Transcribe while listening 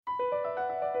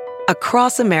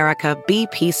Across America,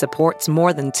 BP supports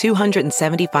more than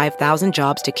 275,000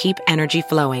 jobs to keep energy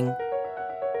flowing.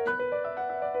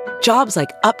 Jobs like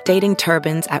updating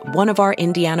turbines at one of our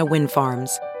Indiana wind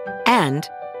farms and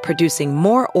producing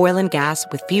more oil and gas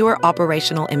with fewer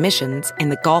operational emissions in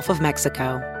the Gulf of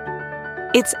Mexico.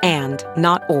 It's and,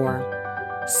 not or.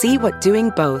 See what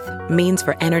doing both means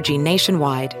for energy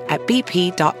nationwide at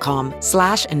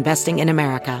bp.com/investing in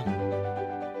America.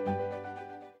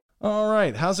 All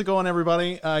right, how's it going,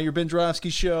 everybody? Your Ben Joravsky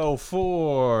Show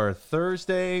for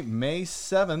Thursday, May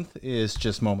 7th is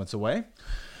just moments away.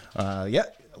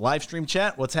 Live stream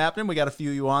chat, what's happening? We got a few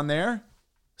of you on there.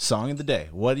 Song of the day,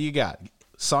 what do you got?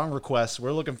 Song requests,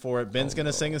 we're looking for it. Ben's going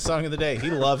to sing a song of the day. He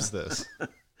loves this.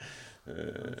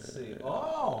 Let's see.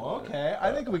 Oh, okay.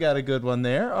 I think we got a good one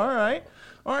there. All right.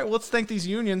 Let's thank these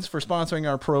unions for sponsoring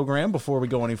our program before we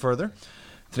go any further.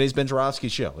 Today's Ben Joravsky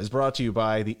Show is brought to you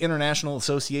by the International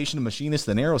Association of Machinists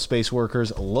and Aerospace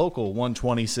Workers, Local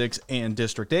 126 and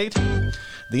District 8,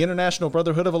 the International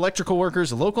Brotherhood of Electrical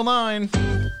Workers, Local 9,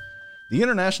 the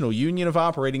International Union of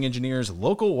Operating Engineers,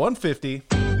 Local 150,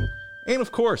 and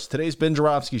of course, today's Ben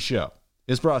Joravsky Show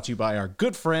is brought to you by our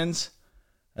good friends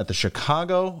at the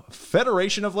Chicago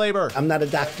Federation of Labor. I'm not a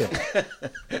doctor.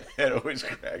 It always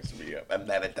cracks me up. I'm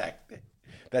not a doctor.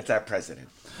 That's our president.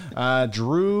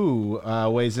 Drew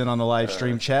weighs in on the live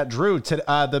stream chat. Drew,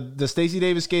 the Stacey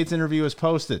Davis Gates interview is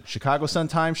posted. Chicago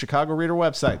Sun-Times, Chicago Reader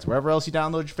websites, wherever else you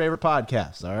download your favorite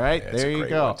podcasts. All right, yeah, there you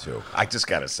go. One too. I just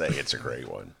got to say, it's a great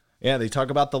one. Yeah, they talk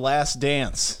about The Last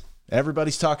Dance.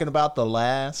 Everybody's talking about The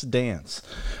Last Dance.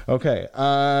 Okay,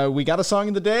 we got a song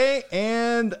of the day,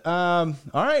 and all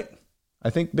right. I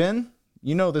think, Ben,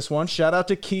 you know this one. Shout out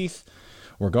to Keith.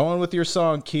 We're going with your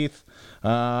song, Keith.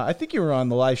 I think you were on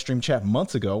the live stream chat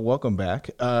months ago. Welcome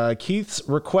back. Keith's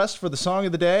request for the song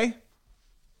of the day,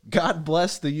 God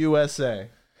Bless the USA.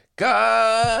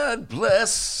 God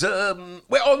bless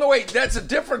wait, oh, no, wait, that's a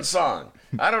different song.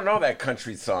 I don't know that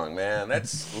country song, man.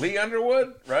 That's Lee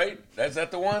Underwood, right? Is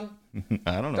that the one?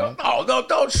 I don't know.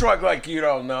 Don't shrug like you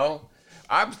don't know.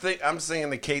 I'm singing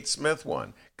the Kate Smith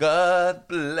one. God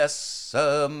bless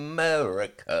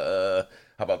America.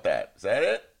 How about that? Is that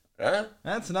it? Huh?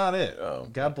 That's not it. Oh.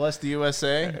 God bless the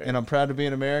USA, and I'm proud to be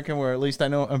an American where at least I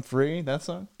know I'm free. That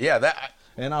song? Yeah, that.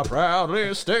 And I'll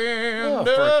proudly stand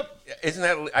up. Isn't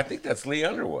that? I think that's Lee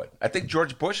Underwood. I think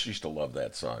George Bush used to love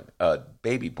that song.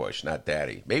 Baby Bush, not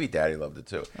Daddy. Maybe Daddy loved it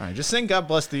too. All right, just sing God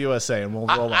Bless the USA and we'll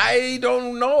roll on. I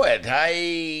don't know it.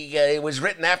 It was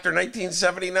written after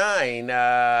 1979.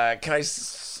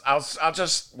 I'll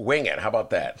just wing it. How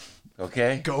about that?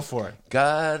 Okay? Go for it.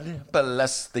 God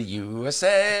bless the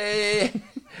USA.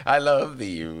 I love the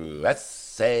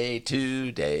USA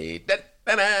today.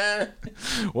 Da-da-da.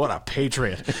 What a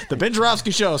patriot. The Ben Joravsky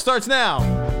Show starts now.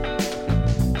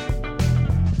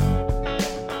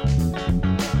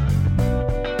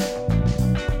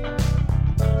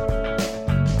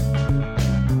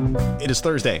 It is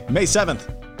Thursday, May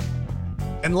 7th.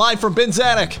 And live from Ben's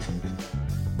attic,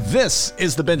 this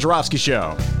is the Ben Joravsky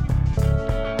Show.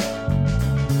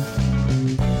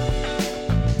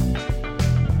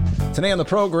 Today on the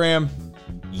program,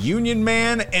 union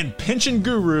man and pension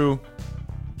guru,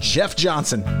 Jeff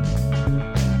Johnson.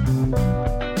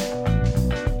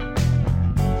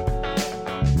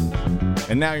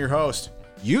 And now your host,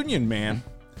 union man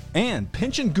and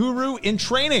pension guru in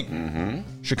training,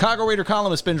 Chicago Reader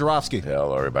columnist Ben Joravsky.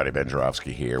 Hello, everybody. Ben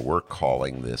Joravsky here. We're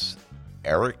calling this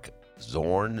Eric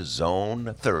Zorn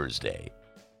Zone Thursday.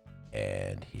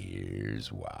 And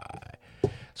here's why.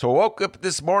 So I woke up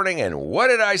this morning, and what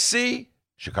did I see?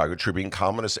 Chicago Tribune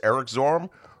columnist Eric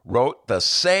Zorn wrote the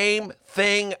same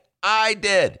thing I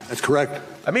did. That's correct.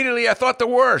 Immediately, I thought the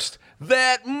worst.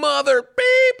 That mother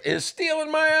beep is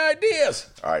stealing my ideas.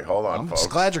 All right, hold on, I'm folks.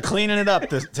 just glad you're cleaning it up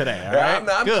today, all right?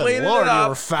 I'm Good cleaning Lord, it up. You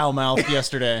were foul-mouthed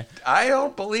yesterday. I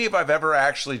don't believe I've ever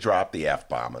actually dropped the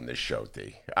F-bomb on this show,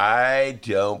 D. I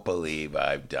don't believe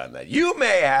I've done that. You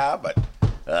may have, but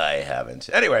I haven't.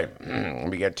 Anyway, let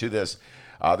me get to this.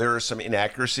 There are some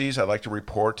inaccuracies I'd like to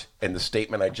report in the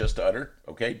statement I just uttered.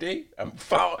 Okay, D? I'm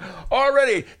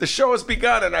already. The show has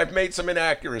begun, and I've made some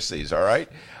inaccuracies, all right?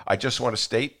 I just want to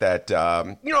state that,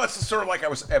 it's sort of like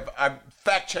I'm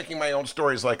fact-checking my own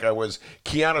stories like I was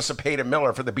Kiana Cepeda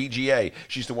Miller for the BGA.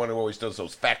 She's the one who always does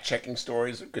those fact-checking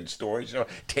stories, good stories,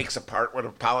 takes apart what a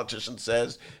politician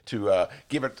says to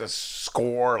give it the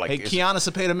score. Like, hey, Kiana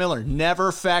Cepeda Miller,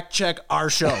 never fact-check our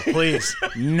show, please.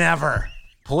 Never.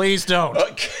 Please don't.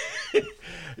 Okay.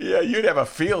 Yeah, you'd have a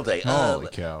field day. Holy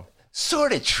cow.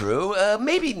 Sort of true.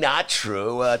 Maybe not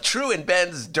true. True in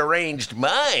Ben's deranged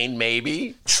mind,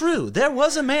 maybe. True. There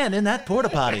was a man in that porta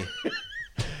potty.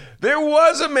 There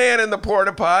was a man in the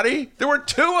porta potty. There were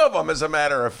 2 of them, as a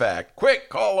matter of fact. Quick,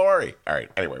 call Lori. All right.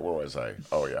 Anyway, where was I?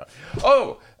 Oh,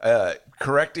 yeah.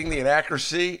 Correcting the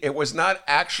inaccuracy. It was not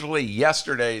actually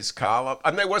yesterday's column. I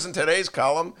mean, it wasn't today's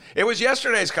column. It was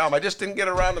yesterday's column. I just didn't get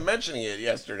around to mentioning it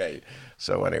yesterday.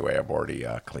 So anyway, I'm already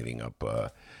cleaning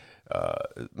up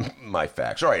my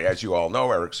facts. All right. As you all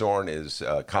know, Eric Zorn is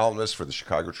a columnist for the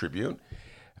Chicago Tribune.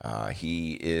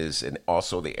 He is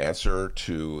also the answer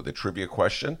to the trivia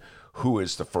question, who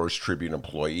is the first Tribune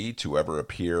employee to ever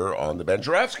appear on the Ben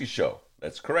Joravsky Show?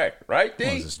 That's correct, right, D?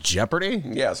 Is this Jeopardy?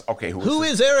 Yes. Okay. Who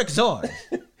is Eric Zorn?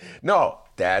 No,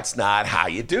 that's not how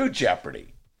you do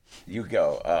Jeopardy. You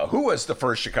go, who was the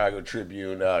first Chicago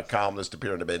Tribune columnist to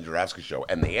appear on the Ben Joravsky Show?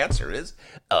 And the answer is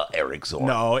Eric Zorn.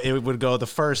 No, it would go the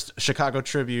first Chicago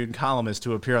Tribune columnist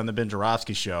to appear on the Ben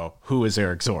Joravsky Show. Who is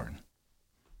Eric Zorn?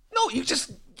 No, you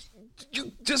just.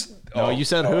 No, you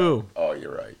said who. Oh,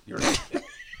 you're right. You're right.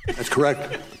 That's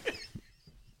correct.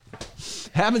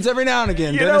 Happens every now and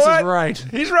again. You Dennis know what? is right.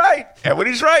 He's right. And when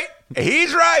he's right,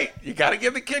 he's right. You got to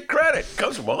give the kid credit.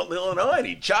 Comes from Walton, Illinois, and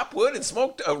he chopped wood and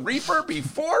smoked a reefer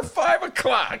before 5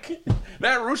 o'clock.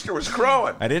 That rooster was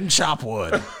crowing. I didn't chop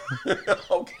wood.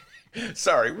 Okay.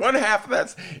 Sorry, one half of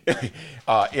that's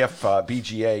if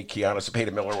BGA Kiana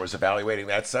Cepeda Miller was evaluating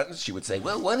that sentence, she would say,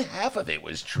 well, one half of it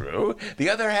was true, the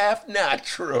other half not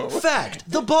true. Fact,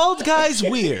 the bald guy's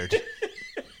weird.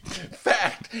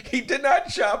 Fact, he did not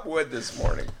chop wood this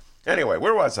morning. Anyway,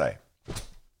 where was I?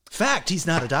 Fact, he's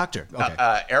not a doctor.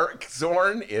 Okay. Eric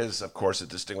Zorn is, of course, a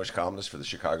distinguished columnist for the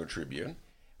Chicago Tribune.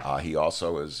 He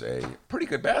also is a pretty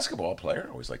good basketball player.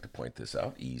 I always like to point this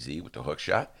out. Easy with the hook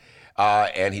shot.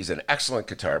 And he's an excellent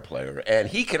guitar player. And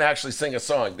he can actually sing a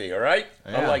song, D, all right?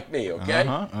 Yeah. Unlike me,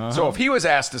 okay? So if he was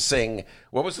asked to sing,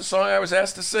 what was the song I was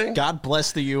asked to sing? God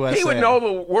Bless the USA. He would know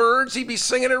the words. He'd be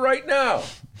singing it right now.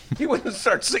 He wouldn't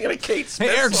start singing a Kate Smith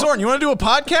Hey, Eric song. Zorn, you want to do a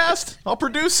podcast? I'll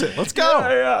produce it. Let's go.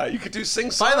 Yeah. You could do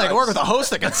sing songs. Finally, I work with a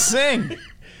host that can sing.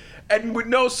 And with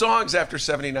no songs after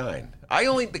 79.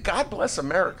 The God Bless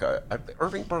America,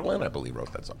 Irving Berlin, I believe,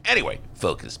 wrote that song. Anyway,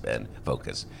 focus, Ben,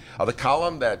 focus. The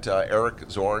column that Eric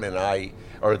Zorn and I,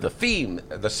 or the theme,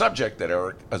 the subject that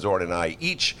Eric Zorn and I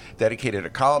each dedicated a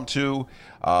column to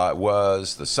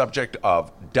was the subject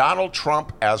of Donald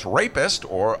Trump as rapist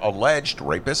or alleged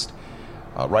rapist.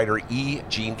 Writer E.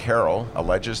 Jean Carroll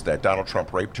alleges that Donald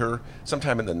Trump raped her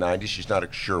sometime in the 90s. She's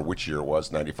not sure which year it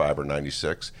was, 95 or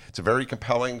 96. It's a very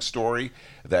compelling story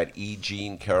that E.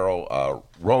 Jean Carroll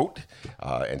wrote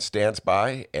and stands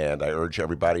by, and I urge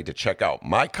everybody to check out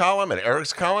my column and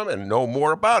Eric's column and know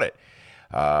more about it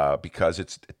because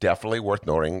it's definitely worth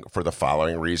noting for the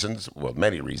following reasons. Well,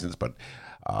 many reasons, but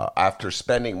after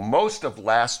spending most of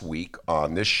last week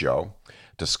on this show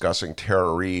discussing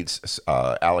Tara Reade's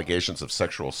allegations of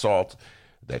sexual assault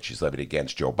that she's levied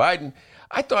against Joe Biden,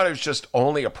 I thought it was just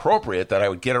only appropriate that I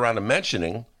would get around to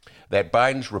mentioning that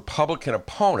Biden's Republican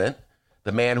opponent,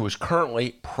 the man who is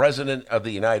currently president of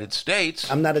the United States.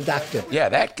 I'm not a doctor. Yeah,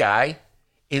 that guy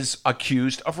is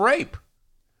accused of rape.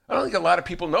 I don't think a lot of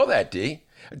people know that, D.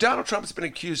 Donald Trump has been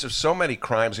accused of so many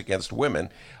crimes against women.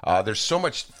 There's so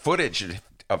much footage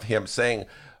of him saying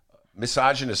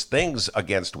misogynist things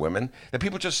against women that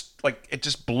people just, it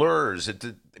just blurs.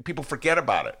 People forget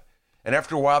about it. And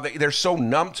after a while, they're so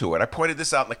numb to it. I pointed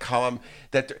this out in the column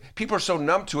that people are so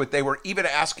numb to it, they were even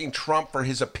asking Trump for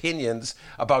his opinions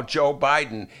about Joe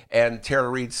Biden and Tara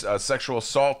Reade's sexual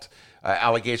assault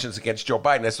allegations against Joe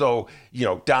Biden, as though,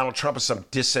 Donald Trump is some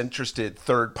disinterested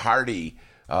third party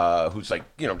who's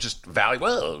just valuable.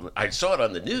 Well, I saw it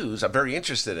on the news. I'm very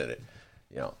interested in it,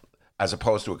 as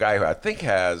opposed to a guy who I think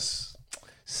has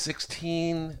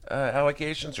 16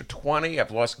 allegations or 20. I've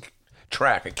lost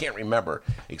track. I can't remember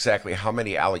exactly how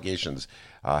many allegations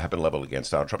have been leveled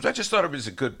against Donald Trump. So I just thought it was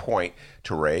a good point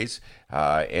to raise.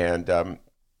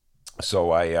 So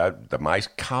my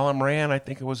column ran, I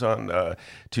think it was on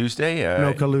Tuesday.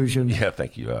 No collusion. Yeah,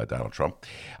 thank you, Donald Trump.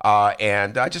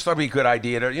 And I just thought it'd be a good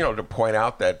idea to point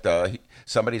out that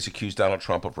somebody's accused Donald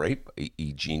Trump of rape.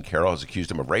 E. Jean Carroll has accused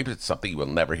him of rape. It's something you will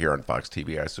never hear on Fox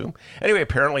TV, I assume. Anyway,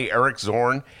 apparently Eric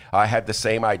Zorn had the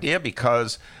same idea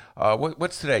because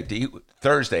what's today?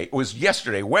 Thursday. It was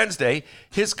yesterday, Wednesday.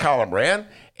 His column ran,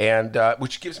 and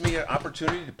which gives me an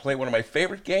opportunity to play one of my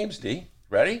favorite games. D,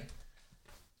 ready?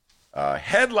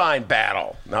 Headline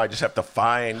battle. Now I just have to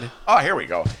find. Oh, here we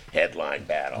go. Headline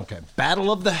battle. Okay,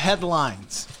 battle of the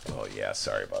headlines. Oh, yeah.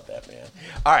 Sorry about that, man.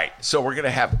 All right. So we're going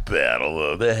to have battle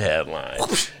of the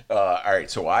headlines. All right.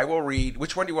 So I will read.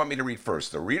 Which one do you want me to read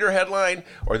first? The Reader headline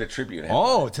or the Tribune headline?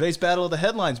 Oh, today's battle of the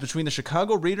headlines between the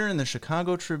Chicago Reader and the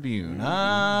Chicago Tribune.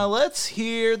 Let's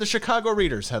hear the Chicago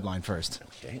Reader's headline first.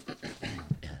 Okay.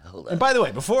 And by the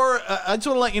way, before, I just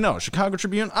want to let you know, Chicago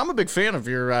Tribune, I'm a big fan of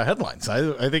your headlines.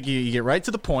 I think you get right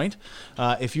to the point.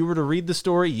 If you were to read the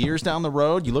story years down the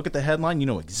road, you look at the headline, you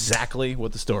know exactly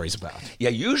what the story's about. Yeah,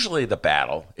 usually the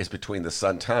battle is between the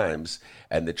Sun-Times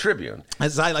and the Tribune.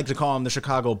 As I like to call them, the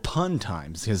Chicago Pun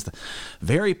Times, because the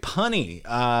very punny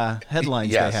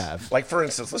headlines Yes. they have. Like, for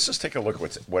instance, let's just take a look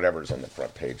at whatever's on the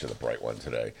front page of the Bright One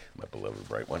today. My beloved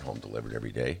Bright One, home delivered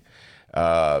every day.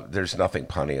 There's nothing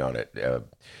punny on it.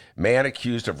 Man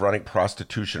accused of running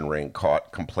prostitution ring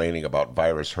caught complaining about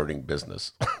virus hurting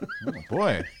business. Oh,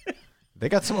 boy. They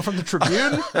got someone from the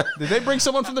Tribune? Did they bring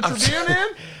someone from the Tribune in?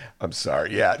 I'm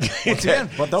sorry, yeah. Once again,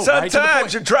 but though, Sometimes right to the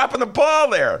point. you're dropping the ball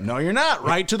there. No, you're not.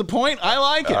 Right to the point. I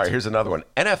like it. All right, here's another one.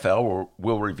 NFL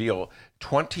will reveal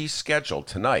 20 schedule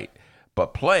tonight,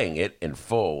 but playing it in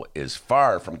full is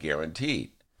far from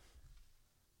guaranteed.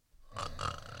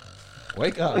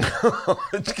 Wake up.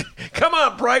 Come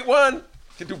on, Bright One.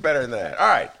 You can do better than that. All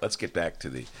right, let's get back to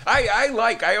the.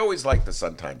 I always like the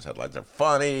Sun-Times headlines. They're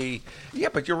funny. Yeah,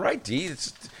 but you're right, D.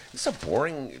 It's a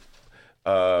boring.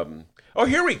 Oh,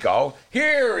 here we go.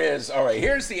 Here is all right.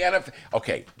 Here's the NFL.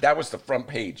 Okay, that was the front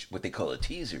page. What they call a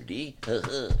teaser, D.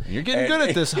 You're getting good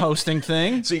at this hosting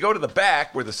thing. So you go to the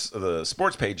back where the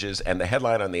sports page is, and the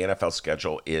headline on the NFL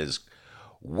schedule is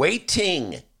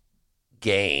 "Waiting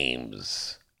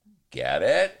Games." Get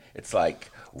it? It's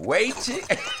like waiting.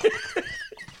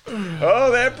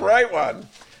 Oh, that Bright One.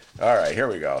 All right, here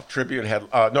we go. Tribune head.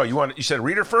 No, you said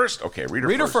Reader first? Okay,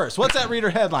 Reader first. What's that Reader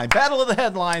headline? Battle of the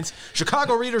headlines.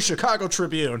 Chicago Reader, Chicago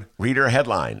Tribune. Reader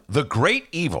headline. The great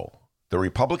evil. The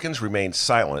Republicans remain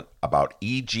silent about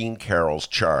E. Jean Carroll's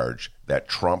charge that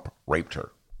Trump raped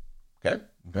her. Okay?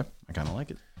 Okay, I kind of like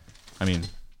it. I mean,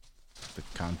 the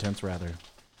content's rather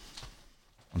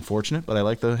unfortunate, but I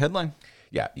like the headline.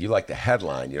 Yeah, you like the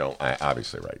headline. You know,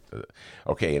 obviously, right.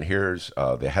 Okay, and here's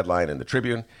the headline in the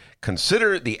Tribune.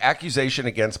 Consider the accusation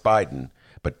against Biden,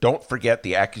 but don't forget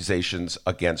the accusations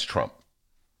against Trump.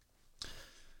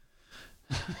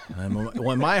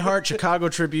 When my heart, Chicago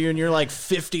Tribune, you're like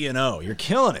 50-0. You're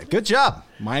killing it. Good job.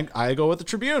 I go with the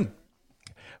Tribune.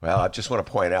 Well, I just want to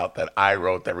point out that I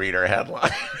wrote the Reader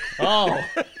headline. Oh.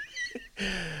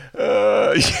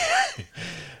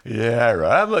 Yeah,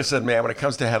 right. Listen, man, when it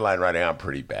comes to headline writing, I'm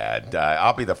pretty bad.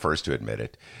 I'll be the first to admit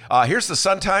it. Here's the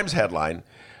Sun-Times headline.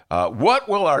 What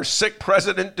will our sick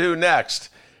president do next?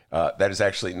 That is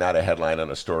actually not a headline on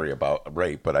a story about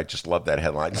rape, but I just love that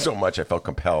headline so much I felt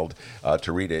compelled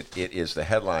to read it. It is the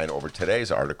headline over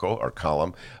today's article or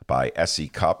column by S.E.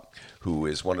 Cupp, who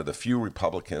is one of the few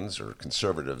Republicans or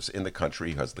conservatives in the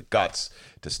country who has the guts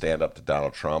to stand up to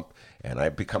Donald Trump. And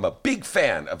I've become a big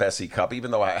fan of S.E. Cupp,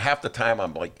 even though half the time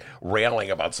I'm like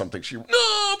railing about something.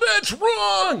 No, that's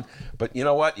wrong. But you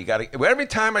know what? You got to. Every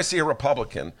time I see a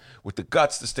Republican with the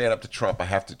guts to stand up to Trump, I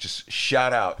have to just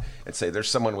shout out and say, "There's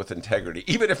someone with integrity."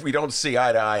 Even if we don't see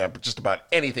eye to eye on just about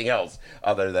anything else,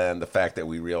 other than the fact that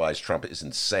we realize Trump is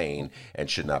insane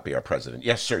and should not be our president.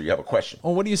 Yes, sir. You have a question.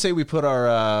 Well, what do you say we put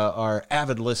our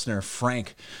avid listener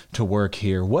Frank to work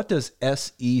here? What does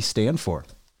SE stand for?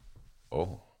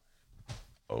 Oh.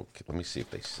 Okay, let me see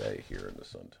if they say here in the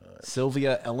Sun-Times.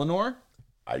 Sylvia Eleanor?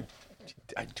 I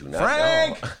do not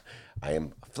Frank! know. I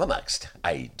am flummoxed.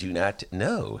 I do not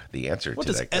know the answer What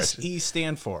to does that question. SE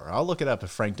stand for? I'll look it up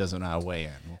if Frank doesn't weigh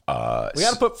in. We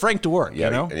got to put Frank to work, Yeah,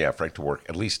 you know? yeah, Frank to work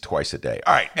at least twice a day.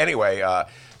 All right, anyway,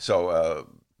 so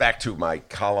back to my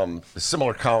column, the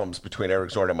similar columns between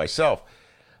Eric Zorn and myself.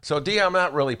 So, D, I'm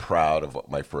not really proud of what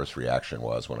my first reaction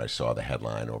was when I saw the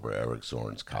headline over Eric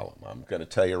Zorn's column. I'm going to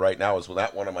tell you right now, it was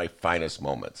not one of my finest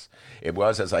moments. It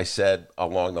was, as I said,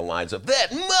 along the lines of,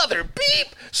 that mother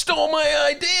beep stole my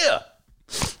idea.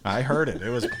 I heard it.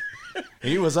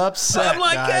 He was upset, I'm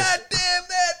like, guys. God damn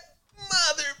that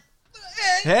mother.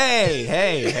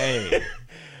 Hey.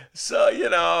 So,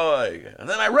 you know, and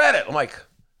then I read it. I'm like,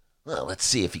 well, let's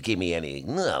see if he gave me any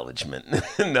acknowledgement.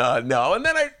 No. And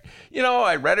then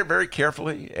I read it very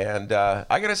carefully, and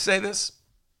I got to say this.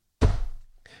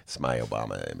 It's my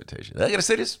Obama imitation. I got to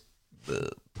say this.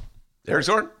 Eric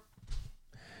Zorn,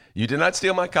 you did not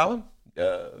steal my column.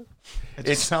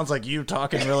 It sounds like you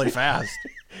talking really fast.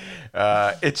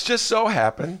 It's just so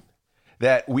happened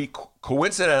that we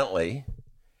coincidentally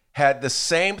had the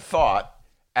same thought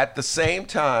at the same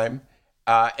time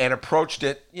and approached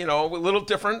it, with a little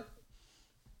different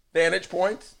vantage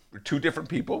points. We're two different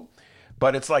people.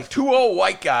 But it's like two old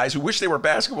white guys who wish they were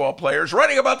basketball players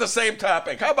writing about the same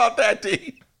topic. How about that,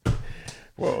 D?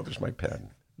 Whoa, there's my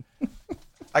pen.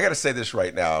 I got to say this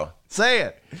right now. Say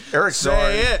it. Eric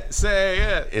Zorn Say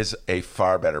it. is a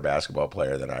far better basketball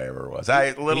player than I ever was.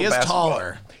 He is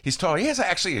taller. He's taller. He has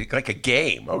actually like a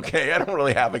game, okay? I don't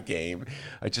really have a game.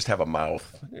 I just have a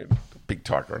mouth. Big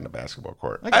talker on the basketball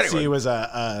court. I can see he was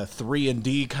a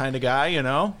 3-and-D kind of guy,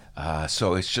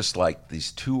 So it's just like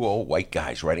these two old white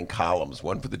guys writing columns,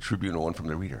 one for the Tribune and one from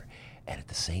the Reader. And at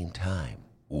the same time,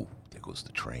 ooh, there goes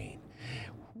the train.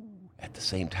 At the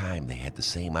same time, they had the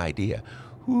same idea.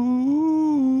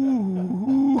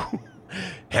 Ooh.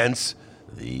 Hence,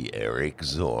 the Eric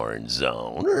Zorn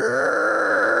Zone.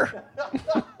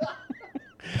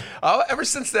 Ever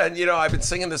since then, I've been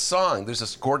singing this song. There's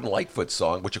this Gordon Lightfoot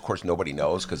song, which of course nobody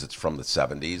knows because it's from the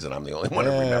 70s, and I'm the only one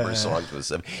who remembers songs from the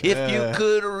 70s. If you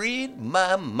could read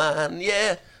my mind,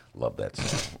 yeah. Love that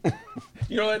song.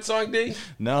 You know that song, D?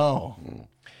 No.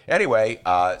 Anyway,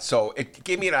 so it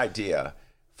gave me an idea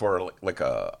for like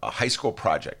a high school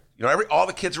project. All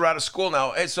the kids are out of school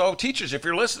now. And so teachers, if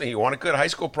you're listening, you want a good high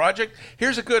school project?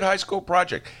 Here's a good high school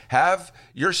project. Have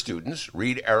your students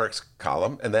read Eric's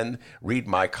column and then read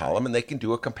my column, and they can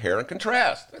do a compare and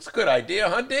contrast. That's a good idea,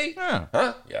 huh, D? Yeah.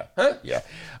 Huh? Yeah. Huh? Yeah.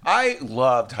 I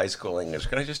loved high school English.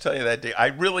 Can I just tell you that, D? I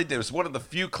really did. It was one of the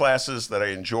few classes that I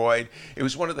enjoyed. It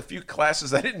was one of the few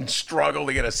classes I didn't struggle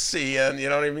to get a C in. You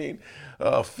know what I mean?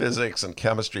 Physics and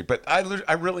chemistry, but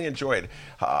I really enjoyed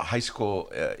high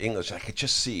school English. I could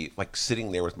just see, like,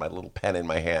 sitting there with my little pen in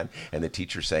my hand, and the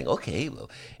teacher saying, "Okay,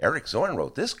 well, Eric Zorn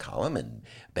wrote this column, and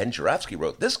Ben Jarofsky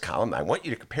wrote this column. I want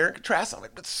you to compare and contrast." I'm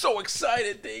like, but so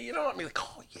excited, D. I mean, like,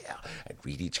 oh yeah. I'd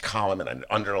read each column and I'd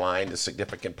underline the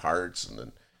significant parts, and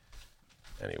then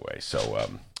anyway. So,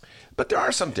 but there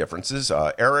are some differences.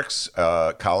 Eric's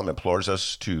column implores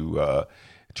us to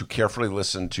carefully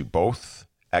listen to both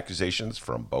accusations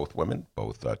from both women,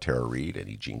 both Tara Reid and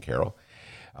E. Jean Carroll.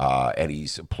 And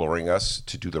he's imploring us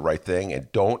to do the right thing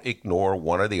and don't ignore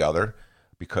one or the other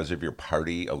because of your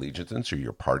party allegiances or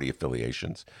your party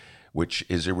affiliations, which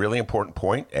is a really important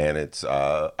point. And it's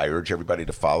I urge everybody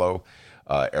to follow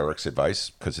Eric's advice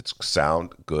because it's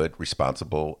sound, good,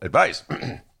 responsible advice.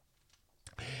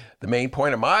 The main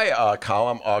point of my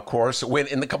column, of course, went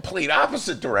in the complete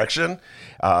opposite direction.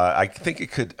 I think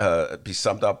it could be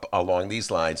summed up along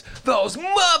these lines. Those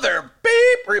mother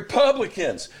beep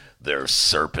Republicans. They're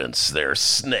serpents. They're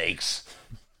snakes.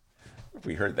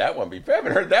 We heard that one before. I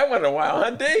haven't heard that one in a while, huh,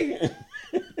 D?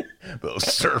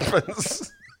 Those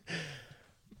serpents.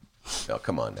 No,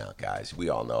 come on now, guys. We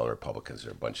all know Republicans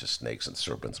are a bunch of snakes and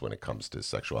serpents when it comes to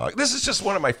sexuality. This is just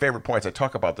one of my favorite points. I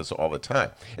talk about this all the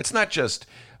time. It's not just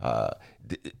the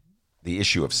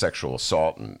issue of sexual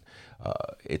assault, and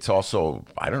it's also,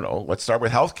 I don't know, let's start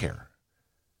with health care.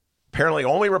 Apparently,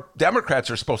 only Democrats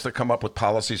are supposed to come up with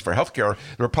policies for health care.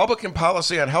 The Republican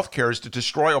policy on health care is to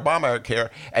destroy Obamacare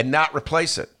and not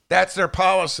replace it. That's their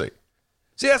policy.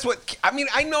 See, that's what, I mean,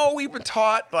 I know we've been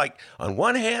taught, like, on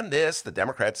one hand this, the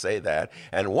Democrats say that,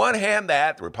 and on one hand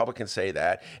that, the Republicans say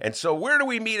that, and so where do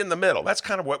we meet in the middle? That's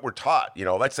kind of what we're taught,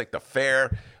 that's like the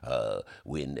fair,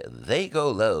 when they go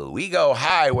low, we go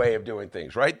high way of doing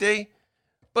things, right, D?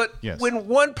 But yes. When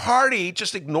one party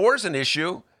just ignores an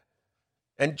issue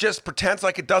and just pretends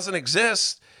like it doesn't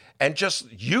exist and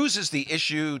just uses the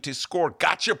issue to score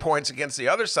gotcha points against the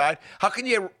other side, how can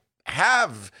you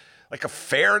have like a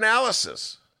fair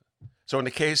analysis? So in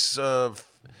the case of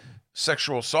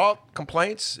sexual assault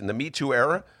complaints in the Me Too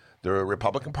era, the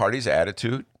Republican Party's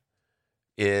attitude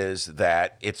is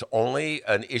that it's only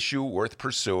an issue worth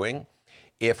pursuing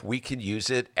if we can use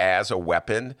it as a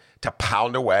weapon to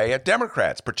pound away at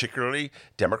Democrats, particularly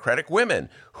Democratic women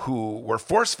who were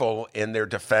forceful in their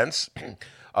defense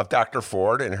of Dr.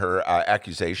 Ford and her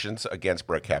accusations against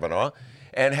Brett Kavanaugh,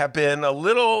 and have been a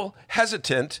little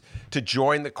hesitant to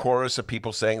join the chorus of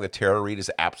people saying that Tara Reid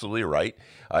is absolutely right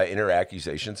in her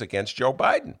accusations against Joe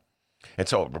Biden. And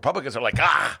so Republicans are like,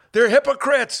 they're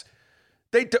hypocrites.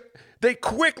 They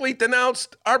quickly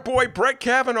denounced our boy Brett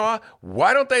Kavanaugh.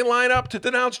 Why don't they line up to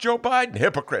denounce Joe Biden?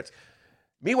 Hypocrites.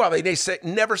 Meanwhile, they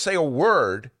never say a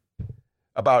word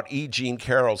about E. Jean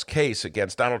Carroll's case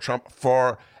against Donald Trump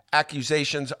for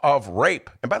accusations of rape.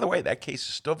 And by the way, that case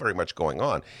is still very much going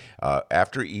on.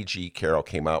 After E.G. Carroll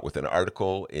came out with an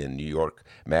article in New York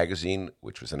Magazine,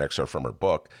 which was an excerpt from her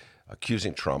book,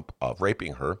 accusing Trump of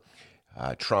raping her,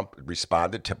 Trump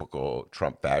responded, typical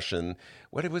Trump fashion.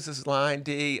 What was his line,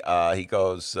 D? He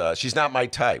goes, she's not my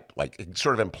type, like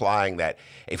sort of implying that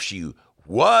if she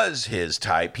was his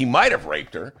type, he might have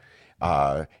raped her.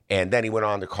 And then he went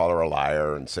on to call her a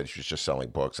liar and said she was just selling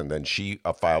books. And then she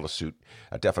filed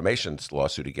a defamation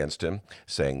lawsuit against him,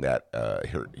 saying that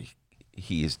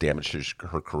he has damaged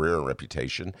her career and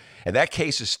reputation. And that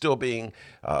case is still being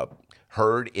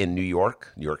heard in New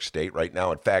York State right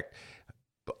now. In fact,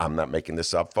 I'm not making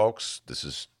this up, folks. This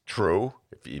is true.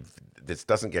 If this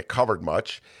doesn't get covered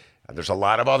much, there's a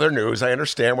lot of other news. I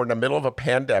understand we're in the middle of a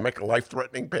pandemic, a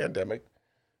life-threatening pandemic.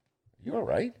 You all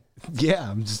right? Yeah,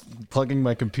 I'm just plugging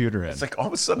my computer in. It's like all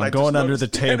of a sudden I'm I going just under the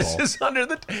noticed-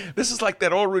 table. This is like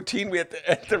that old routine we had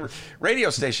at the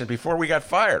radio station before we got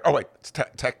fired. Oh wait, it's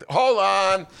hold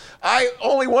on.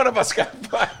 Only one of us got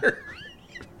fired.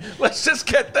 Let's just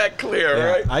get that clear,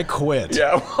 Yeah, right? I quit.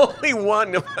 Yeah, only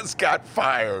one of us got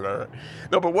fired. All right?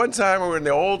 No, but one time we were in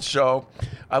the old show,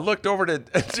 I looked over to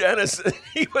Dennis and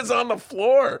he was on the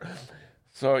floor.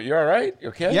 So you all right? You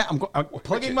okay? Yeah, I'm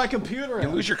plugging my computer You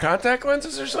in. lose your contact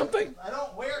lenses or something? I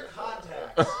don't wear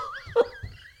contacts.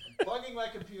 Plugging my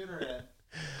computer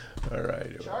in. All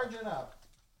right. Charging up.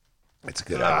 It's a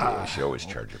good idea. You should always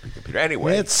charge up your computer.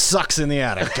 Anyway. It sucks in the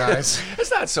attic, guys.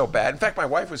 It's not so bad. In fact, my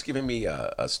wife was giving me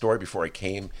a story before I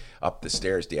came up the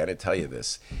stairs. Dee, I didn't tell you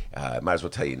this. I might as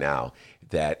well tell you now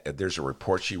that there's a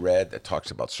report she read that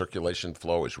talks about circulation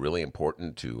flow is really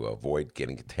important to avoid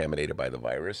getting contaminated by the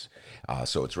virus.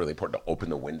 So it's really important to open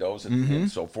the windows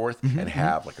and so forth and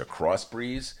have like a cross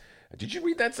breeze. Did you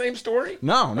read that same story?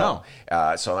 No.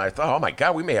 So I thought, oh my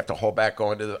God, we may have to hold back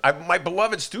going to my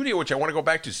beloved studio, which I want to go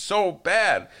back to so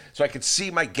bad, so I could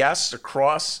see my guests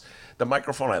across the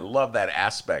microphone. I love that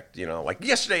aspect. You know, like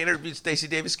yesterday, I interviewed Stacey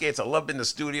Davis Gates. I love in the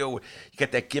studio. You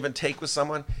get that give and take with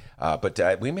someone. But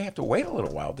we may have to wait a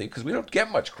little while, Dave, because we don't get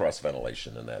much cross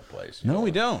ventilation in that place. No,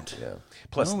 we don't. Yeah.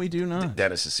 Plus, No, we do not.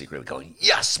 Dennis is secretly going,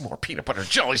 yes, more peanut butter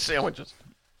jelly sandwiches.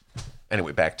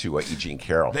 Anyway, back to E. Jean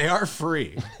Carroll. They are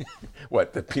free.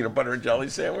 What, the peanut butter and jelly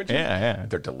sandwiches? Yeah.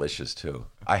 They're delicious, too.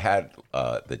 I had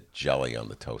the jelly on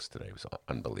the toast today. It was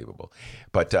unbelievable.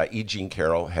 But E. Jean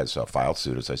Carroll has filed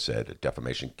suit, as I said, a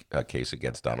defamation case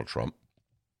against Donald Trump.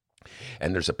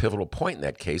 And there's a pivotal point in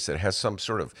that case that has some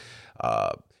sort of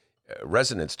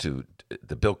resonance to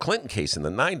the Bill Clinton case in the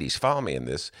 90s. Follow me in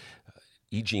this.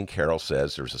 E. Jean Carroll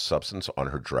says there's a substance on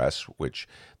her dress, which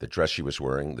the dress she was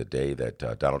wearing the day that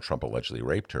Donald Trump allegedly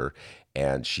raped her.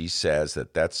 And she says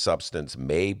that substance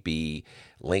may be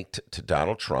linked to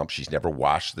Donald Trump. She's never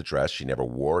washed the dress. She never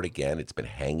wore it again. It's been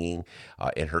hanging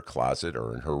in her closet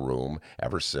or in her room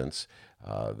ever since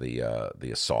the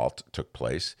assault took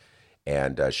place.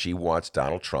 And she wants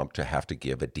Donald Trump to have to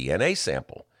give a DNA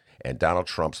sample. And Donald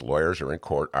Trump's lawyers are in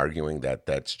court arguing that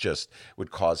that's just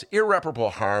would cause irreparable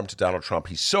harm to Donald Trump.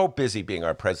 He's so busy being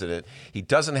our president, he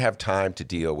doesn't have time to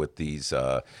deal with these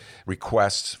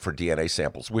requests for DNA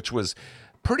samples, which was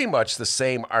pretty much the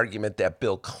same argument that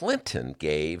Bill Clinton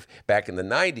gave back in the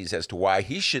 90s as to why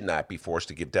he should not be forced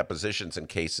to give depositions in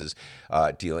cases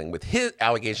dealing with his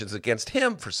allegations against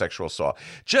him for sexual assault.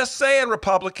 Just saying,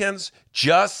 Republicans,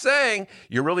 just saying.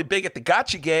 You're really big at the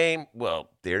gotcha game.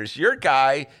 Well, there's your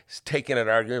guy taking an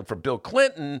argument for Bill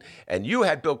Clinton, and you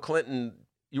had Bill Clinton,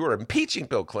 you were impeaching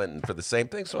Bill Clinton for the same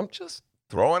thing, so I'm just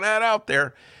throwing that out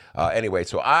there. Anyway,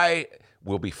 so I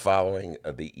will be following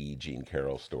the E. Jean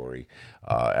Carroll story,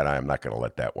 and I'm not going to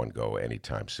let that one go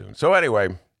anytime soon. So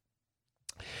anyway,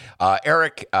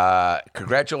 Eric,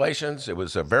 congratulations. It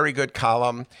was a very good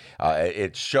column.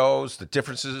 It shows the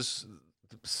differences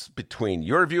between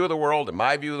your view of the world and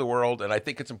my view of the world, and I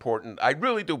think it's important. I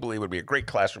really do believe it would be a great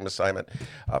classroom assignment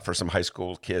for some high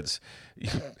school kids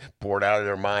bored out of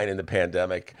their mind in the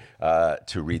pandemic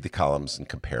to read the columns and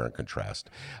compare and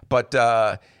contrast. But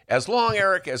as long,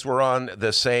 Eric, as we're on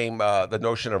the same, the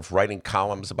notion of writing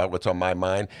columns about what's on my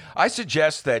mind, I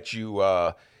suggest that you,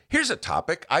 here's a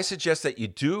topic. I suggest that you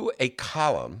do a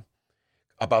column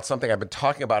about something I've been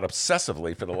talking about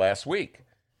obsessively for the last week.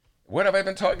 What have I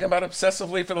been talking about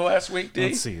obsessively for the last week, D?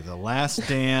 Let's see. The Last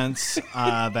Dance,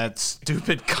 that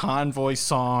stupid Convoy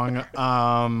song.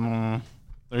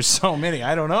 There's so many.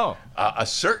 I don't know. A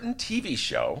certain TV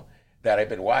show that I've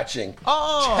been watching.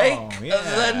 Oh, Take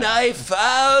yeah. the knife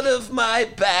out of my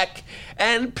back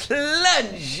and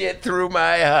plunge it through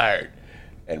my heart.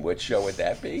 And what show would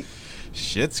that be?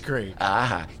 Schitt's Creek.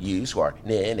 You swore.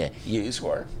 Nah, you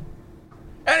swore.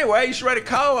 Anyway, you should write a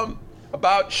column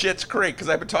about Schitt's Creek, because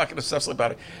I've been talking to Cecily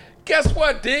about it. Guess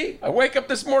what, D? I wake up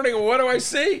this morning and what do I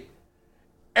see?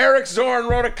 Eric Zorn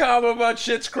wrote a column about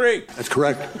Schitt's Creek. That's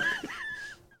correct.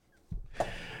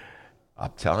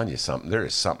 I'm telling you something. There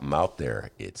is something out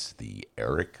there. It's the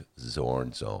Eric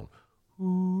Zorn Zone.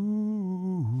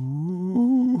 Ooh.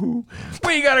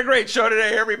 We got a great show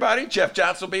today, everybody. Jeff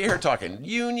Johnson will be here talking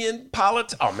union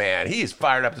politics. Oh, man, he's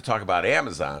fired up to talk about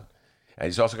Amazon. And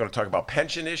he's also going to talk about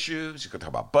pension issues. He's going to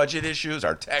talk about budget issues,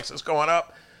 our taxes going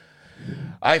up.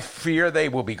 I fear they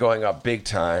will be going up big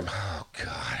time. Oh,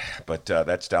 God. But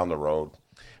that's down the road.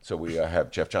 So we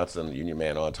have Jeff Johnson, the union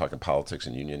man, on talking politics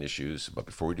and union issues. But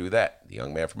before we do that, the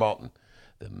young man from Alton,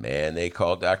 the man they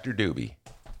call Dr. Doobie,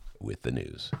 with the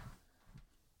news.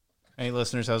 Hey,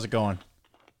 listeners, how's it going?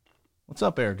 What's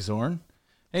up, Eric Zorn?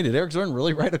 Hey, did Eric Zorn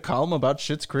really write a column about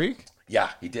Schitt's Creek? Yeah,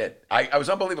 he did. I was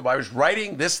unbelievable. I was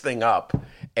writing this thing up,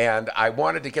 and I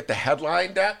wanted to get the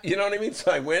headline down. You know what I mean?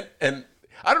 So I went, and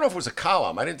I don't know if it was a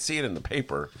column. I didn't see it in the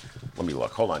paper. Let me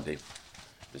look. Hold on, Dave.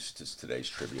 This is today's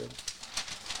Tribune.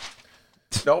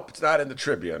 Nope, it's not in the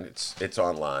Tribune. It's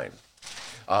online.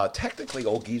 Technically,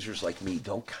 old geezers like me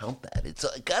don't count that. It's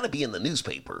got to be in the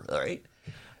newspaper, all right?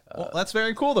 Well, that's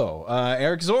very cool, though.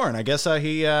 Eric Zorn, I guess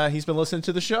he's been listening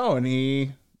to the show, and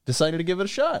he decided to give it a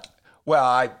shot.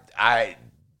 Well, I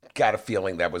got a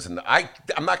feeling that was I'm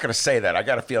not going to say that. I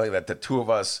got a feeling that the two of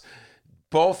us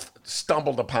both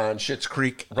stumbled upon Schitt's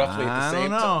Creek roughly at the same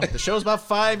time. I don't know. The show's about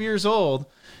 5 years old,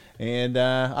 and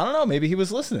I don't know. Maybe he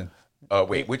was listening.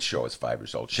 Wait, which show is 5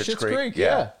 years old? Schitt's Creek,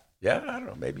 yeah. Yeah, I don't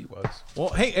know. Maybe he was. Well,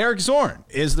 hey, Eric Zorn,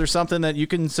 is there something that you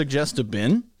can suggest to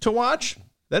Ben to watch?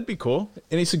 That'd be cool.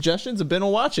 Any suggestions? Ben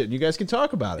will watch it, and you guys can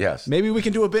talk about it. Yes. Maybe we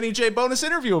can do a Benny J bonus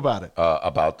interview about it.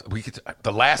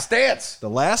 The Last Dance. The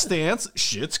Last Dance,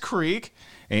 Schitt's Creek,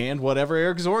 and whatever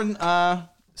Eric Zorn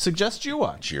suggests you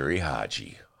watch. Jerry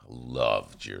Haji.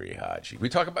 Love Jerry Haji.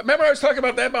 Remember I was talking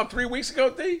about that about 3 weeks ago,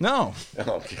 D? No.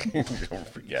 Okay, don't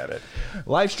forget it.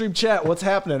 Live stream chat, what's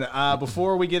happening?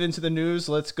 Before we get into the news,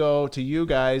 let's go to you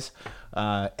guys.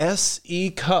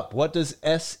 SE Cup. What does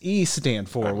SE stand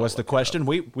for? Was the question.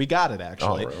 We got it,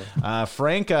 actually. Oh, really?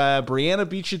 Frank, Brianna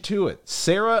beat you to it.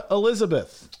 Sarah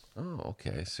Elizabeth. Oh,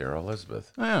 okay. Sarah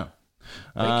Elizabeth. Oh, yeah.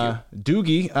 Thank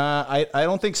Doogie, I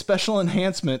don't think special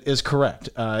enhancement is correct.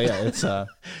 It's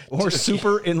or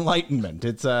super enlightenment.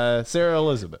 It's Sarah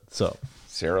Elizabeth. So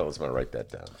Sarah, let's write that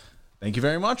down. Thank you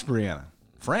very much, Brianna.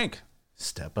 Frank,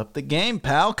 step up the game,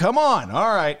 pal. Come on.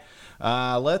 All right.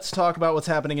 Let's talk about what's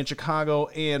happening in Chicago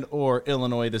and or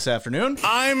Illinois this afternoon.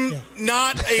 I'm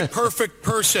not a perfect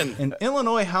person. And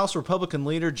Illinois House Republican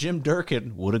leader Jim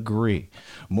Durkin would agree.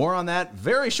 More on that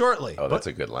very shortly. Oh, that's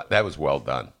a good line. That was well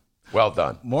done. Well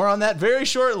done. More on that very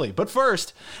shortly. But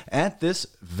first, at this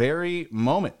very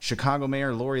moment, Chicago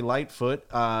Mayor Lori Lightfoot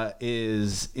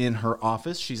is in her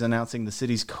office. She's announcing the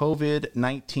city's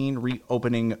COVID-19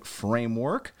 reopening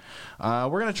framework. We're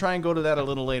going to try and go to that a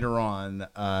little later on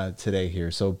today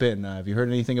here. So, Ben, have you heard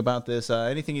anything about this?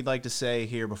 Anything you'd like to say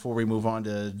here before we move on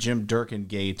to Jim Durkin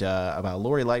Gate about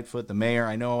Lori Lightfoot, the mayor?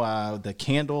 I know the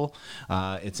candle,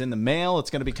 it's in the mail. It's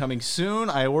going to be coming soon.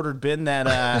 I ordered Ben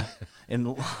that... in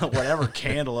whatever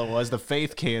candle it was, the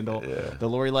faith candle, the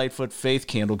Lori Lightfoot faith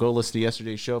candle. Go listen to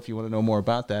yesterday's show if you want to know more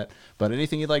about that. But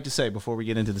anything you'd like to say before we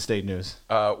get into the state news?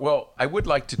 Well, I would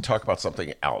like to talk about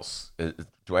something else. Do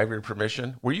I have your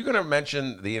permission? Were you going to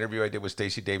mention the interview I did with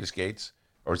Stacey Davis Gates?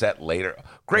 Or is that later?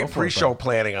 Great pre-show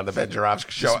planning on the Ben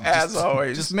Joravsky show, as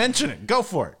always. Just mention it. Go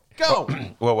for it. Go.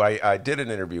 Well, I did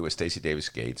an interview with Stacey Davis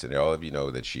Gates, and all of you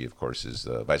know that she, of course, is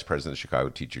the vice president of the Chicago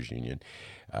Teachers Union.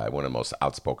 One of the most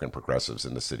outspoken progressives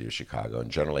in the city of Chicago,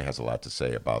 and generally has a lot to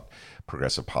say about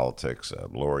progressive politics,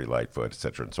 Lori Lightfoot, et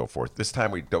cetera, and so forth. This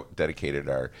time we dedicated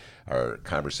our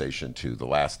conversation to The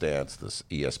Last Dance, this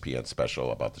ESPN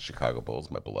special about the Chicago Bulls,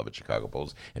 my beloved Chicago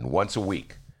Bulls. And once a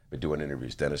week, we're doing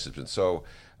interviews. Dennis has been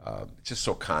just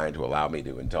so kind to allow me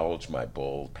to indulge my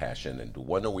Bull passion and do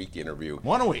one a week interview.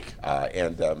 One a week.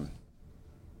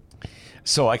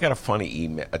 So I got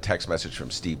a text message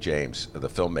from Steve James, the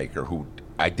filmmaker, who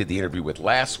I did the interview with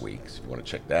last week, so if you want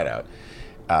to check that out.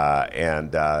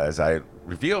 As I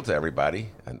revealed to everybody,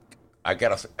 and I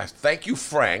got a thank you,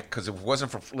 Frank, because if it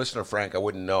wasn't for listener Frank, I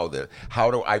wouldn't know that.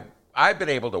 I've been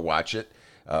able to watch it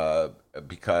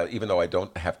because even though I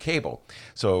don't have cable.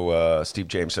 So Steve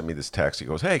James sent me this text. He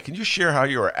goes, "Hey, can you share how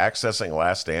you are accessing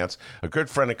Last Dance? A good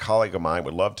friend and colleague of mine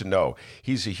would love to know.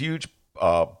 He's a huge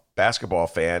basketball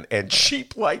fan and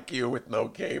cheap like you with no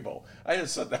cable." I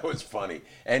just thought that was funny.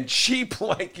 And cheap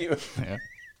like you. Yeah.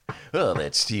 Oh,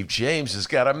 that Steve James has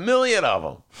got 1 million of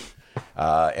them.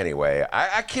 Anyway,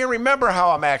 I can't remember how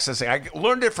I'm accessing. I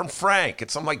learned it from Frank.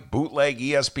 It's some like bootleg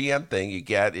ESPN thing you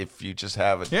get if you just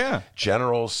have a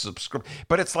general subscription.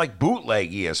 But it's like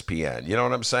bootleg ESPN. You know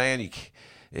what I'm saying?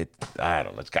 I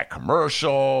don't know. It's got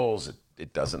commercials.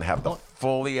 It doesn't have the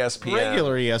full ESPN.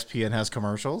 Regular ESPN has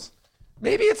commercials.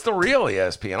 Maybe it's the real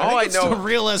ESPN. I think it's the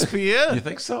real ESPN. You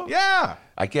think so? Yeah.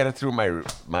 I get it through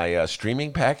my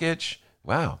streaming package.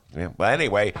 Wow. Yeah. Well,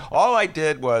 anyway, all I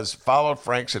did was follow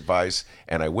Frank's advice,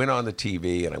 and I went on the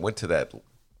TV, and I went to that,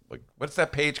 like, what's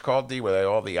that page called, D, where they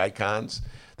all the icons?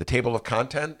 The table of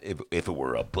content, if it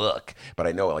were a book. But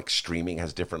I know, like, streaming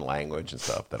has different language and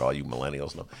stuff that all you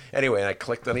millennials know. Anyway, I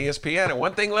clicked on ESPN, and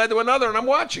one thing led to another, and I'm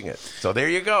watching it. So there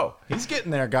you go. He's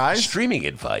getting there, guys. Streaming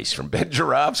advice from Ben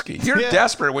Jarofsky. You're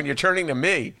desperate when you're turning to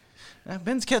me.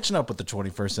 Ben's catching up with the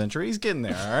 21st century. He's getting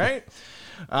there, all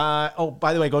right?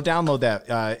 By the way, go download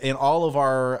that. In all of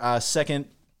our second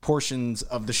portions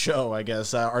of the show, I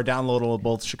guess, are downloadable at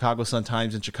both Chicago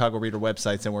Sun-Times and Chicago Reader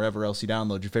websites and wherever else you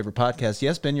download your favorite podcast.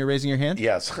 Yes, Ben, you're raising your hand?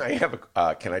 Yes, I have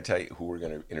can I tell you who we're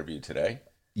going to interview today?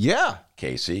 Yeah.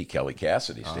 KC, Kelly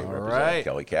Cassidy. All right.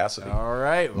 Kelly Cassidy. All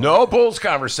right. No Bulls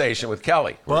conversation with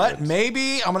Kelly. But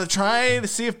maybe I'm going to try to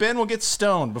see if Ben will get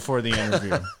stoned before the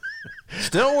interview.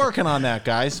 Still working on that,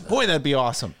 guys. Boy, that'd be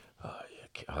awesome.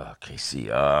 KC,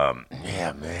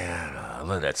 yeah, man, I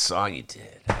love that song you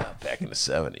did back in the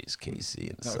 70s, KC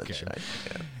and the Sunshine.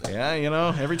 Yeah, you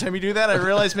know, every time you do that, I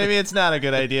realize maybe it's not a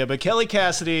good idea. But Kelly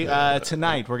Cassidy,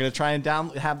 tonight, we're going to try and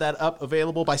have that up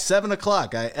available by 7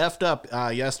 o'clock. I effed up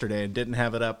yesterday and didn't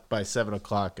have it up by 7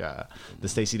 o'clock. The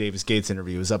Stacey Davis Gates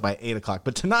interview was up by 8 o'clock.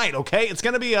 But tonight, okay, it's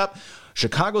going to be up.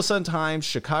 Chicago Sun-Times,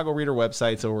 Chicago Reader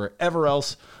websites, or wherever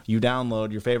else you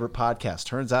download your favorite podcast.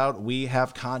 Turns out we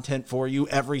have content for you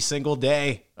every single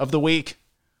day of the week.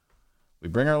 We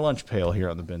bring our lunch pail here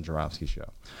on the Ben Jarofsky Show.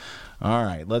 All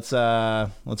right, let's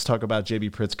talk about J.B.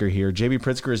 Pritzker here. J.B.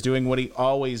 Pritzker is doing what he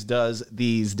always does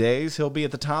these days. He'll be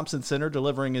at the Thompson Center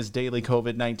delivering his daily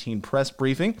COVID-19 press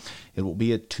briefing. It will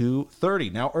be at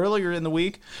 2:30. Now, earlier in the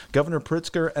week, Governor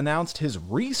Pritzker announced his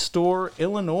Restore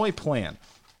Illinois plan.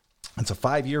 It's a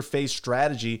 5-year phase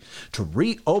strategy to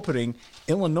reopening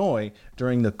Illinois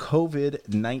during the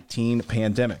COVID-19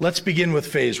 pandemic. Let's begin with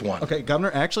phase one. Okay,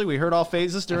 Governor, actually, we heard all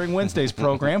phases during Wednesday's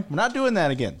program. We're not doing that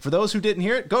again. For those who didn't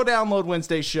hear it, go download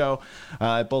Wednesday's show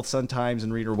at both Sun-Times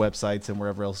and Reader websites and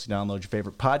wherever else you download your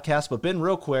favorite podcast. But Ben,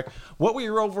 real quick, what were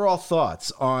your overall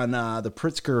thoughts on the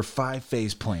Pritzker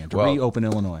 5-phase plan to reopen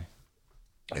Illinois?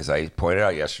 As I pointed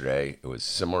out yesterday, it was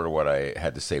similar to what I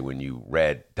had to say when you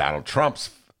read Donald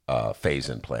Trump's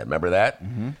phase-in plan. Remember that?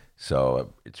 Mm-hmm.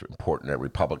 So it's important that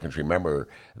Republicans remember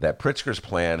that Pritzker's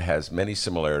plan has many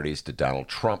similarities to Donald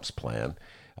Trump's plan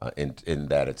in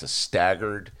that it's a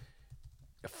staggered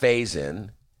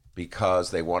phase-in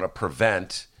because they want to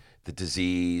prevent the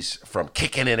disease from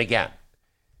kicking in again.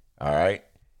 All right?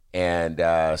 And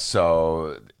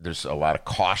so there's a lot of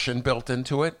caution built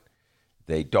into it.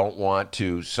 They don't want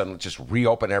to suddenly just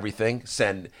reopen everything,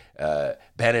 send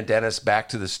Ben and Dennis back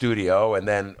to the studio, and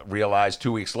then realize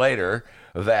 2 weeks later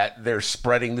that they're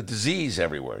spreading the disease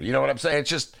everywhere. You know what I'm saying? It's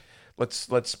just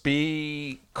let's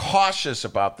be cautious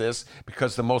about this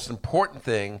because the most important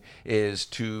thing is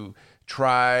to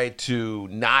try to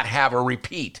not have a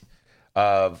repeat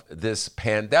of this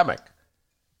pandemic.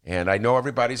 And I know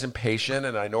everybody's impatient,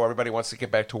 and I know everybody wants to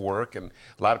get back to work, and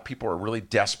a lot of people are really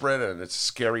desperate, and it's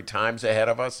scary times ahead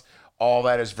of us. All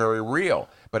that is very real.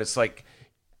 But it's like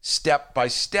step by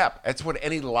step. That's what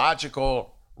any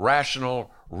logical, rational,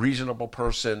 reasonable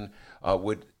person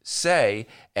would say.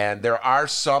 And there are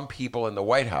some people in the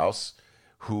White House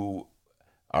who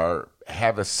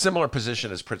have a similar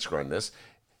position as Pritzker on this.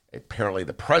 Apparently,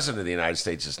 the president of the United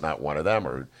States is not one of them,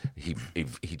 or he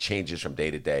changes from day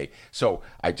to day. So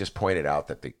I just pointed out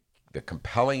that the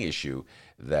compelling issue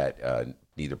that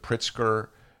neither Pritzker,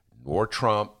 nor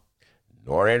Trump,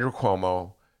 nor Andrew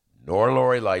Cuomo, nor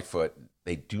Lori Lightfoot,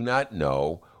 they do not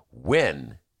know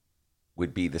when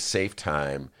would be the safe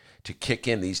time to kick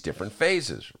in these different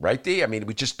phases, right, Dee? I mean,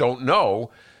 we just don't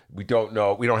know. We don't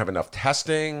know. We don't have enough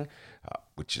testing,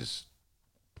 which is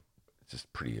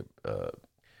just pretty...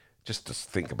 Just to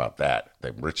think about that,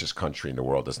 the richest country in the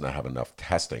world does not have enough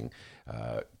testing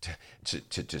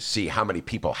to see how many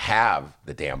people have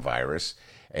the damn virus.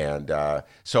 And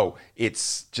so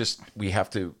it's just, we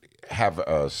have to have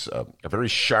a very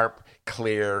sharp,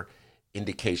 clear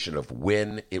indication of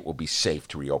when it will be safe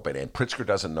to reopen. And Pritzker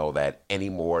doesn't know that any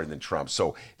more than Trump.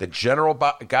 So the general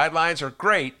guidelines are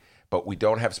great, but we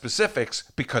don't have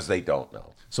specifics because they don't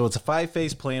know. So it's a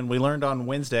 5-phase plan. We learned on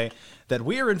Wednesday that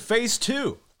we are in phase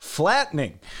 2.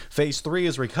 Flattening. Phase 3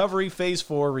 is recovery. Phase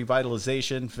 4,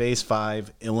 revitalization. Phase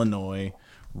 5, Illinois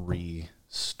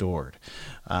restored.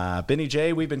 Benny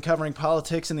J, we've been covering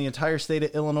politics in the entire state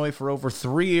of Illinois for over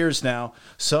 3 years now.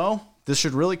 So this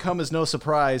should really come as no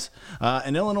surprise.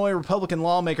 An Illinois Republican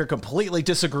lawmaker completely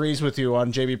disagrees with you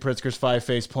on J.B. Pritzker's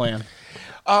five-phase plan.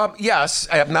 Yes,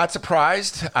 I am not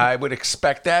surprised. I would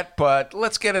expect that, but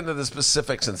let's get into the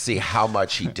specifics and see how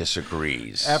much he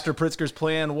disagrees. After Pritzker's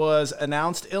plan was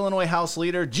announced, Illinois House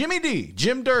Leader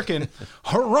Jim Durkin,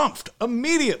 harumphed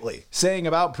immediately, saying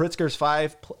about Pritzker's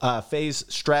five-phase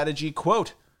strategy,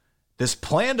 quote, "This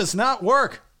plan does not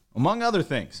work," among other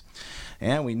things.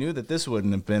 And we knew that this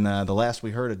wouldn't have been the last we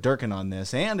heard of Durkin on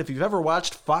this. And if you've ever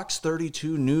watched Fox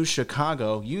 32 News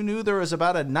Chicago, you knew there was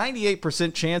about a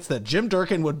 98% chance that Jim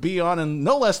Durkin would be on in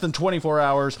no less than 24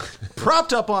 hours,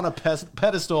 propped up on a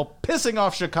pedestal, pissing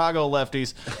off Chicago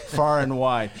lefties far and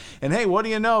wide. And hey, what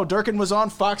do you know? Durkin was on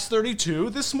Fox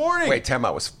 32 this morning. Wait, time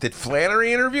out. Did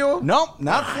Flannery interview him? Nope,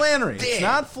 not Flannery. Damn. It's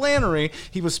not Flannery.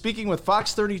 He was speaking with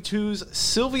Fox 32's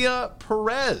Sylvia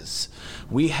Perez.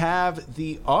 We have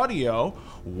the audio.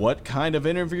 What kind of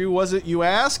interview was it, you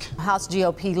ask? House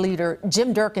GOP leader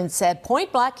Jim Durkin said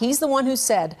point blank, he's the one who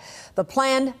said the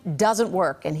plan doesn't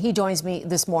work. And he joins me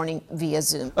this morning via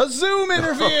Zoom. A Zoom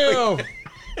interview!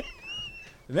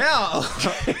 Now,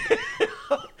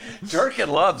 Durkin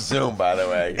loves Zoom, by the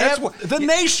way. the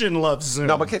nation loves Zoom.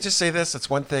 No, but can I just say this? It's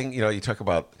one thing, you talk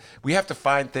about, we have to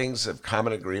find things of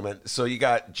common agreement. So you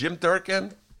got Jim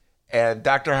Durkin and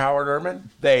Dr. Howard Ehrman.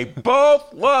 They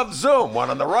both love Zoom. One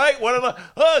on the right, one on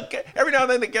the... every now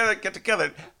and then they get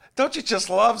together. Don't you just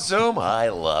love Zoom? I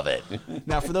love it.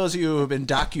 Now, for those of you who have been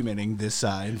documenting this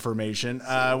information,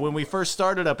 when we first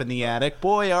started up in the attic,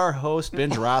 boy, our host, Ben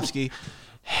Jarofsky,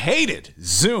 hated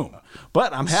Zoom.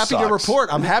 But I'm happy to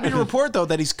report, though,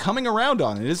 that he's coming around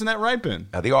on it. Isn't that right, Ben?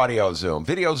 The audio Zoom.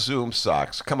 Video Zoom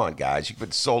sucks. Come on, guys. You've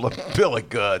been sold a bill of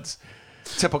goods.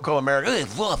 Typical American. I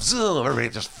love Zoom. Everybody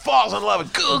just falls in love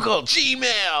with Google, Gmail.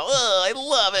 I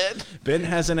love it. Ben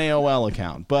has an AOL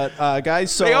account. But,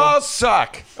 guys, so... They all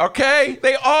suck, okay?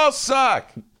 They all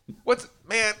suck.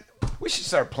 Man, we should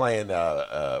start playing,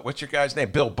 what's your guy's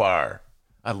name? Bill Barr.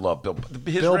 I love Bill.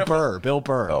 Bill Burr.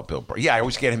 Oh, Bill Burr. Yeah, I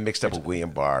always get him mixed up with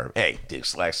William Barr. Hey,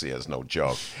 dyslexia is no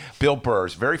joke. Bill Burr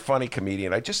is a very funny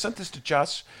comedian. I just sent this to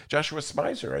Joshua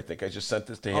Smizer. I think I just sent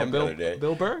this to him the other day.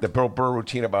 Bill Burr? The Bill Burr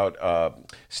routine about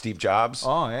Steve Jobs.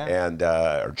 Oh, yeah. And,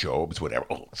 or Jobs, whatever.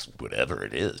 Oh, whatever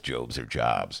it is, Jobs or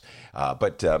Jobs.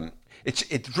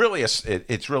 It's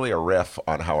really a riff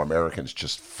on how Americans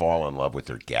just fall in love with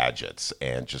their gadgets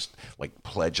and just like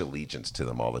pledge allegiance to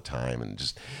them all the time and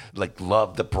just like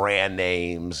love the brand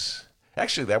names.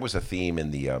 Actually, that was a theme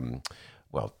in the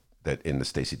in the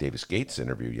Stacey Davis Gates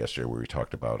interview yesterday, where we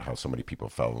talked about how so many people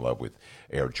fell in love with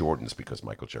Air Jordans because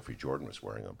Michael Jeffrey Jordan was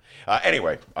wearing them.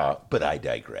 Anyway, but I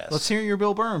digress. Let's hear your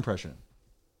Bill Burr impression.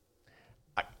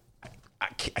 I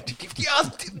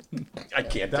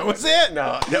can't. That was it.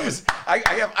 No, that was.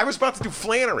 I was about to do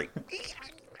Flannery.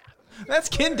 That's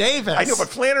Ken Davis. I know, but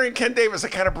Flannery and Ken Davis, they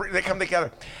come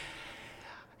together.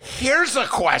 Here's a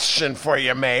question for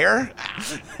you, Mayor.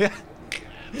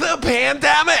 The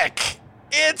pandemic.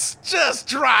 It's just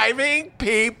driving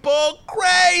people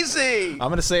crazy. I'm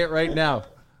going to say it right now.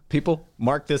 People,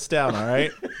 mark this down, all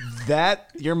right?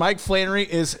 Your Mike Flannery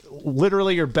is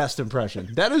literally your best impression.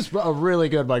 That is a really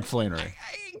good Mike Flannery.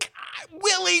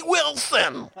 Willie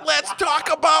Wilson, let's talk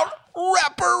about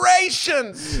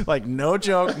reparations. Like, no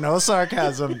joke, no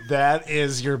sarcasm. That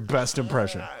is your best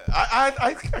impression.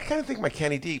 I kind of think my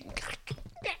Kenny D.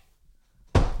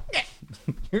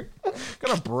 You're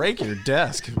going to break your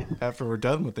desk after we're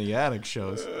done with the attic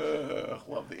shows.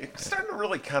 I'm starting to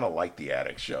really kind of like the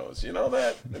attic shows. You know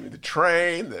that? I mean, the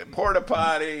train, the porta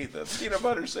potty, the peanut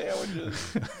butter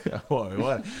sandwiches. Boy,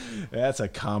 what? That's a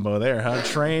combo there, huh?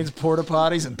 Trains, porta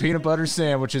potties, and peanut butter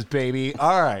sandwiches, baby.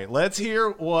 All right, let's hear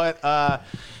what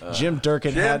Jim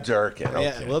Durkin had. Jim Durkin, okay.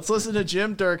 Yeah, let's listen to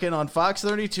Jim Durkin on Fox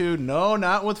 32. No,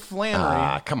 not with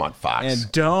Flannery. Come on, Fox.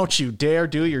 And don't you dare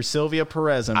do your Sylvia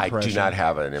Perez impression. I do not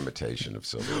have an imitation of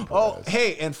Sylvia Perez. Oh,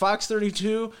 hey, and Fox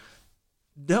 32...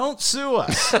 don't sue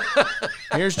us.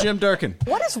 Here's Jim Durkin.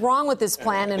 What is wrong with this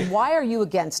plan, and why are you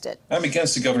against it? I'm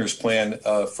against the governor's plan.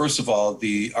 First of all,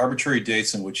 the arbitrary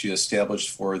dates in which he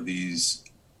established for these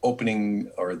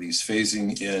opening or these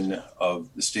phasing in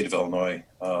of the state of Illinois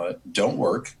don't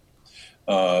work.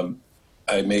 I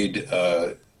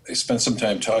spent some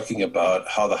time talking about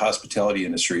how the hospitality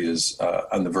industry is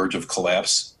on the verge of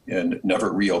collapse and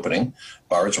never reopening.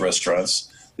 Bars, restaurants.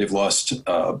 They've lost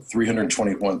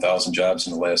 321,000 jobs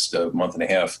in the last month and a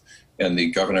half. And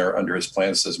the governor, under his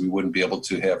plan, says we wouldn't be able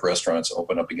to have restaurants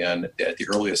open up again at the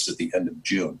earliest at the end of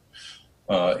June.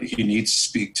 He needs to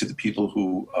speak to the people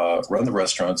who run the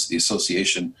restaurants, the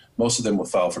association. Most of them will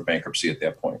file for bankruptcy at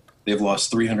that point. They've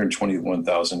lost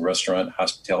 321,000 restaurant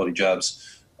hospitality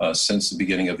jobs since the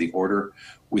beginning of the order.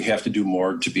 We have to do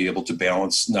more to be able to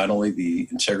balance not only the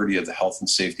integrity of the health and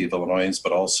safety of Illinoisans,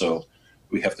 but also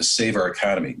we have to save our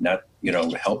economy, not,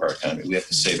 help our economy. We have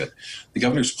to save it. The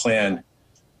governor's plan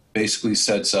basically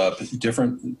sets up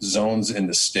different zones in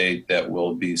the state that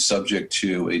will be subject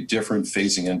to a different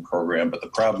phasing in program. But the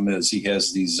problem is he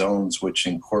has these zones which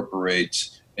incorporate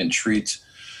and treat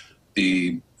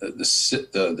the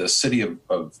city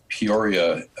of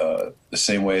Peoria the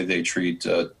same way they treat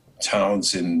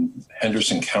towns in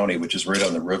Henderson County, which is right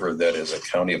on the river, that is a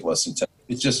county of less than 10.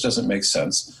 It just doesn't make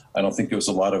sense. I don't think there was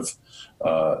a lot of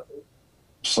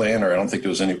plan, or I don't think there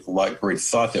was a lot of great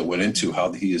thought that went into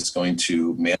how he is going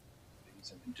to manage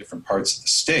things in different parts of the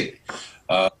state.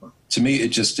 To me, it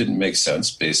just didn't make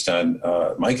sense based on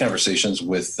my conversations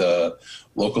with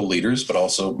local leaders, but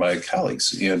also my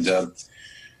colleagues. And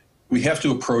we have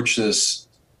to approach this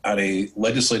on a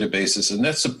legislative basis, and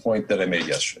that's the point that I made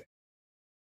yesterday.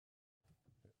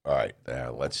 All right,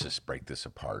 let's just break this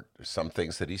apart. There's some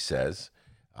things that he says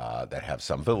that have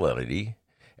some validity,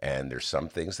 and there's some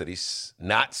things that he's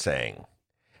not saying.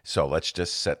 So let's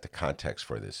just set the context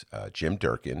for this. Jim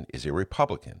Durkin is a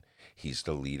Republican. He's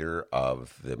the leader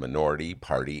of the minority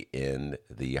party in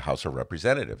the House of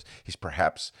Representatives. He's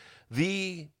perhaps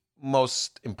the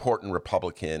most important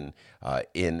Republican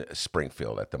in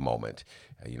Springfield at the moment.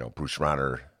 Bruce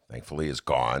Rauner, thankfully, is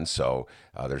gone, so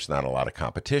there's not a lot of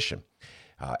competition.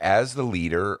 As the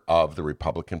leader of the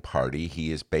Republican Party,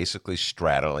 he is basically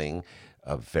straddling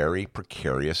a very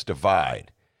precarious divide.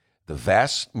 The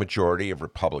vast majority of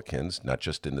Republicans, not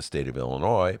just in the state of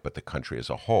Illinois, but the country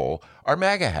as a whole, are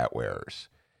MAGA hat wearers.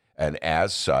 And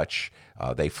as such,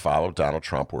 they follow Donald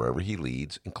Trump wherever he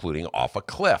leads, including off a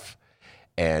cliff.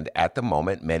 And at the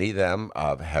moment, many of them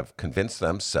have convinced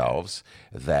themselves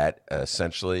that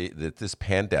essentially that this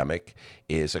pandemic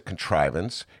is a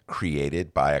contrivance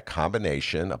created by a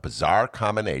bizarre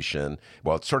combination.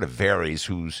 Well, it sort of varies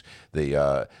who's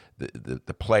the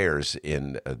players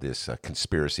in this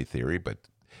conspiracy theory, but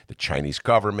the Chinese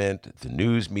government, the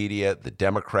news media, the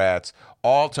Democrats,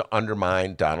 all to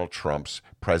undermine Donald Trump's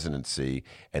presidency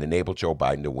and enable Joe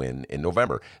Biden to win in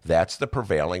November. That's the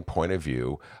prevailing point of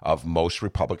view of most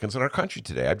Republicans in our country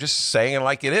today. I'm just saying it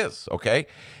like it is, okay?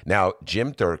 Now,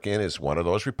 Jim Durkin is one of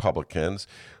those Republicans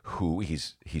who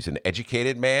he's an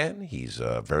educated man. He's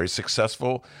a very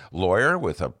successful lawyer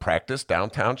with a practice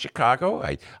downtown Chicago.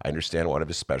 I understand one of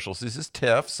his specialties is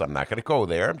TIFs. I'm not going to go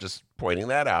there. I'm just pointing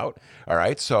that out. All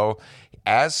right. So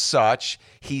as such,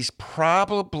 he's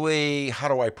probably, how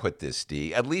do I put this,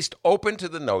 D? At least open to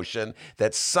the notion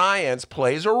that science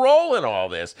plays a role in all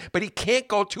this. But he can't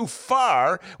go too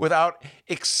far without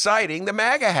exciting the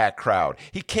MAGA hat crowd.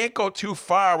 He can't go too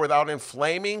far without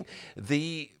inflaming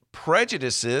the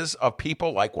prejudices of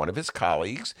people like one of his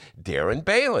colleagues, Darren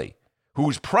Bailey,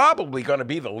 who's probably going to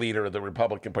be the leader of the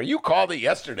Republican Party. You called it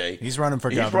yesterday. He's running for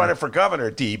governor. He's running for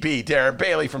governor, DB, Darren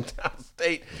Bailey from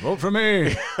downstate. Vote for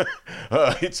me.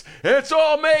 It's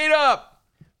all made up.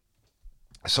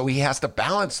 So he has to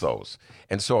balance those.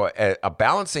 And so a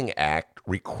balancing act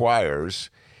requires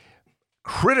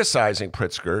criticizing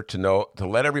Pritzker to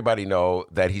let everybody know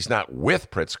that he's not with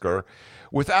Pritzker,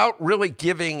 without really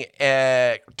giving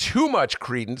too much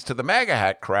credence to the MAGA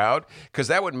hat crowd, because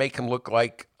that would make him look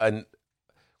like an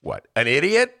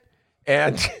idiot.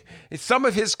 And some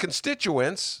of his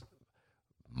constituents,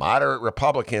 moderate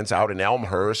Republicans out in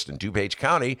Elmhurst and DuPage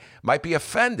County, might be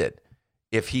offended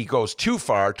if he goes too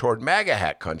far toward MAGA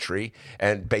hat country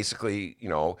and basically,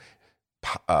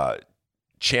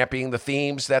 championing the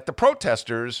themes that the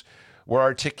protesters were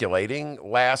articulating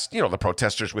the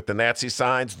protesters with the Nazi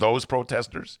signs, those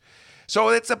protesters. So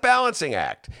it's a balancing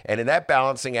act. And in that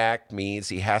balancing act means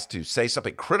he has to say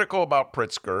something critical about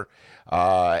Pritzker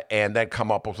and then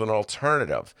come up with an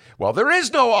alternative. Well, there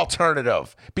is no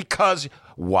alternative. Because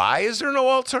why is there no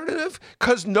alternative?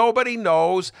 Because nobody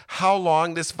knows how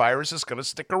long this virus is going to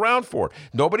stick around for.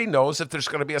 Nobody knows if there's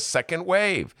going to be a second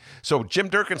wave. So Jim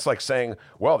Durkin's like saying,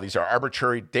 well, these are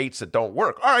arbitrary dates that don't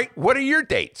work. All right, what are your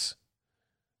dates?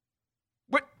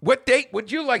 What date would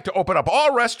you like to open up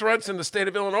all restaurants in the state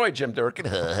of Illinois, Jim Durkin?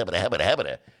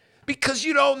 Because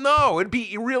you don't know. It'd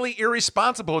be really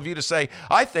irresponsible of you to say,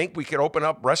 I think we could open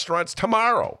up restaurants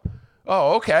tomorrow.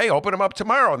 Oh, okay, open them up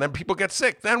tomorrow, and then people get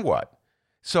sick. Then what?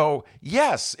 So,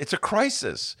 yes, it's a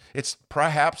crisis. It's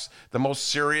perhaps the most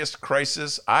serious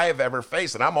crisis I have ever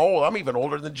faced. And I'm old. I'm even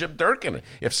older than Jim Durkin,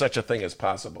 if such a thing is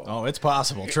possible. Oh, it's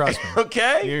possible. Trust me.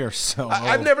 Okay? You're so old.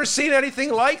 I've never seen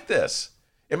anything like this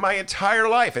in my entire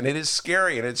life, and it is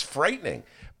scary and it's frightening.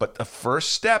 But the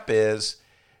first step is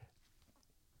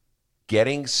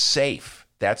getting safe.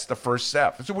 That's the first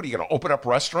step. So what are you going to open up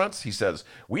restaurants? He says,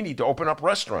 we need to open up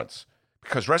restaurants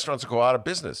because restaurants will go out of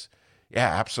business. Yeah,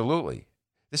 absolutely.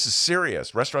 This is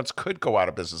serious. Restaurants could go out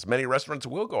of business. Many restaurants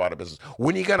will go out of business.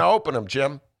 When are you going to open them,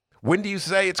 Jim? When do you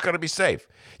say it's going to be safe?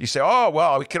 You say, oh,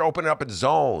 well, we can open it up in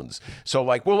zones. So,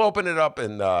 like, we'll open it up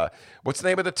in, what's the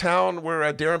name of the town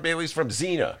where Darren Bailey's from?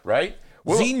 Xenia, right?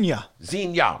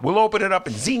 Xenia. We'll open it up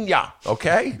in Xenia,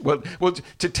 okay? We'll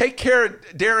to take care of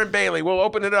Darren Bailey, we'll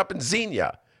open it up in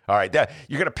Xenia. All right,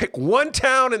 you're going to pick one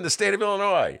town in the state of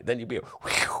Illinois. Then you'll be,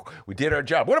 whew, we did our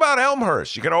job. What about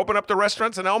Elmhurst? You're going to open up the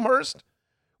restaurants in Elmhurst,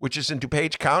 which is in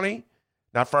DuPage County,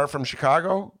 not far from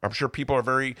Chicago? I'm sure people are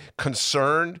very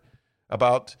concerned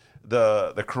about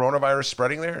the coronavirus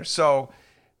spreading there. So,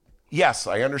 yes,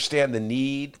 I understand the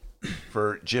need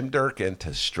for Jim Durkin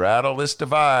to straddle this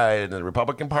divide in the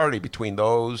Republican Party between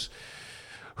those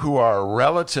who are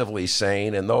relatively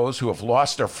sane and those who have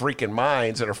lost their freaking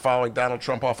minds and are following Donald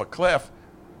Trump off a cliff.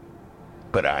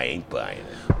 But I ain't buying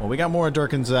it. Well, we got more of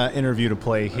Durkin's interview to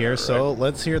play here, so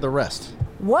let's hear the rest.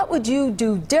 What would you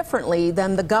do differently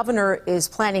than the governor is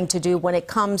planning to do when it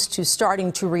comes to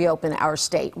starting to reopen our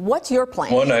state? What's your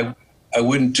plan? One, I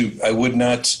would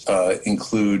not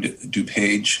include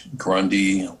DuPage,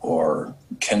 Grundy, or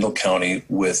Kendall County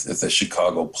with the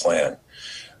Chicago plan.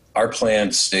 Our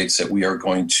plan states that we are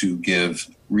going to give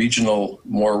regional,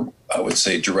 more, I would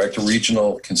say, direct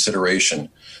regional consideration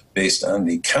based on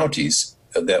the counties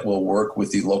that will work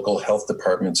with the local health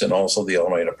departments and also the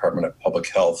Illinois Department of Public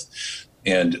Health.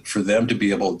 And for them to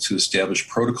be able to establish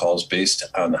protocols based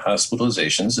on the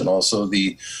hospitalizations and also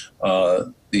the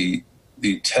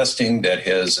testing that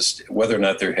has, whether or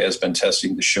not there has been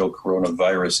testing to show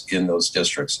coronavirus in those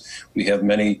districts. We have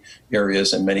many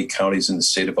areas and many counties in the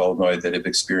state of Illinois that have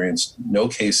experienced no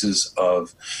cases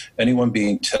of anyone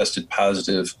being tested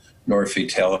positive nor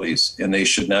fatalities, and they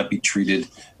should not be treated,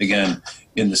 again,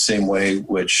 in the same way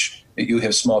which you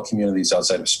have small communities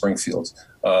outside of Springfield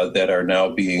that are now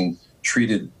being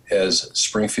treated as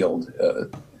Springfield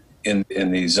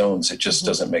in these zones. It just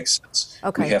doesn't make sense.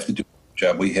 Okay. We have to do a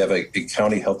job. We have a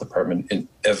county health department in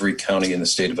every county in the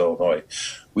state of Illinois.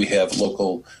 We have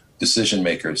local decision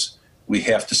makers. We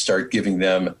have to start giving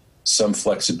them some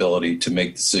flexibility to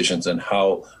make decisions on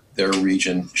how their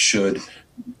region should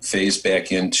phase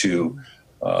back into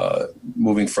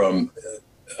moving from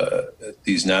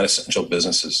these non-essential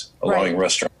businesses, allowing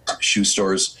restaurants, shoe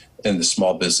stores, and the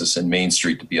small business and Main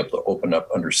Street to be able to open up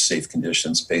under safe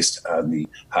conditions based on the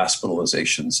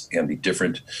hospitalizations and the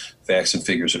different facts and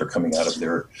figures that are coming out of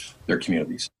their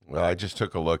communities. Well, I just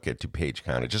took a look at DuPage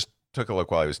County. Just took a look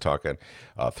while I was talking.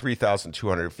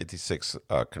 3,256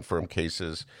 confirmed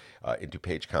cases in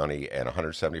DuPage County and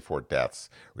 174 deaths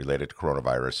related to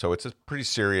coronavirus. So it's a pretty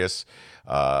serious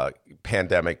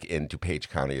pandemic in DuPage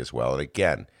County as well. And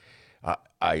again,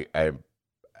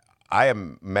 I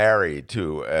am married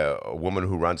to a woman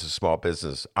who runs a small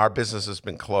business. Our business has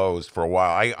been closed for a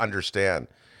while. I understand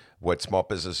what small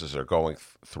businesses are going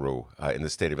through in the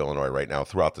state of Illinois right now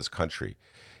throughout this country.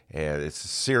 And it's a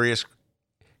serious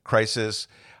crisis.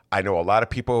 I know a lot of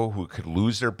people who could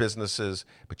lose their businesses,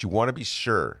 but you want to be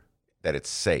sure that it's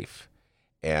safe.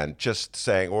 And just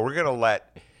saying, well, we're going to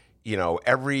let,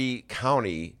 every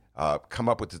county come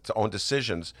up with its own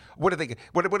decisions. What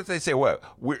if they say? Well,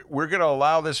 we're going to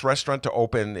allow this restaurant to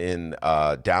open in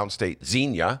downstate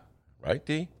Xenia, right?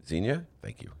 D Xenia.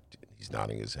 Thank you. He's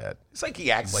nodding his head. It's like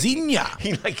he acts like Xenia.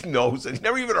 He knows it. He's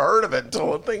never even heard of it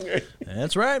until a thing.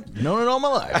 That's right. Known it all my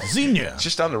life. Xenia. It's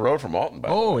just down the road from Alton.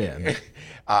 Oh yeah.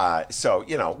 So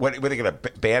what are they going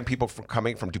to ban people from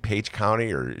coming from DuPage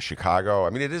County or Chicago?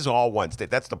 I mean, it is all one state.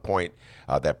 That's the point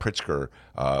that Pritzker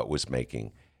was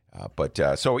making.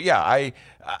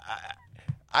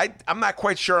 I'm not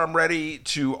quite sure I'm ready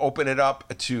to open it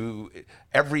up to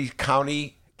every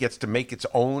county gets to make its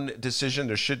own decision.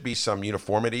 There should be some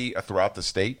uniformity throughout the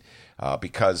state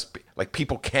because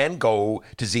people can go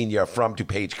to Xenia from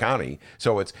DuPage County.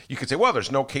 So you could say, well,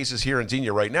 there's no cases here in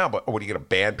Xenia right now, but what are you going to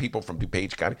ban people from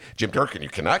DuPage County? Jim Durkin, you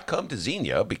cannot come to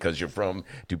Xenia because you're from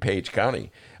DuPage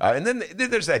County. And then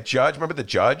there's that judge. Remember the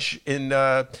judge in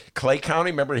Clay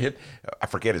County? Remember I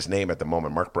forget his name at the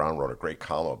moment. Mark Brown wrote a great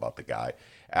column about the guy.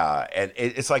 And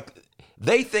it's like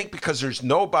they think because there's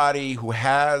nobody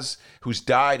who's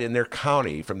died in their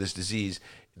county from this disease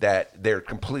that they're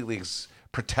completely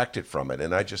protected from it.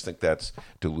 And I just think that's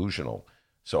delusional.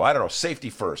 So I don't know.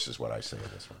 Safety first is what I say in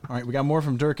this one. All right, we got more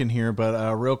from Durkin here,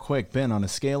 but real quick, Ben, on a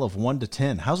scale of 1 to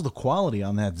 10, how's the quality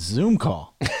on that Zoom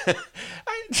call?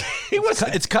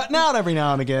 It's cutting out every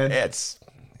now and again. It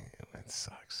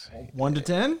sucks. 1 to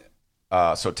 10?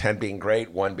 So 10 being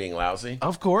great, 1 being lousy?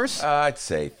 Of course. I'd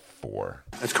say 4.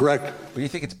 That's correct. But do you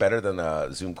think it's better than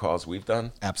the Zoom calls we've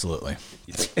done? Absolutely.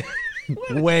 You think?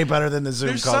 Way better than the Zoom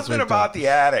There's calls. something about the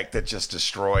attic that just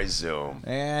destroys Zoom.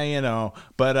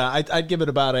 But I'd give it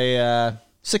about a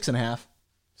 6.5.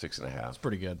 6.5.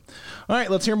 Pretty good. All right,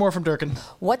 let's hear more from Durkin.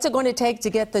 What's it going to take to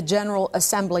get the General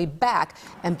Assembly back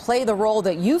and play the role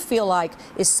that you feel like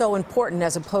is so important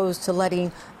as opposed to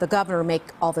letting the governor make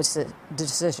all the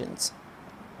decisions?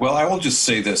 Well, I will just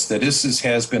say that this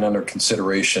has been under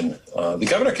consideration. The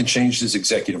governor can change his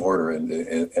executive order in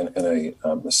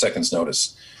a second's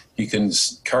notice. He can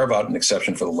carve out an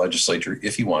exception for the legislature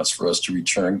if he wants for us to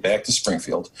return back to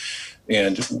Springfield.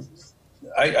 And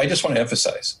I just want to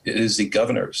emphasize, it is the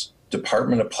governor's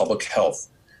Department of Public Health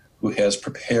who has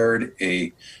prepared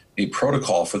a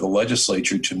protocol for the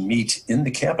legislature to meet in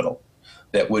the Capitol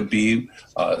that would be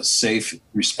safe,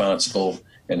 responsible,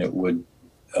 and it would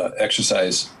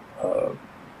exercise,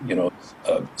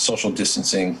 social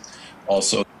distancing,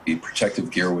 also the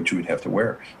protective gear which we would have to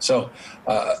wear. So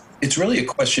it's really a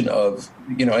question of,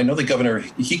 I know the governor,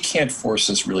 he can't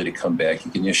force us really to come back. He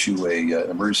can issue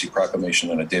an emergency proclamation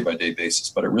on a day-by-day basis,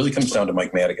 but it really comes down to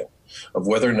Mike Madigan of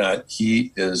whether or not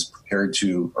he is prepared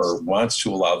to or wants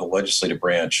to allow the legislative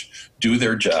branch do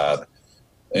their job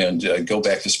and go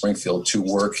back to Springfield to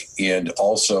work and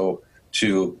also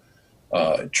to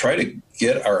try to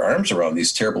get our arms around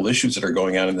these terrible issues that are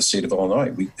going on in the state of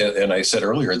Illinois. And I said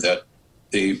earlier that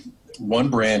one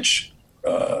branch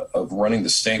of running the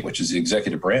state, which is the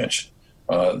executive branch,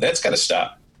 that's got to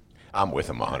stop. I'm with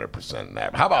him 100% in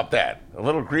that. How about that? A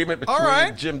little agreement between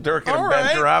right. Jim Durkin All and Ben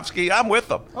right. Joravsky. I'm with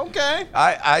them. Okay.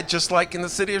 I just like in the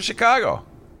city of Chicago,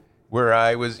 where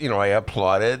I was, I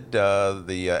applauded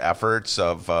the efforts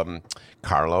of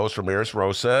Carlos Ramirez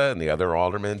Rosa and the other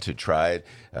aldermen to try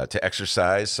to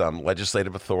exercise some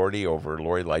legislative authority over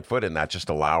Lori Lightfoot and not just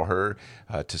allow her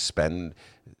to spend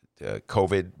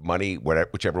COVID money,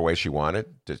 whichever way she wanted,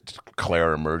 to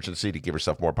declare an emergency, to give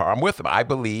herself more power. I'm with them. I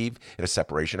believe in a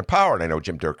separation of power. And I know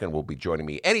Jim Durkin will be joining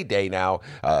me any day now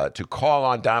to call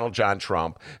on Donald John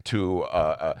Trump to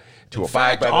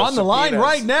abide by those on the line subpoenas.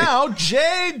 right now,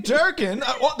 Jay Durkin.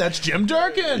 That's Jim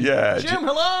Durkin. Yeah, Jim,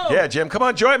 hello. Yeah, Jim, come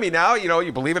on, join me now.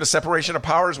 You believe in a separation of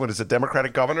powers when it's a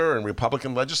Democratic governor and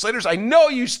Republican legislators. I know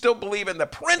you still believe in the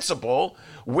principle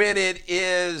when it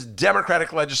is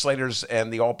Democratic legislators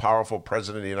and the all-powerful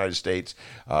president of the United States,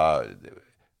 a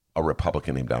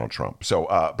Republican named Donald Trump. So,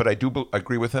 but I do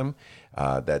agree with him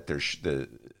that there's the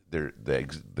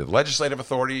legislative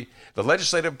authority, the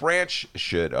legislative branch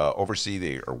should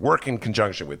oversee or work in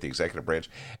conjunction with the executive branch.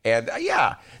 And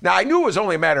now I knew it was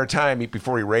only a matter of time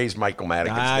before he raised Michael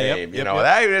Madigan's name.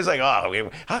 That is like,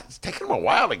 it's taken him a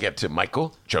while to get to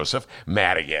Michael Joseph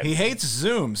Madigan. He hates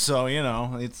Zoom, so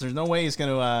there's no way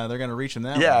they're gonna reach him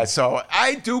that way. Yeah, so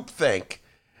I do think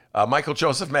Michael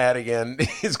Joseph Madigan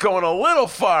is going a little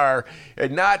far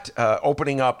and not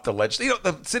opening up the legislature.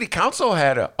 The city council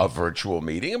had a virtual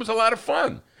meeting. It was a lot of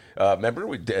fun.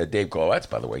 Remember, Dave Glowetz,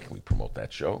 by the way, can we promote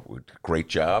that show? Great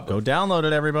job. Go download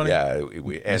it, everybody. Yeah,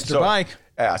 Mr. Bike.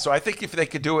 Yeah, so I think if they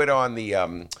could do it on the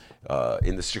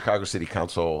in the Chicago City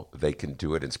Council, they can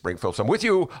do it in Springfield. So I'm with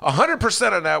you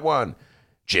 100% on that one,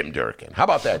 Jim Durkin. How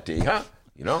about that, D? Huh?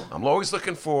 I'm always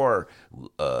looking for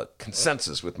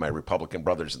consensus with my Republican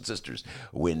brothers and sisters.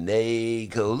 When they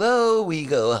go low, we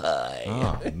go high.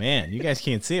 Oh, man. You guys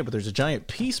can't see it, but there's a giant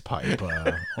peace pipe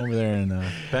over there in the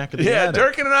back of the attic.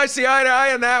 Durkin and I see eye to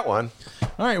eye on that one.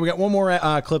 All right, we got one more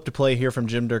clip to play here from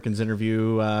Jim Durkin's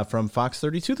interview from Fox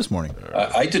 32 this morning.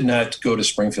 I did not go to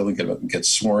Springfield and get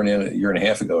sworn in a year and a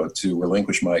half ago to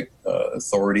relinquish my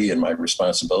authority and my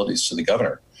responsibilities to the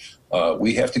governor.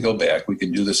 We have to go back. We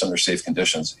can do this under safe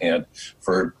conditions. And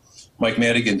for Mike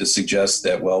Madigan to suggest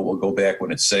that, we'll go back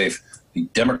when it's safe, the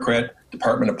Democrat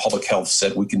Department of Public Health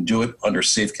said we can do it under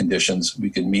safe conditions. We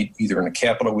can meet either in the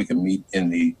Capitol, we can meet in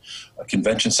the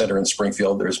convention center in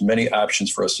Springfield. There's many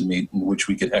options for us to meet in which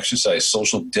we can exercise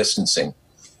social distancing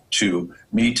to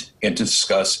meet and to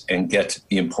discuss and get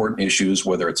the important issues,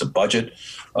 whether it's a budget,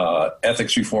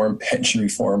 ethics reform, pension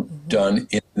reform, done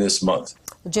in this month.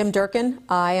 Jim Durkin,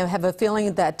 I have a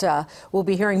feeling that we'll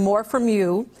be hearing more from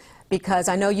you because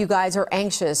I know you guys are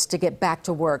anxious to get back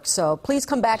to work. So please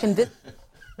come back and visit.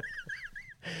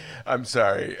 I'm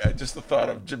sorry. Just the thought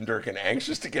of Jim Durkin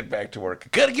anxious to get back to work.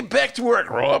 Got to get back to work.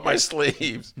 Roll up my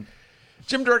sleeves.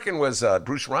 Jim Durkin was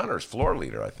Bruce Rauner's floor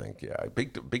leader, I think. Yeah,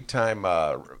 big time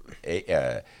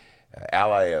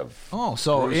ally of. Oh,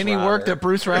 so Bruce any Rauner. work that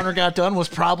Bruce Rauner got done was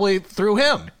probably through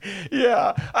him.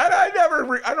 Yeah, I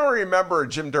don't remember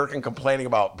Jim Durkin complaining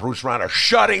about Bruce Rauner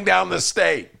shutting down the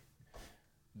state.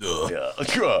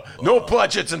 Yeah. No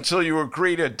budgets until you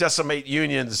agree to decimate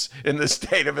unions in the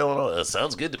state of Illinois.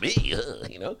 Sounds good to me.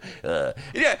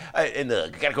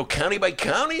 Gotta go county by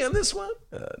county on this one.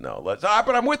 No, but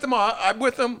I'm with them. I'm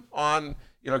with them on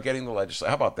getting the legislature.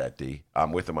 How about that, D?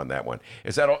 I'm with them on that one.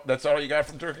 Is that all? That's all you got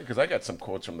from Durkin? Because I got some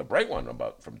quotes from the Bright one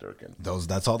from Durkin.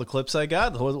 That's all the clips I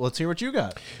got. Let's hear what you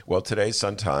got. Well, today's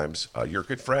Sun Times, your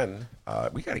good friend.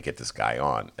 We got to get this guy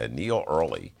on. Neil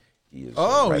Early. He is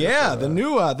the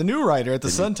new writer at the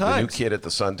Sun Times. The new kid at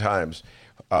the Sun Times,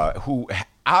 who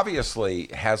obviously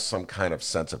has some kind of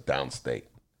sense of downstate.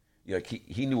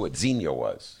 He knew what Xenia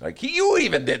was. You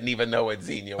didn't even know what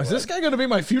Xenia was. Is this guy going to be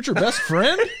my future best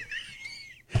friend?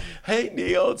 Hey,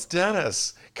 Neil, it's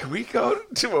Dennis. Can we go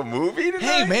to a movie tonight?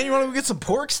 Hey, man, you want to go get some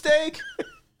pork steak?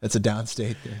 That's a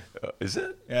downstate thing. Is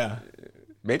it? Yeah.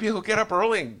 Maybe he'll get up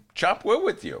early and chop wood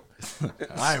with you.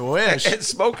 I wish. And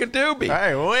smoke a doobie.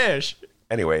 I wish.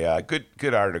 Anyway,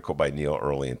 good article by Neil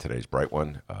Early in today's Bright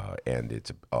One, and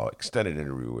it's an extended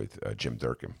interview with Jim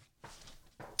Durkin.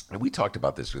 And we talked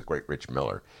about this with great Rich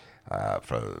Miller,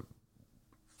 wrote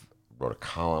a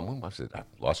column. When was it? I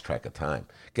lost track of time.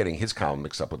 Getting his column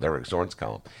mixed up with Eric Zorn's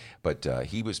column. But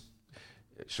he was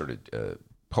sort of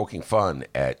poking fun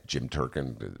at Jim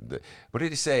Durkin. What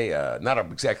did he say? Not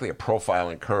exactly a profile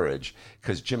in courage,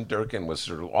 because Jim Durkin was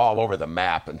sort of all over the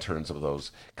map in terms of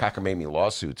those cockamamie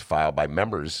lawsuits filed by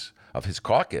members of his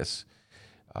caucus,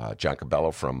 John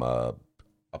Cabello from up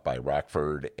by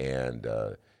Rockford and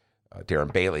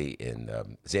Darren Bailey in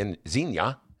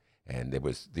Xenia. And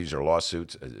these are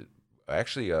lawsuits.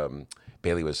 Actually,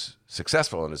 Bailey was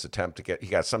successful in his attempt to he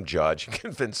got some judge,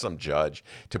 convinced some judge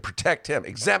to protect him,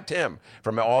 exempt him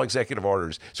from all executive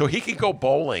orders so he could go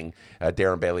bowling,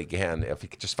 Darren Bailey again, if he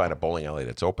could just find a bowling alley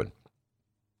that's open.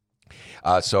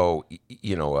 Rich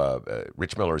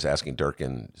Miller is asking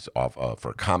Durkin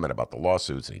for a comment about the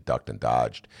lawsuits, and he ducked and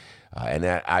dodged. And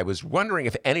I was wondering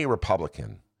if any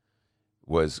Republican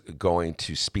was going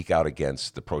to speak out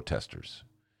against the protesters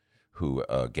who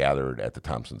gathered at the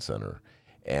Thompson Center.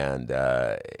 And,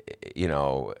 I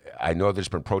know there's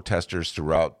been protesters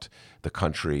throughout the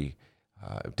country.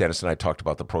 Dennis and I talked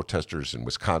about the protesters in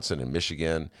Wisconsin and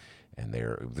Michigan, and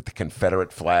they're with the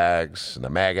Confederate flags and the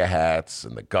MAGA hats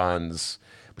and the guns,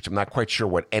 which I'm not quite sure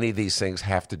what any of these things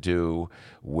have to do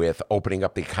with opening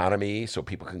up the economy so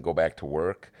people can go back to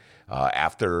work.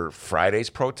 After Friday's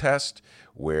protest,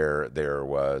 where there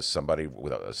was somebody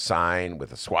with a sign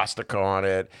with a swastika on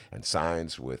it and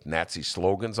signs with Nazi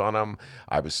slogans on them,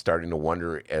 I was starting to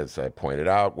wonder, as I pointed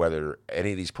out, whether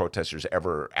any of these protesters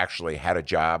ever actually had a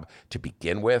job to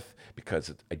begin with,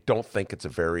 because I don't think it's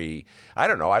I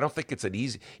don't think it's an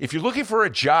easy, if you're looking for a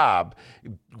job,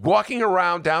 walking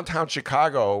around downtown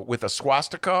Chicago with a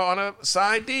swastika on a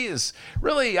sign, is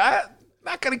really,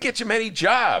 not going to get you many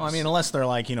jobs. Well, I mean, unless they're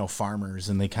like, farmers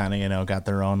and they kind of, got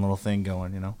their own little thing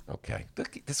going, Okay.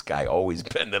 Look, this guy always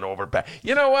bending over back.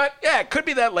 You know what? Yeah, it could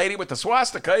be that lady with the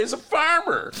swastika is a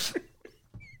farmer.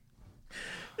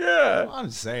 Yeah. Well, I'm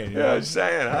just saying. I'm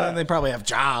saying. They probably have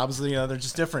jobs. They're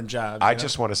just different jobs. I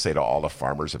just want to say to all the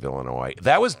farmers of Illinois,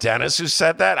 that was Dennis who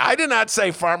said that. I did not say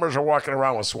farmers are walking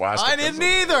around with swastikas. I didn't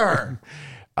either.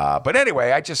 But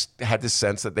anyway, I just had this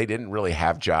sense that they didn't really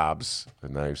have jobs.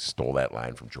 And I stole that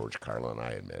line from George Carlin,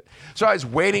 I admit. So I was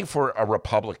waiting for a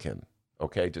Republican,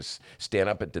 to stand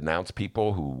up and denounce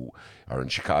people who are in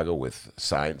Chicago with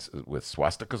signs with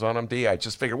swastikas on them, D. I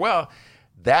just figured, well,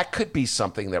 that could be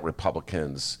something that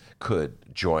Republicans could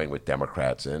join with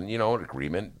Democrats in, an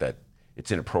agreement that it's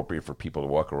inappropriate for people to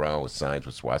walk around with signs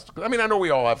with swastikas. I mean, I know we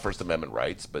all have First Amendment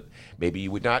rights, but maybe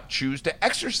you would not choose to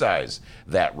exercise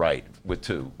that right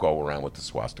to go around with the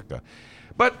swastika.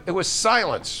 But it was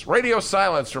silence, radio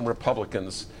silence from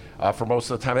Republicans for most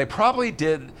of the time. They probably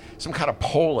did some kind of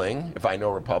polling, if I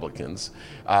know Republicans,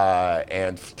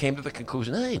 and came to the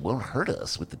conclusion, hey, it won't hurt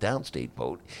us with the downstate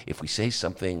vote if we say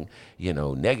something,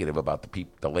 negative about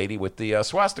the lady with the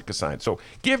swastika sign. So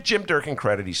give Jim Durkin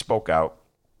credit. He spoke out.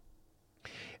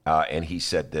 And he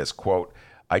said this, quote,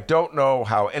 I don't know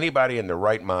how anybody in their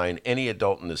right mind, any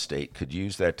adult in the state, could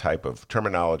use that type of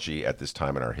terminology at this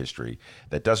time in our history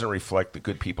that doesn't reflect the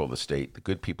good people of the state, the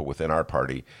good people within our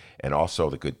party, and also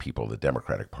the good people of the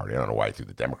Democratic Party. I don't know why he threw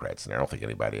the Democrats in there. I don't think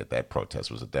anybody at that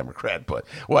protest was a Democrat, but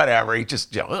whatever. He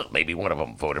just, maybe one of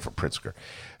them voted for Pritzker.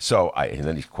 So, and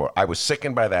then he quote, I was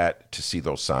sickened by that to see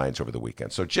those signs over the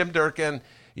weekend. So Jim Durkin,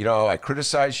 I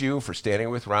criticize you for standing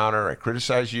with Rauner. I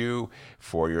criticize you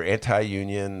for your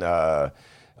anti-union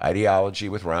ideology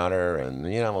with Rauner, and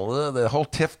the whole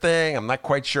TIF thing. I'm not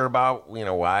quite sure about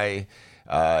why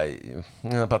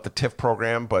about the TIF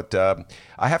program, but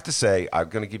I have to say I'm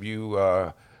going to give you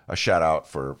a a shout out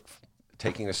for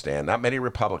taking a stand. Not many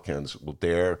Republicans will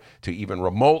dare to even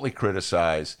remotely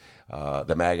criticize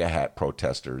the MAGA hat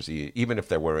protesters, even if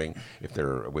they're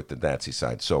with the Nazi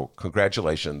sign. So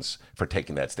congratulations for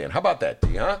taking that stand. How about that,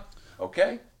 D, huh?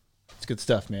 Okay? It's good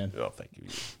stuff, man. Oh, thank you.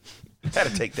 Had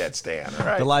to take that stand. All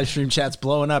right. The live stream chat's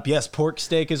blowing up. Yes, pork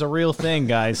steak is a real thing,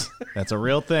 guys. That's a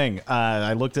real thing.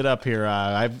 I looked it up here.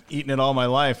 I've eaten it all my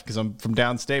life because I'm from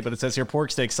downstate, but it says here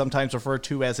pork steak, sometimes referred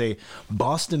to as a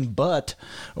Boston butt,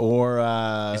 or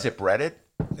is it breaded?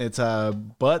 It's a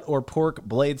butt or pork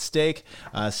blade steak.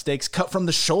 Steaks cut from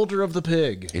the shoulder of the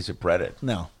pig. Is it breaded?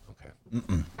 No.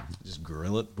 Okay. Just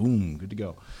grill it. Boom. Good to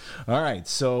go. All right.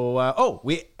 So,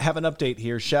 we have an update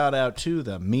here. Shout out to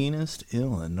the meanest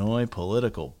Illinois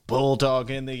political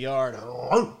bulldog in the yard.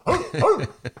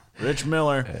 Rich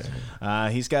Miller.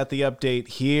 He's got the update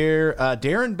here.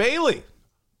 Darren Bailey.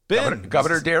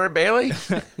 Governor Darren Bailey?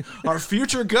 Our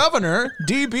future governor,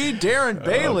 DB Darren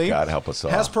Bailey, God help us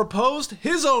all, has proposed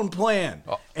his own plan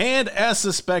and, as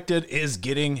suspected, is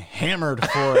getting hammered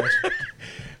for it.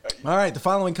 All right, the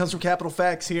following comes from Capital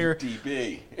Facts here.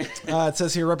 DB. It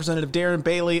says here, Representative Darren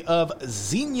Bailey of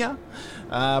Xenia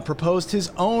proposed his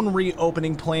own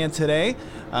reopening plan today.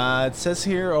 It says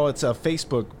here, it's a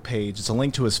Facebook page. It's a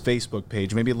link to his Facebook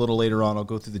page. Maybe a little later on I'll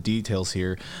go through the details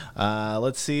here.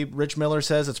 Let's see. Rich Miller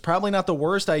says, it's probably not the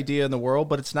worst idea in the world,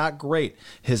 but it's not great.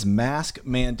 His mask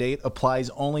mandate applies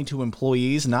only to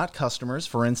employees, not customers,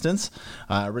 for instance.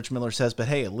 Rich Miller says, but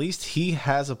hey, at least he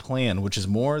has a plan, which is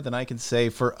more than I can say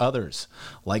for others,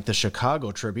 like the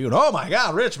Chicago Tribune. Oh my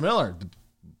God, Rich Miller.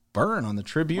 Burn on the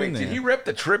Tribune. Wait, there. did he rip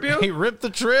the Tribune? He ripped the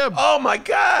Trib. Oh my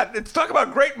God! Let's talk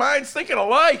about great minds thinking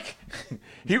alike.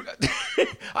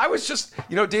 I was just,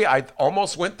 D, I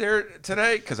almost went there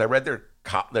today because I read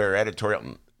their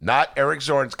editorial, not Eric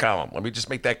Zorn's column. Let me just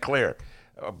make that clear.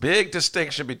 A big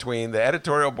distinction between the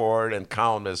editorial board and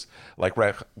columnists like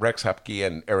Rex Hupke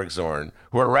and Eric Zorn,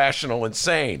 who are rational and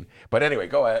sane. But anyway,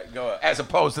 go ahead, as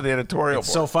opposed to the editorial board.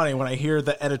 It's so funny. When I hear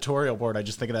the editorial board, I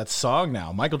just think of that song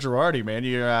now. Michael Girardi, man.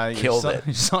 Killed it.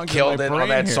 Killed it on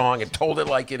that song and told it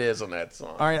like it is on that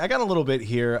song. All right, I got a little bit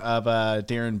here of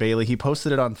Darren Bailey. He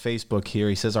posted it on Facebook here.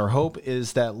 He says, our hope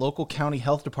is that local county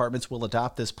health departments will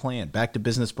adopt this plan. Back to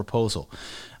business proposal.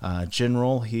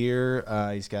 General here,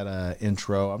 he's got an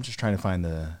intro. I'm just trying to find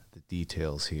the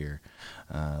details here.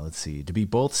 Let's see. To be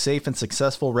both safe and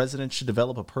successful, residents should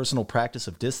develop a personal practice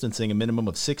of distancing a minimum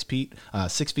of 6 feet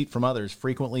from others,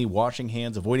 frequently washing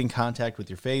hands, avoiding contact with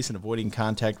your face, and avoiding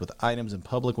contact with items in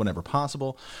public whenever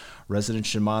possible. Residents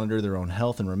should monitor their own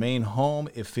health and remain home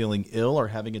if feeling ill or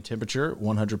having a temperature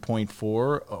 100.4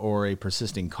 or a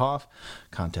persisting cough.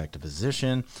 Contact a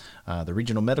physician. The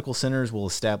regional medical centers will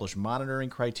establish monitoring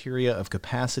criteria of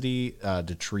capacity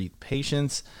to treat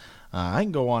patients. I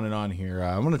can go on and on here.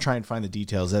 I'm going to try and find the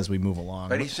details as we move along.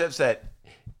 But he says that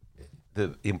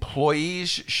the employees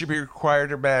should be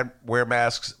required to wear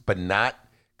masks, but not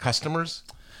customers.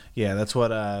 Yeah, that's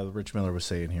what Rich Miller was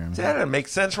saying here. That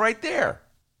makes sense right there.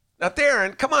 Now,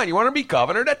 Darren, come on, you want to be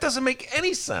governor? That doesn't make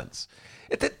any sense.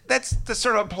 That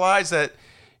sort of implies that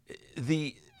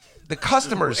the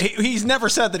customers. He's never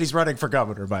said that he's running for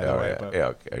governor, by the way.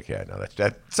 Yeah, okay, I know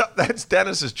that's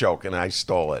Dennis's joke, and I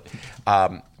stole it.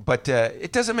 But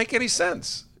it doesn't make any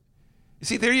sense. You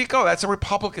see, there you go. That's a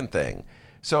Republican thing.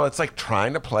 So it's like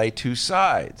trying to play two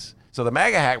sides. So the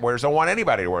MAGA hat wearers don't want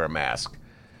anybody to wear a mask.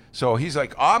 So he's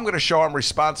like, I'm going to show I'm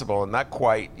responsible and not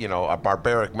quite, a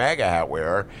barbaric MAGA hat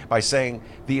wearer by saying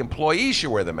the employees should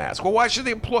wear the mask. Well, why should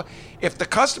the if the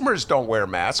customers don't wear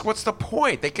masks, what's the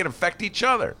point? They can infect each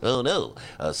other. Oh, no.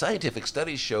 Scientific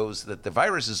study shows that the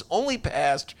virus is only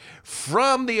passed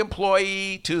from the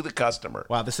employee to the customer.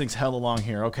 Wow, this thing's hella long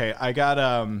here. Okay, I got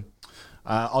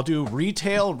I'll do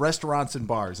retail, restaurants, and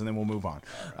bars, and then we'll move on.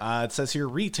 It says here,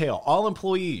 retail. All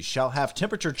employees shall have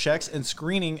temperature checks and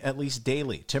screening at least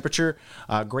daily. Temperature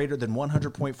greater than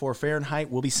 100.4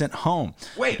 Fahrenheit will be sent home.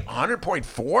 Wait,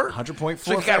 100.4? 100.4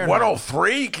 So you got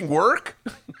 103, you can work?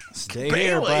 Stay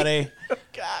here, buddy.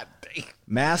 God dang.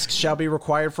 Masks shall be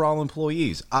required for all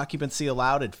employees. Occupancy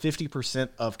allowed at 50%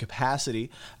 of capacity.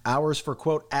 Hours for,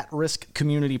 quote, at-risk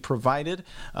community provided.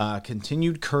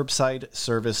 Continued curbside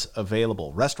service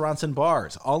available. Restaurants and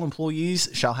bars. All employees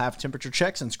shall have temperature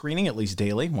checks and screening at least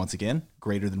daily. Once again,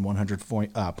 greater than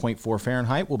 100.4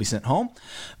 Fahrenheit will be sent home.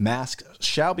 Masks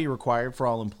shall be required for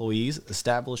all employees.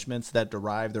 Establishments that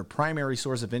derive their primary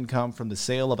source of income from the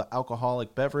sale of an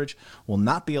alcoholic beverage will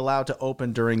not be allowed to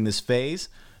open during this phase.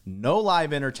 no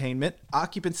live entertainment,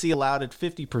 occupancy allowed at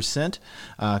 50%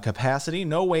 capacity,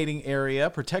 no waiting area,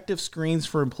 protective screens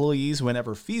for employees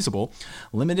whenever feasible,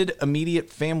 limited immediate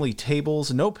family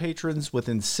tables, no patrons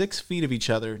within 6 feet of each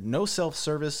other, no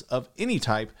self-service of any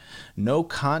type, no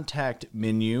contact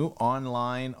menu,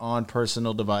 online, on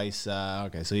personal device.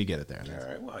 Okay, so you get it there. All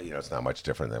right. Well, it's not much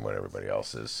different than what everybody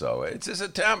else is. So it's his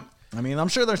attempt. I mean, I'm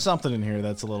sure there's something in here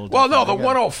that's a little Well, different. no, the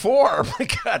 104. Oh, my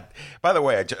God. By the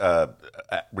way,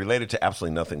 related to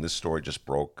absolutely nothing, this story just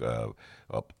broke.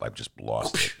 I've just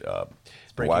lost it. The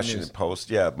Washington news. Post.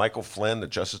 Yeah, Michael Flynn, the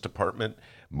Justice Department,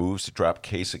 moves to drop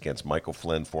case against Michael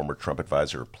Flynn, former Trump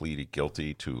advisor, pleaded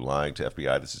guilty to lying to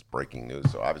FBI. This is breaking news.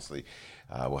 So obviously,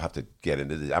 we'll have to get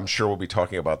into this. I'm sure we'll be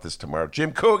talking about this tomorrow.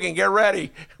 Jim Coogan, get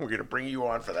ready. We're going to bring you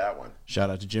on for that one. Shout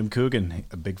out to Jim Coogan,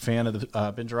 a big fan of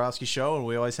the Ben Joravsky Show, and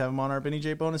we always have him on our Benny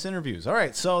J bonus interviews. All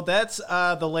right, so that's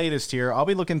the latest here. I'll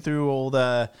be looking through old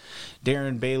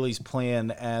Darren Bailey's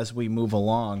plan as we move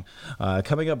along.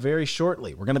 Coming up very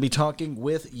shortly, we're going to be talking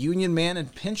with union man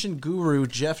and pension guru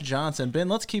Jeff Johnson. Ben,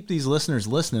 let's keep these listeners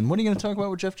listening. What are you going to talk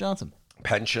about with Jeff Johnson?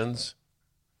 Pensions,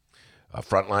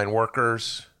 frontline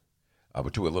workers. We'll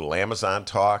do a little Amazon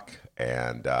talk,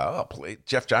 and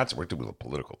Jeff Johnson, we're doing a little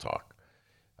political talk.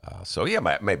 So,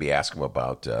 maybe ask him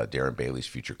about Darren Bailey's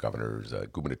future governor's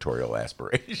gubernatorial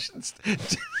aspirations.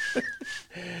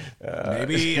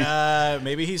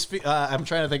 Maybe he's. I'm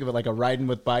trying to think of it like a riding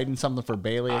with Biden, something for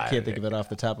Bailey. I can't think of it off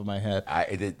the top of my head.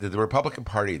 The Republican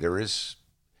Party,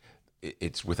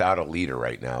 it's without a leader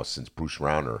right now since Bruce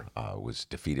Rauner was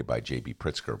defeated by J.B.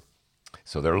 Pritzker.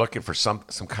 So they're looking for some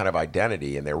kind of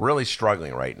identity, and they're really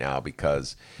struggling right now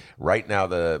because right now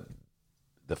the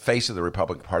face of the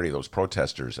Republican Party, those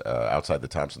protesters outside the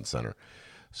Thompson Center.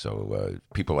 So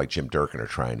people like Jim Durkin are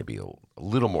trying to be a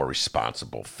little more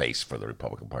responsible face for the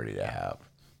Republican Party to have.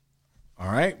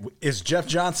 All right. Is Jeff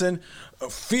Johnson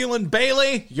feeling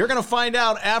Bailey? You're going to find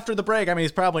out after the break. I mean,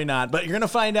 he's probably not, but you're going to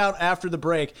find out after the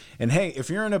break. And hey, if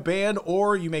you're in a band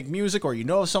or you make music or you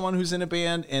know of someone who's in a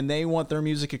band and they want their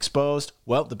music exposed,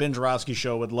 well, the Ben Joravsky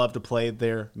Show would love to play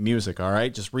their music. All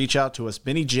right. Just reach out to us,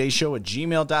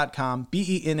 BennyJShow@gmail.com,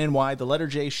 BENNY, the letter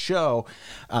J show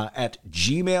at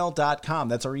gmail.com.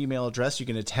 That's our email address. You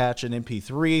can attach an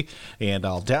MP3 and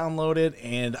I'll download it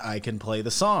and I can play the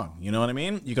song. You know what I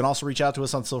mean? You can also reach out to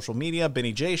us on social media,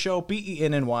 Benny J Show,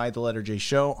 BENNY, the letter J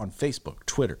Show, on Facebook,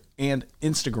 Twitter, and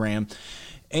Instagram.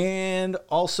 And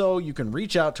also, you can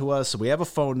reach out to us. We have a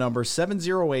phone number,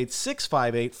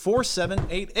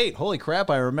 708-658-4788. Holy crap,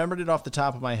 I remembered it off the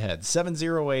top of my head.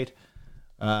 708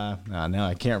 no,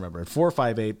 I can't remember it.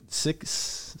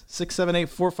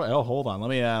 458-678-45. Oh, hold on.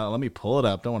 Let me pull it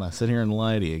up. Don't want to sit here and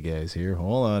lie to you guys here.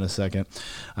 Hold on a second.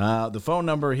 The phone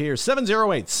number here,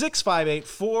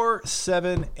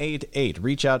 708-658-4788.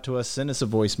 Reach out to us, send us a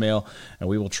voicemail, and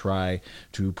we will try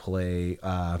to play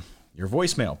your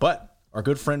voicemail. But our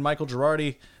good friend Michael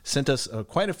Girardi sent us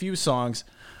quite a few songs.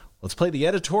 Let's play the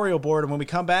editorial board, and when we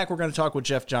come back, we're going to talk with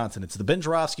Jeff Johnson. It's the Ben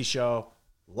Joravsky Show,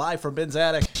 live from Ben's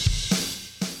Attic.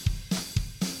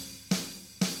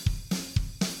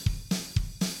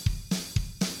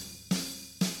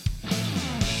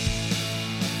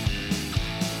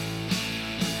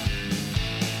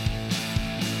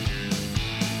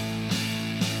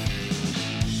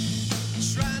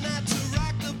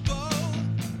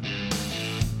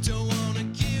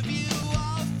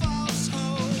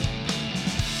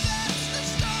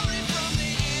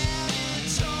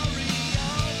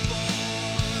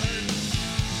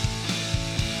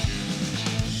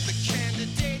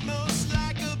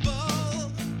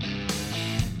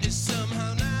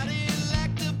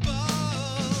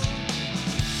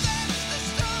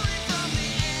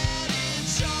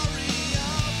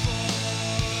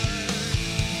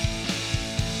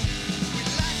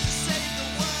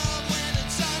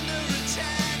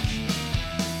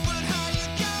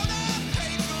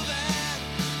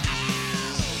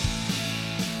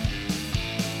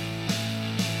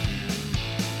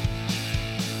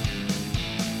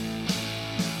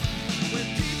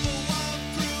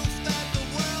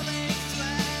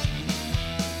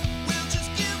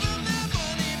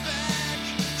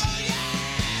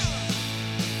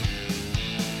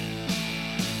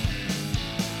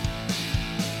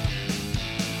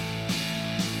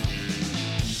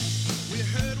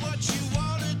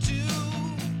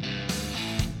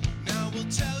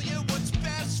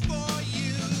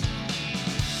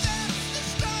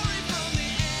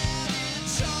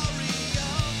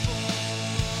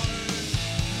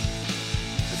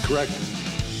 Correct. A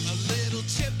little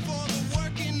tip for the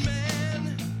working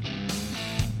man.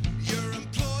 Your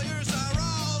employers are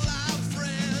all our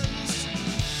friends.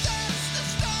 That's the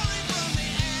story from the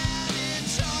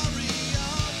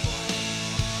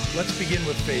Let's begin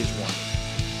with phase one.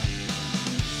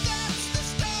 That's the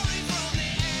story from the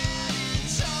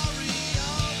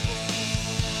editorial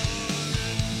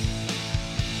board.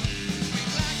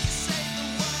 We'd like to save the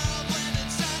world when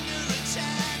it's under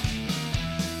attack,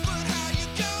 but how you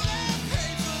gonna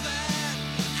pay for that?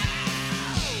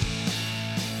 Ow!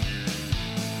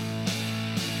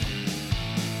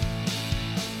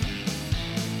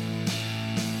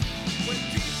 When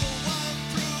people want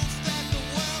proof that the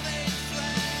world ain't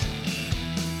flat,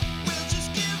 we'll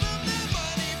just give them their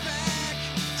money back.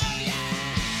 Oh yeah!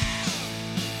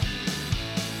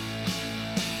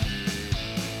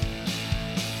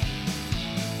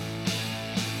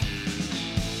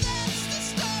 That's the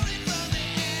story from the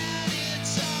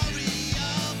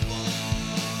editorial board.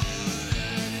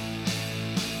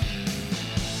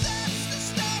 That's the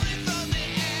story from the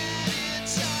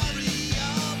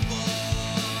editorial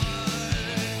board.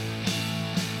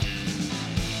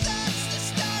 That's the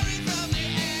story from the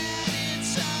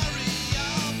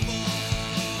editorial board.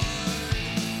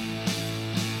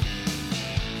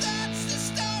 That's the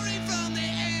story from the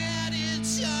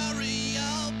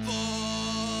editorial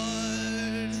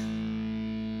board.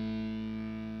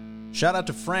 Shout out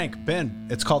to Frank. Ben,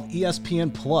 it's called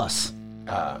ESPN Plus.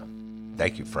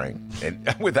 Thank you, Frank.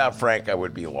 And without Frank, I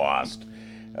would be lost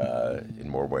in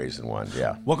more ways than one.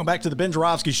 Yeah. Welcome back to the Ben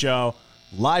Joravsky Show,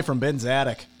 live from Ben's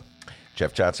attic.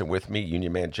 Jeff Johnson with me,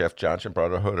 Union Man Jeff Johnson,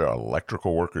 Brotherhood of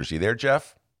Electrical Workers. You there,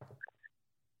 Jeff?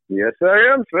 Yes,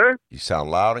 I am, sir. You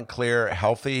sound loud and clear,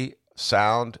 healthy,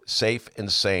 sound, safe,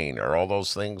 and sane. Are all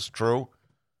those things true?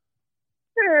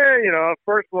 Yeah, you know,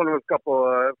 first one was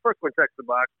first one checks the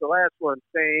box. The last one,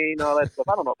 sane, all that stuff.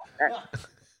 I don't know about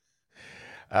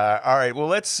that. All right. Well,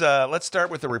 let's start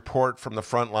with a report from the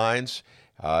front lines.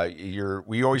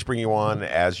 We always bring you on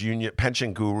as union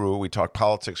pension guru. We talk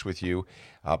politics with you,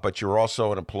 but you're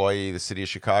also an employee of the city of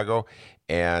Chicago.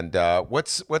 And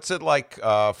what's it like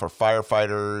for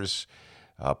firefighters,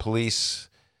 police,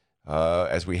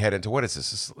 as we head into what is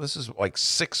this? This is like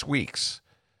 6 weeks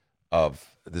of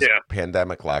this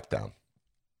pandemic lockdown.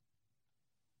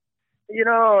 You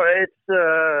know,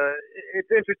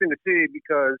 it's interesting to see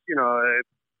because, you know,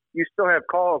 you still have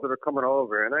calls that are coming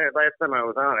over. And last time I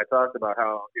was on, I talked about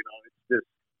how, you know,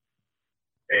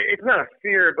 it's not a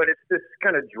fear, but it's this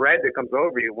kind of dread that comes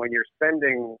over you when you're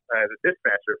sending as a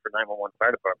dispatcher for 911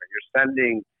 fire department. You're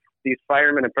sending these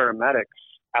firemen and paramedics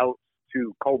out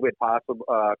to COVID positive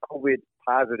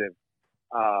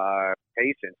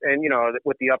patients. And, you know,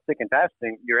 with the uptick in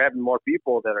testing, you're having more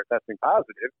people that are testing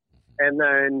positive. And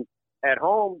then at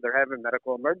home, they're having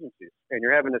medical emergencies. And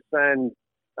you're having to send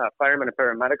firemen and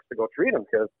paramedics to go treat them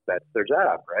because that's their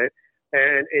job, right?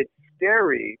 And it's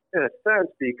scary in a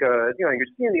sense because, you know, you're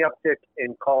seeing the uptick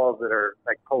in calls that are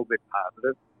like COVID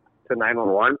positive to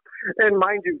 911. And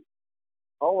mind you,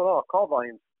 all in all, call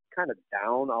volume's kind of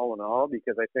down all in all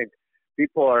because I think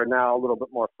people are now a little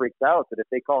bit more freaked out that if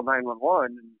they call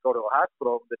 911 and go to a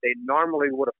hospital that they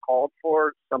normally would have called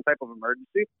for some type of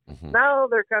emergency, now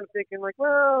they're kind of thinking like,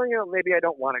 well, you know, maybe I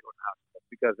don't want to go to the hospital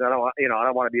because I don't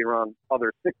want to be around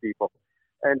other sick people.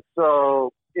 And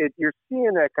so you're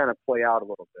seeing that kind of play out a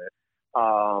little bit.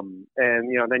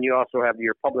 And, you know, then you also have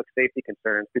your public safety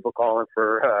concerns, people calling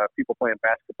for people playing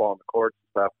basketball on the courts and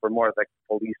stuff for more like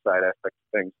the police side aspect of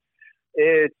things.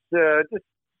 It's just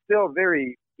still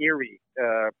very eerie,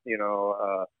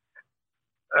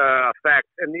 fact.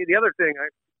 And the other thing, I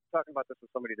was talking about this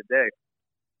with somebody today.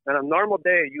 On a normal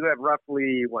day, you have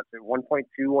roughly 1.2,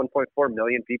 1.4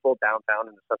 million people downtown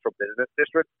in the central business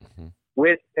district.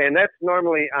 And that's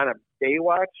normally on a day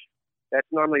watch. That's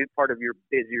normally part of your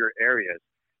busier areas.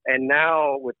 And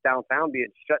now with downtown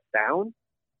being shut down,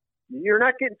 you're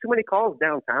not getting too many calls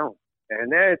downtown.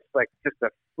 And that's like just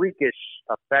a freakish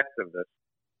effect of this.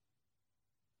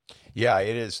 Yeah,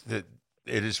 it is.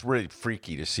 It is really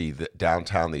freaky to see the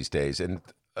downtown these days. And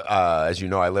as you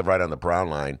know, I live right on the Brown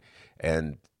line,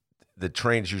 and the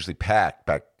train's usually packed.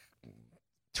 Back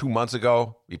 2 months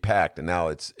ago, we packed, and now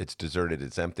it's deserted.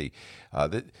 It's empty.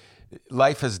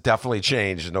 Life has definitely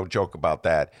changed. No joke about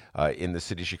that in the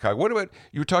city of Chicago. What about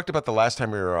you talked about the last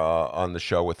time you were on the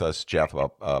show with us, Jeff,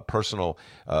 about personal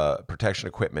protection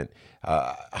equipment.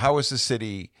 How is the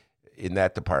city in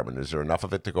that department? Is there enough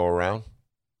of it to go around?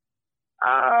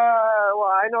 Well,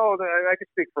 I know that I can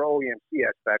speak for OEMC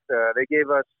aspect. They gave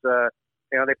us,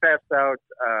 they passed out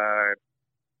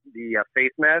the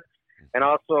face masks, and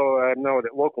also know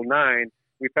that Local 9,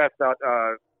 we passed out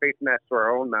face masks to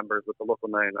our own members with the Local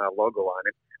 9 logo on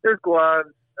it. There's gloves.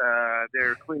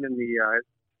 They're cleaning the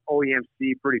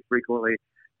OEMC pretty frequently.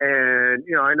 And,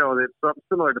 I know that some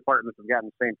similar departments have gotten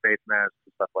the same face masks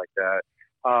and stuff like that.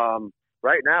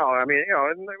 right now, I mean,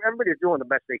 and everybody's doing the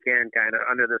best they can kind of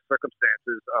under the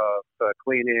circumstances of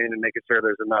cleaning and making sure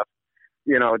there's enough,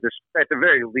 just at the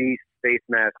very least, face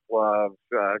mask, gloves,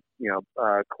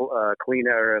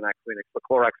 cleaner, not Kleenex, but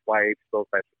Clorox wipes, those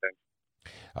types of things.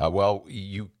 Well,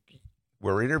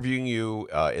 we're interviewing you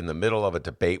in the middle of a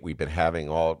debate we've been having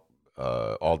all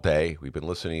day. We've been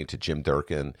listening to Jim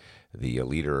Durkin, the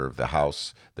leader of the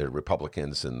House, the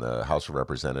Republicans in the House of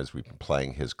Representatives. We've been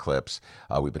playing his clips.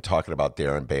 We've been talking about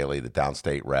Darren Bailey, the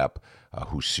downstate rep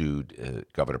who sued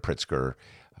Governor Pritzker.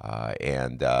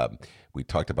 And we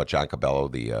talked about John Cabello,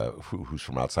 who's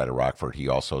from outside of Rockford. He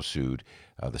also sued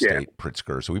the state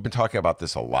Pritzker. So we've been talking about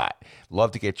this a lot.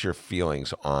 Love to get your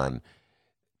feelings on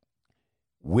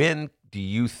when do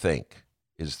you think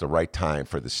is the right time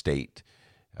for the state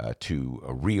to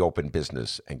reopen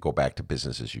business and go back to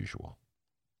business as usual?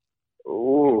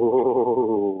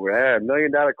 Ooh, yeah, $1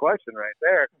 million question right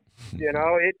there.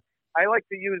 I like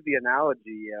to use the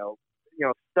analogy,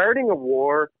 starting a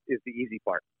war is the easy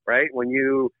part, right? When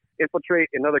you infiltrate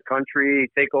another country,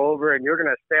 take over, and you're going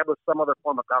to establish some other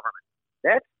form of government.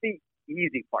 That's the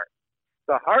easy part.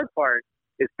 The hard part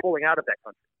is pulling out of that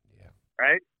country,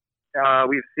 right?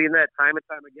 We've seen that time and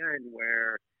time again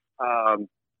where,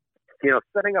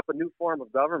 setting up a new form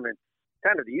of government is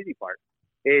kind of the easy part.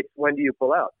 It's when do you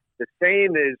pull out? The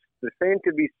same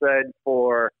could be said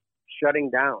for shutting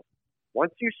down.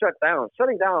 Once you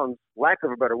shutting down, lack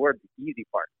of a better word, the easy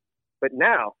part. But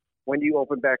now, when do you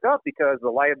open back up? Because the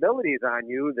liability is on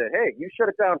you that, hey, you shut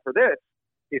it down for this.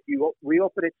 If you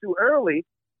reopen it too early,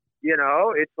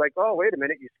 it's like, oh, wait a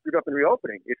minute, you screwed up in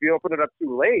reopening. If you open it up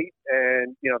too late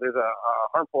and, there's a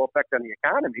harmful effect on the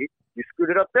economy, you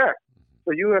screwed it up there.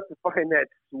 So you have to find that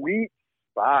sweet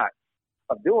spot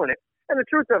of doing it. And the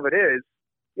truth of it is,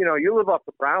 you live off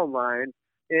the Brown line,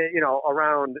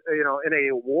 around, in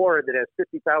a ward that has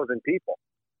 50,000 people.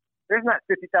 There's not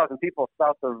 50,000 people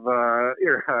south of, I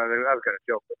was going to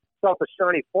joke, but south of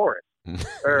Shawnee Forest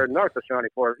or north of Shawnee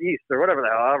Forest, east or whatever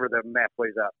however the map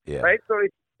plays out. Yeah. Right? So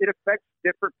it affects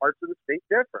different parts of the state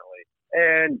differently.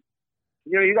 And,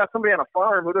 you got somebody on a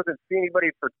farm who doesn't see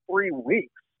anybody for 3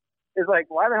 weeks. It's like,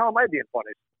 why the hell am I being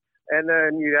punished? And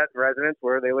then you got residents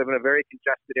where they live in a very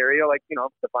congested area like,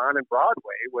 Devon and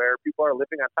Broadway, where people are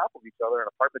living on top of each other in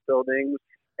apartment buildings.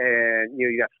 And,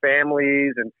 you got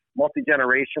families and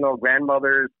multi-generational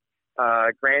grandmothers,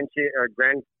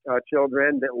 grandchildren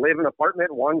that live in an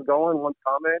apartment. One's going, one's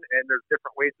coming, and there's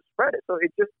different ways to spread it. So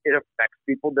it affects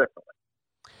people differently.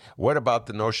 What about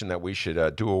the notion that we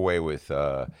should do away with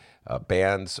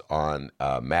bans on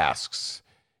masks?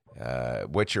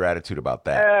 What's your attitude about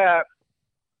that?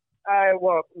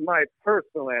 My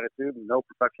personal attitude, no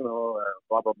professional,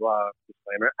 blah, blah, blah,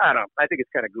 disclaimer. I don't know. I think it's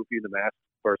kind of goofy, the mask,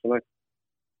 personally.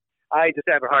 I just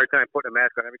have a hard time putting a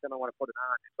mask on. Every time I want to put it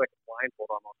on, it's like a blindfold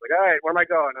almost. Like, all right, where am I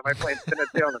going? Am I playing Spin a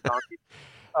Tail on the Donkey?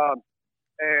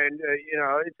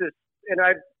 It's just, and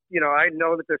I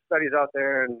know that there's studies out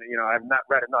there, and, I've not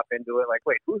read enough into it. Like,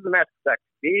 wait, who's the mask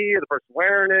protecting? Me or the person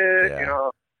wearing it?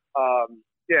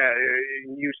 Yeah.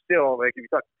 You still, like, if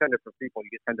you talk to 10 different people,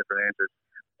 you get 10 different answers.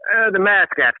 The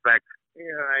mask aspect,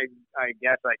 I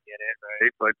guess I get it,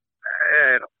 right? But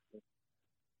I don't.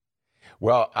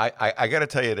 Well, I got to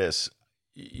tell you this.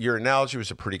 Your analogy was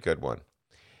a pretty good one.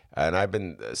 And I've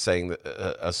been saying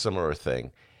a similar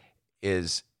thing,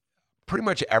 is pretty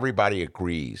much everybody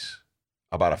agrees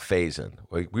about a phase-in.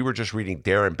 We were just reading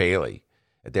Darren Bailey.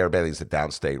 Darren Bailey's the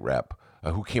downstate rep,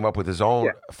 who came up with his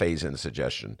own phase-in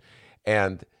suggestion.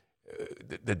 And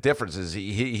the difference is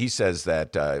he says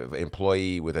that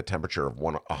employee with a temperature of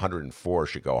 104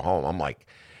 should go home. I'm like,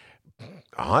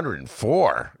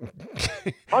 104?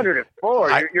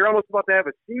 104? You're almost about to have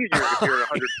a seizure if you're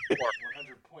 104.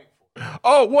 100.4.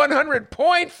 Oh,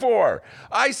 100.4.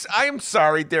 I'm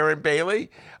sorry, Darren Bailey.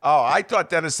 Oh, I thought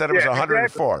Dennis said it was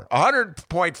 104.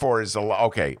 Exactly. 100.4 is a lot.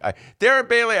 Okay. Darren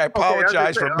Bailey, I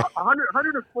apologize for...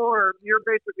 104, you're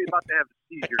basically about to have a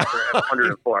seizure for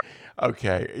 104.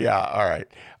 Okay. Yeah. All right.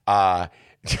 I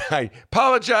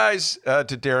apologize to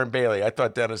Darren Bailey. I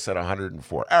thought Dennis said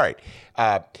 104. All right.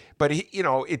 But,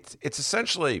 it's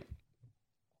essentially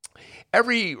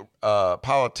every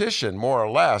politician, more or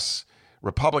less,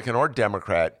 Republican or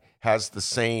Democrat, has the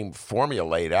same formula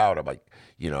laid out of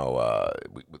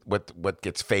what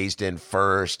gets phased in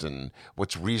first and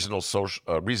what's reasonable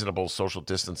social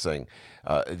distancing.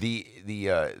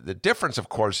 The difference, of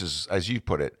course, is, as you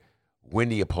put it, when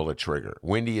do you pull the trigger?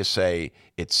 When do you say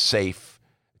it's safe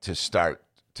to start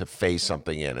to phase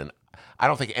something in? And I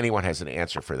don't think anyone has an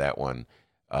answer for that one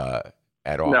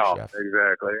at all. No, Jeff.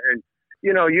 Exactly. And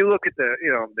you look at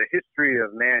the history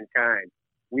of mankind.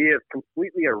 we have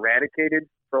completely eradicated,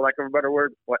 for lack of a better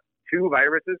word, two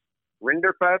viruses,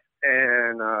 Rinderpest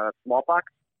and smallpox.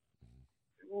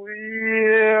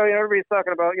 Yeah, everybody's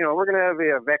talking about, we're going to have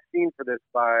a vaccine for this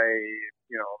by,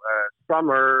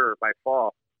 summer or by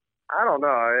fall. I don't know.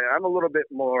 I'm a little bit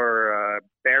more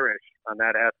bearish on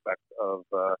that aspect of,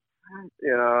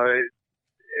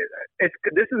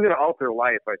 this is going to alter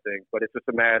life, I think, but it's just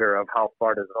a matter of how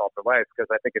far does it alter life, because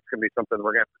I think it's going to be something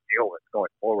we're going to have to deal with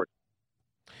going forward.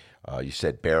 You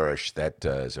said bearish. That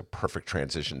is a perfect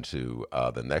transition to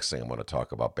the next thing I'm going to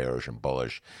talk about, bearish and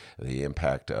bullish. The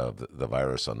impact of the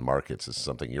virus on markets is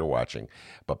something you're watching.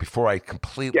 But before I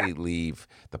completely leave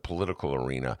the political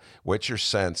arena, what's your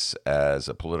sense as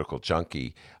a political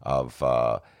junkie of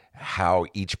how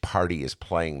each party is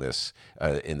playing this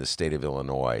in the state of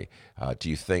Illinois? Do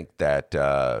you think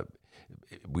that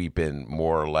we've been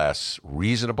more or less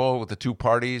reasonable with the two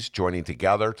parties joining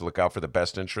together to look out for the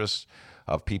best interests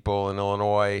of people in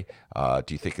Illinois?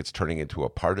 Do you think it's turning into a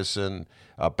partisan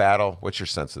battle? What's your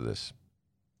sense of this?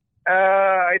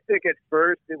 I think at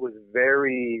first it was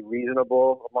very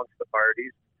reasonable amongst the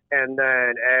parties. And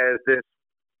then as this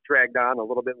dragged on a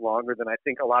little bit longer, than I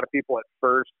think a lot of people at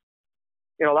first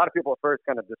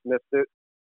kind of dismissed it.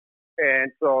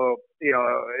 And so,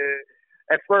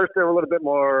 at first they were a little bit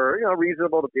more,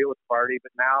 reasonable to deal with the party,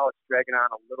 but now it's dragging on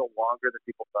a little longer than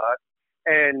people thought.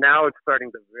 And now it's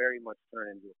starting to very much turn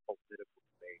into a political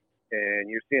debate. And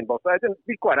you're seeing both sides. And to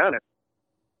be quite honest,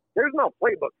 there's no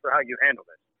playbook for how you handle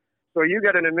this. So you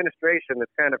got an administration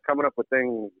that's kind of coming up with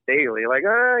things daily, like,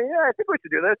 yeah, I think we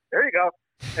should do this. There you go.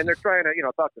 And they're trying to,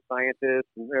 talk to scientists,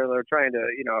 and they're trying to,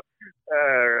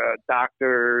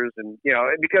 doctors, and,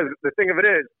 because the thing of it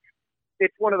is,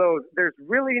 it's one of those, there's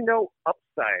really no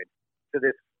upside to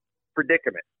this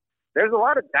predicament. There's a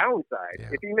lot of downside.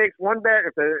 Yeah. If the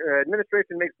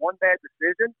administration makes one bad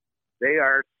decision, they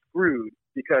are screwed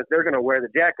because they're going to wear the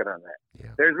jacket on that.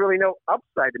 Yeah. There's really no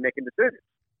upside to making decisions.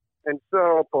 And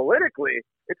so politically,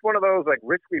 it's one of those like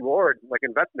risk reward, like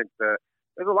investments.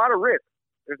 There's a lot of risk.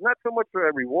 There's not so much a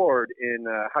reward in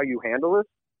how you handle this.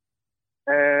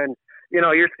 And,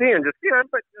 you're seeing just,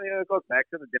 but it goes back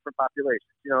to the different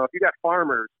populations. If you got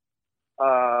farmers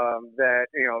that,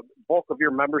 bulk of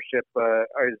your membership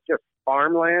is just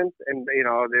farmland, and,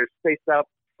 they're spaced out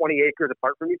 20 acres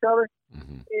apart from each other,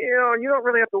 you don't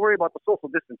really have to worry about the social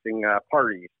distancing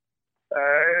parties.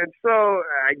 And so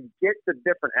I get the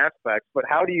different aspects, but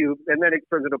how do you, and then it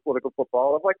turns into political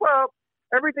football of like, well,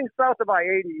 everything south of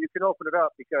I-80, you can open it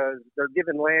up because they're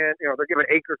given land, they're given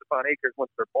acres upon acres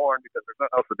once they're born because there's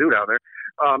nothing else to do down there.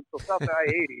 So south of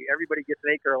I-80, everybody gets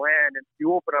an acre of land, and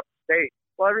you open up the state.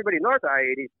 Well, everybody north of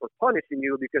I-80, we're punishing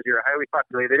you because you're a highly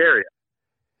populated area.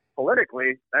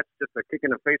 Politically, that's just a kick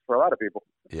in the face for a lot of people.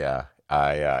 Yeah,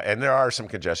 and there are some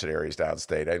congested areas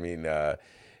downstate. I mean,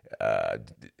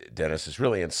 Dennis is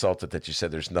really insulted that you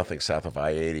said there's nothing south of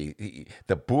I-80.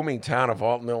 The booming town of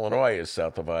Alton, Illinois is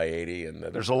south of I-80, and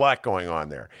there's a lot going on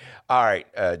there. All right,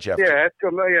 Jeff. Yeah, has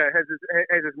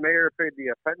his mayor paid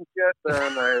the offense yet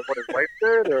on what his wife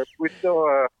did? Or we still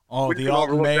the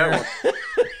Alton mayor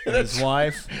and his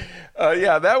wife.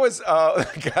 Yeah, that was,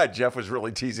 God, Jeff was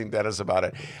really teasing Dennis about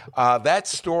it. That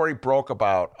story broke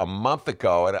about a month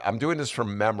ago, and I'm doing this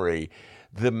from memory.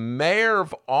 The mayor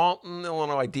of Alton,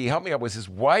 Illinois, help me out, was his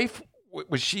wife,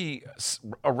 was she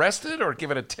arrested or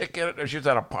given a ticket? Or she was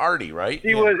at a party, right?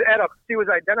 She was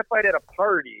identified at a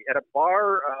party, at a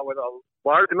bar with a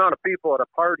large amount of people at a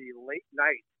party late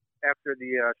night after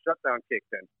the shutdown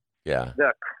kicked in. Yeah.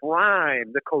 The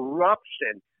crime, the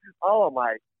corruption. Oh,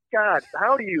 my God.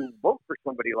 How do you vote for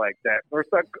somebody like that? Or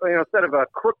instead of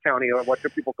Crook County, or what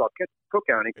people call Cook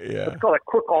County, let's call it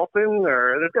Crook Alton,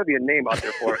 or there's got to be a name out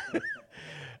there for it.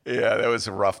 Yeah, that was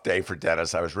a rough day for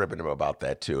Dennis. I was ribbing him about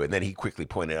that, too. And then he quickly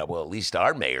pointed out, well, at least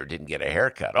our mayor didn't get a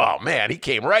haircut. Oh, man, he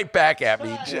came right back at me.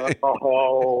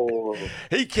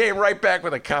 He came right back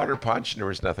with a counterpunch, and there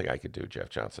was nothing I could do, Jeff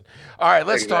Johnson. All right,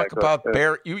 let's talk about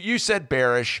you said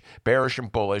bearish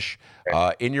and bullish.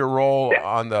 In your role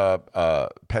on the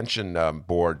pension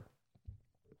board,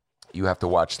 you have to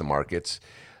watch the markets.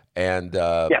 And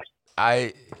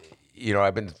I've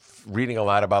been reading a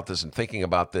lot about this and thinking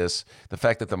about this. The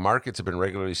fact that the markets have been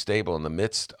regularly stable in the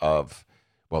midst of,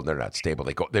 well, they're not stable.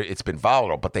 It's been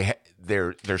volatile, but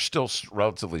they're still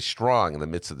relatively strong in the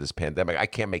midst of this pandemic. I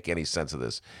can't make any sense of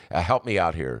this. Help me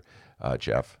out here,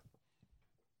 Jeff.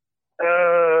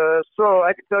 So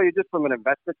I could tell you just from an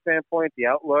investment standpoint, the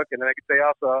outlook, and then I could say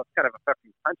also it's kind of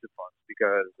affecting pension funds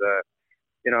because,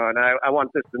 and I want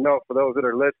this to note for those that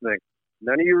are listening.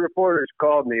 None of you reporters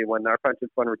called me when our pension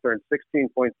fund returned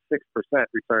 16.6%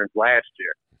 returns last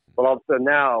year. Well, all of a sudden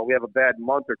now we have a bad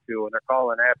month or two, and they're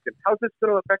calling asking, how's this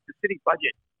going to affect the city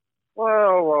budget?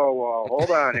 Whoa,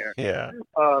 hold on here. Yeah.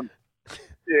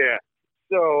 Yeah.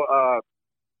 So,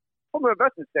 from an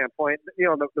investment standpoint,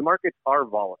 the markets are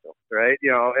volatile, right?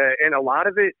 And a lot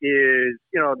of it is,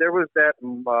 there was that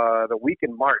the week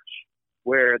in March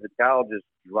where the Dow just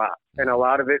dropped, and a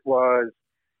lot of it was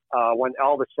when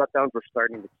all the shutdowns were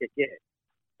starting to kick in,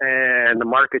 and the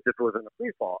market just was in a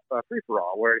free for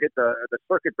all, where it hit the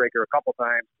circuit breaker a couple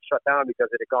times, shut down because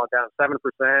it had gone down 7%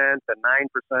 to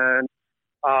 9%,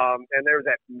 and there was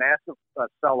that massive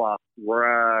sell-off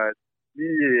where.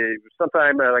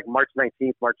 Sometime like March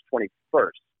 19th, March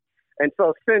 21st. And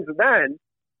so since then,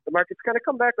 the market's kind of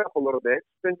come back up a little bit.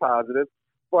 It's been positive,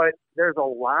 but there's a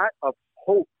lot of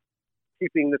hope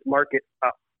keeping this market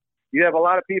up. You have a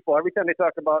lot of people, every time they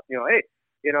talk about, hey,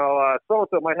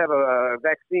 so-and-so might have a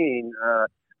vaccine,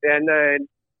 and then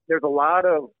there's a lot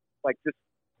of like just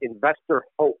investor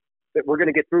hope that we're going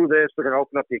to get through this, we're going to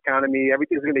open up the economy,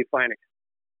 everything's going to be fine again.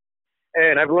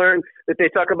 And I've learned that they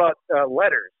talk about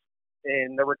letters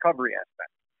in the recovery aspect.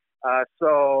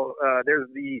 So there's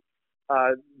the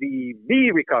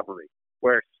V recovery,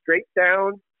 where straight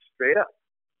down, straight up,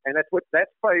 and that's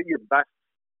probably your best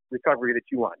recovery that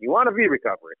you want. You want a V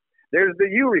recovery. There's the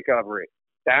U recovery,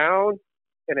 down,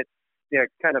 and it's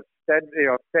kind of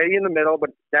steady in the middle,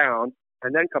 but down,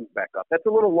 and then comes back up. That's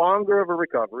a little longer of a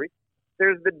recovery.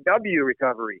 There's the W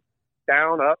recovery,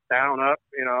 down, up,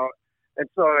 And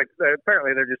so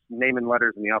apparently they're just naming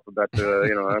letters in the alphabet.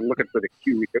 I'm looking for the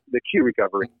Q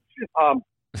recovery.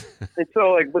 And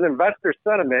so like with investor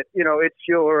sentiment, it's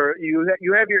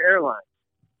you have your airlines.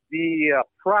 The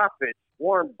prophet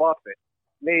Warren Buffett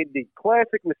made the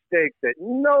classic mistake that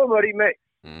nobody makes.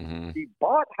 Mm-hmm. He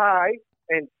bought high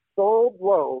and sold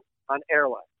low on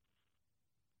airlines.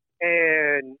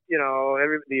 And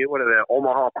what are they,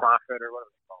 Omaha Prophet or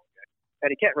whatever they call it. And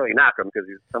he can't really knock him because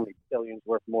he's so many billions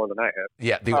worth more than I have.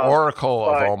 Yeah, the Oracle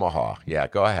of Omaha. Yeah,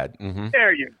 go ahead. Mm-hmm.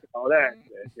 There you go. That's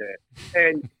it. Yeah.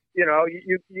 And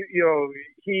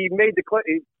he made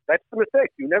that's the mistake.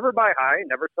 You never buy high,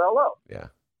 never sell low. Yeah.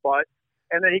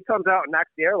 And then he comes out and knocks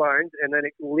the airlines, and then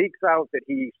it leaks out that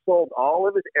he sold all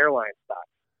of his airline stocks.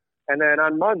 And then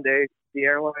on Monday, the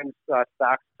airline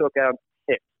stocks took a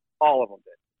hit. All of them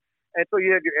did. And so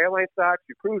you have your airline stocks,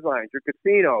 your cruise lines, your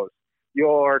casinos,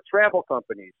 your travel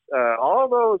companies. All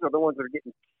those are the ones that are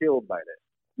getting killed by this.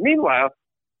 Meanwhile,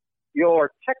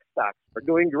 your tech stocks are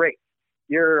doing great.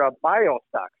 Your bio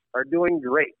stocks are doing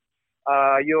great.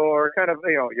 Your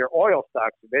your oil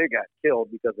stocks, they got killed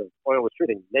because of oil was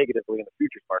trading negatively in the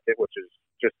futures market, which is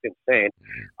just insane.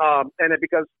 And it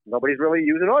because nobody's really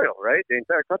using oil, right? The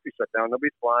entire country shut down.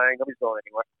 Nobody's flying. Nobody's going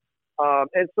anywhere.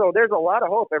 And so there's a lot of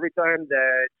hope every time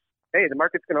that, hey, the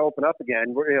market's going to open up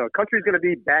again. Country's going to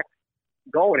be back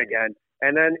going again.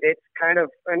 And then it's kind of,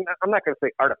 and I'm not going to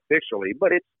say artificially,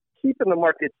 but it's keeping the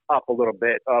markets up a little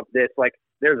bit of this, like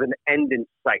there's an end in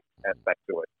sight aspect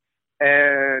to it.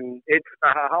 And it's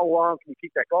how long can you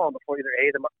keep that going before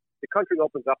either the country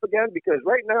opens up again? Because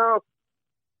right now,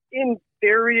 in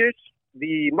theory,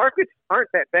 the markets aren't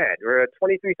that bad. We're at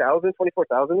 23,000,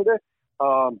 24,000 a day.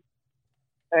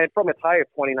 And from its high of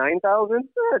 29,000,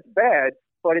 it's bad,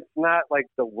 but it's not like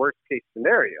the worst case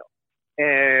scenario.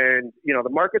 And, the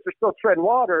markets are still treading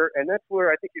water, and that's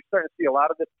where I think you're starting to see a lot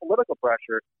of this political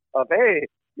pressure of, hey,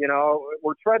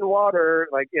 we're treading water,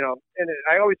 and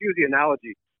I always use the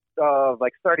analogy of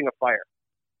like starting a fire.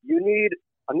 You need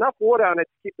enough wood on it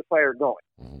to keep the fire going.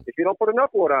 If you don't put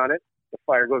enough wood on it, the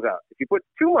fire goes out. If you put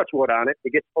too much wood on it,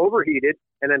 it gets overheated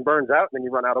and then burns out, and then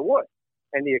you run out of wood.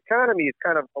 And the economy is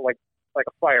kind of like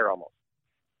a fire almost.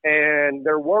 And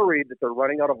they're worried that they're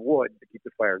running out of wood to keep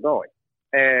the fire going.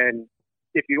 And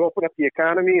if you open up the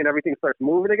economy and everything starts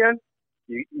moving again,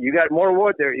 you got more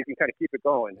wood there. You can kind of keep it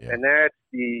going. Yeah. And that's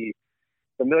the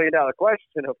million-dollar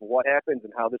question of what happens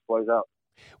and how this plays out.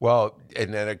 Well,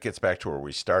 and then it gets back to where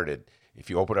we started. If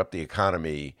you open up the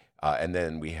economy and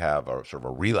then we have a sort of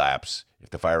a relapse, if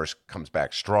the virus comes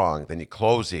back strong, then you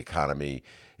close the economy.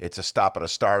 It's a stop and a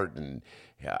start, and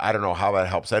I don't know how that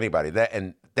helps anybody.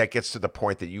 That gets to the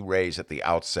point that you raised at the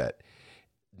outset.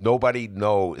 Nobody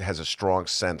has a strong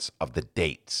sense of the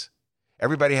dates.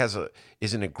 Everybody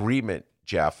is in agreement,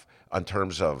 Jeff, in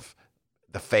terms of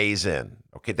the phase in.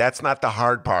 Okay, that's not the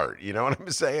hard part. You know what I'm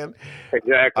saying?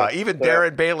 Exactly. Even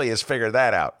Darren Bailey has figured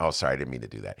that out. Oh, sorry, I didn't mean to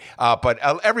do that. But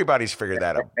everybody's figured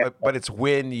that out. But it's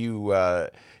when you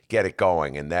get it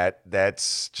going, and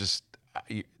that's just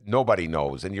nobody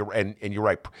knows. And you're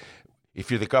right. If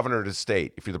you're the governor of the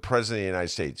state, if you're the president of the United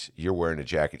States, you're wearing a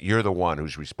jacket. You're the one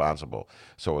who's responsible.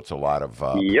 So it's a lot of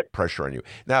pressure on you.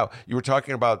 Now, you were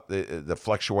talking about the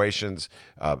fluctuations.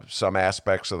 Some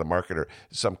aspects of the market,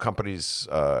 some companies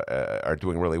are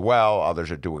doing really well.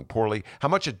 Others are doing poorly. How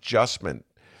much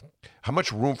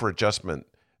room for adjustment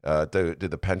do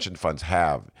the pension funds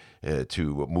have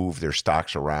to move their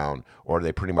stocks around, or are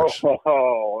they pretty much?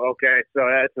 Okay. So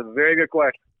that's a very good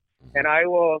question, and I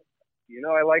will.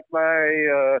 I like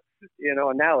my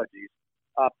analogies.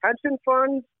 Pension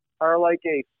funds are like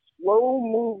a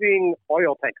slow-moving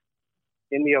oil tank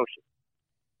in the ocean,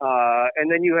 and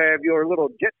then you have your little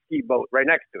jet ski boat right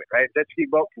next to it. Right, jet ski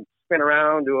boat can spin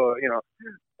around, do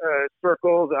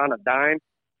circles on a dime.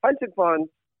 Pension funds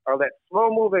are that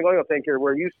slow-moving oil tanker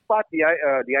where you spot the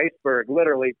iceberg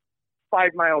literally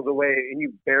 5 miles away and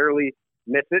you barely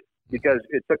miss it because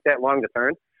it took that long to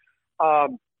turn.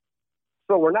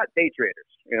 So we're not day traders.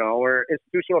 We're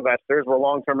institutional investors. We're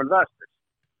long-term investors.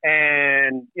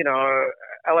 And,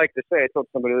 I like to say, I told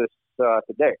somebody this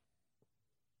today,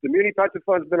 the muni pension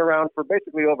fund's been around for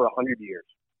basically over 100 years.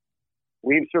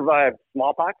 We've survived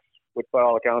smallpox, which by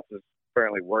all accounts is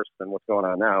apparently worse than what's going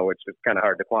on now, which is kind of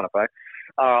hard to quantify.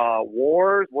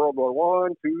 Wars, World War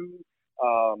I, II,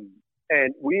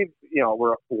 and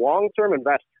we're long-term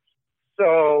investors.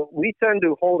 So we tend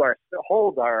to hold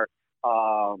our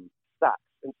stocks.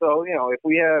 And so, if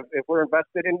we're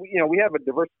invested in, we have a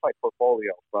diversified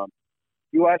portfolio from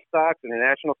U.S. stocks,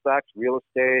 international stocks, real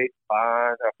estate,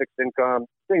 bonds, fixed income,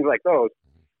 things like those.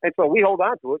 And so we hold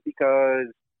on to it because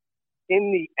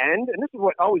in the end, and this is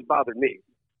what always bothered me,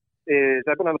 is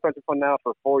I've been on the pension fund now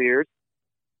for 4 years.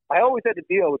 I always had to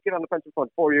deal with getting on the pension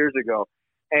fund 4 years ago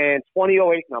and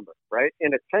 2008 number, right?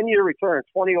 In a 10-year return,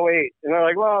 2008. And they're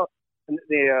like, well, and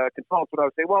the consultants would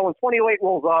always say, well, when 2008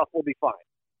 rolls off, we'll be fine.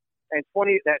 And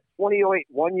 2008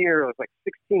 1 year was like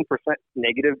 16%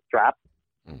 negative drop,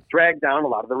 dragged down a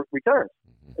lot of the returns.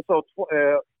 And so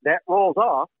that rolls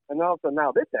off, and all of a sudden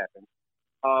now this happens.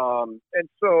 And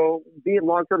so being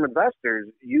long-term investors,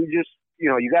 you just,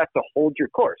 you got to hold your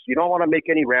course. You don't want to make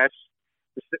any rash,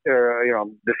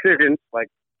 decisions like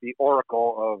the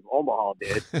Oracle of Omaha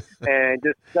did, and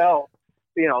just sell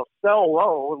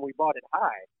low when we bought it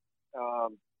high.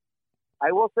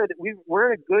 I will say that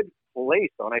we're in a good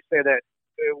place, and I say that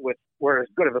we're as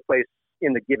good of a place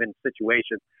in the given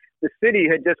situation. The city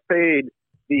had just paid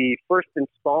the first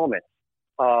installment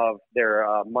of their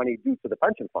money due to the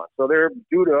pension fund, so they're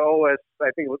due to owe us.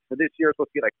 I think for this year it's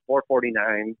supposed to be like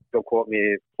 $449. Don't quote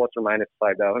me, plus or minus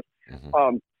 $5.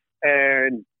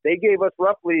 And they gave us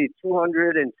roughly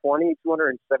 $270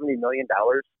 million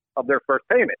of their first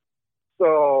payment.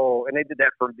 So, and they did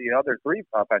that for the other three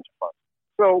pension funds.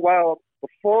 So while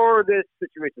before this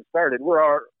situation started, we're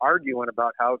arguing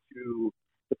about how to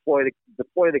deploy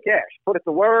the cash, put it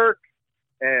to work,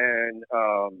 and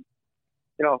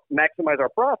maximize our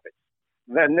profits.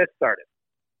 Then this started,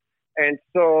 and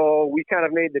so we kind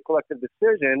of made the collective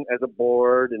decision as a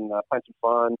board and pension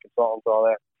fund consultants, all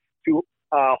that, to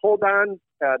hold on,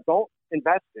 don't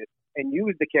invest it, and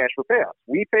use the cash for payouts.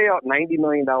 We pay out $90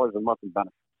 million a month in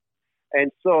benefits,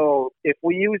 and so if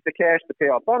we use the cash to pay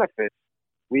out benefits,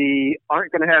 we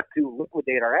aren't going to have to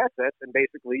liquidate our assets and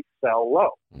basically sell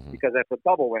low, because that's a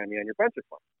double whammy on your pension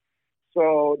fund.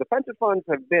 So the pension funds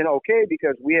have been okay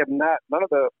because we have none of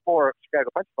the 4 Chicago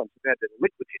pension funds have had to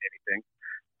liquidate anything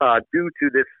due to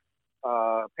this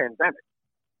pandemic.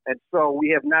 And so we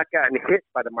have not gotten hit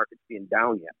by the markets being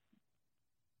down yet.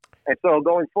 And so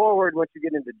going forward, once you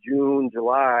get into June,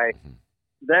 July,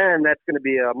 then that's going to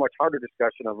be a much harder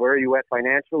discussion of where are you at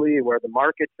financially, where the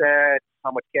market's at,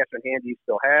 how much cash on hand do you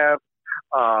still have.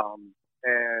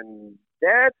 And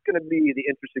that's going to be the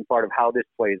interesting part of how this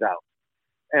plays out.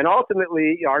 And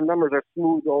ultimately, our numbers are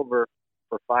smoothed over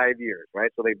for 5 years,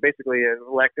 right? So they basically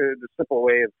elected the simple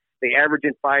way of they average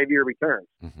in 5-year returns.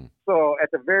 So at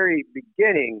the very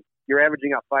beginning, you're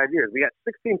averaging out 5 years. We got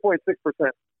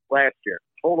 16.6% last year,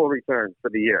 total return for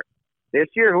the year. This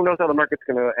year, who knows how the market's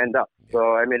going to end up?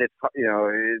 So, I mean, it's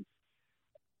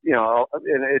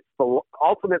the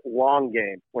ultimate long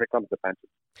game when it comes to pensions.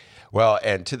 Well,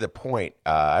 and to the point,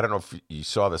 I don't know if you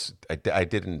saw this. I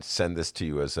didn't send this to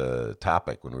you as a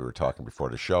topic when we were talking before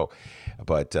the show,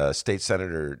 but State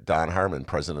Senator Don Harmon,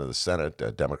 President of the Senate,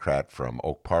 a Democrat from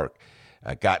Oak Park,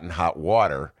 got in hot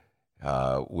water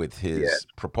with his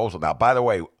proposal. Now, by the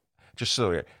way, just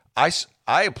so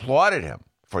I applauded him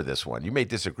for this one. You may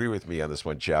disagree with me on this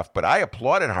one, Jeff, but I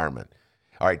applauded Harmon.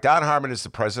 All right, Don Harmon is the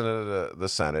president of the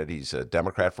Senate. He's a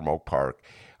Democrat from Oak Park.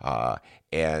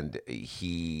 And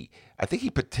I think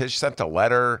he sent a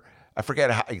letter I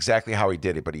forget exactly how he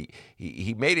did it, but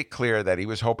he made it clear that he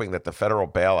was hoping that the federal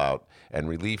bailout and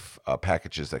relief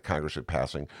packages that Congress was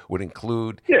passing would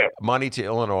include money to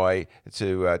Illinois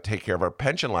to take care of our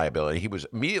pension liability. He was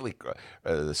immediately,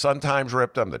 the Sun-Times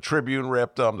ripped him, the Tribune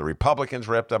ripped him, the Republicans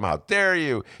ripped him. How dare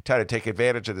you try to take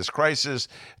advantage of this crisis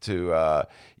to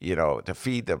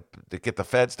get the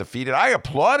feds to feed it? I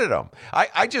applauded him.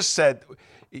 I just said,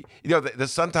 the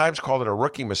Sun-Times called it a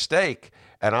rookie mistake.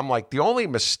 And I'm like, the only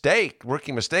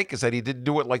rookie mistake, is that he didn't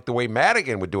do it like the way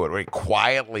Madigan would do it, very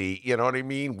quietly, you know what I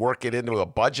mean? Work it into a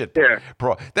budget. Yeah.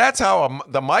 That's how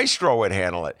the maestro would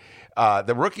handle it.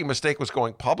 The rookie mistake was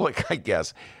going public, I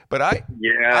guess. But I,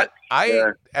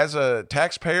 as a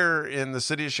taxpayer in the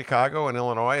city of Chicago and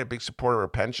Illinois, a big supporter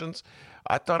of pensions,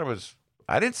 I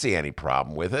didn't see any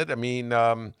problem with it. I mean,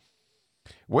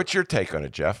 what's your take on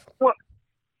it, Jeff?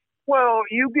 Well,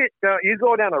 you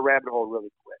go down a rabbit hole really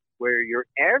quick, where your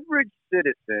average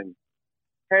citizen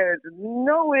has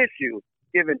no issue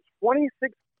giving $26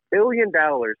 billion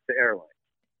to airlines,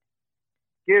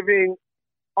 giving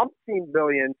umpteen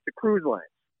billions to cruise lines.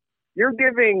 You're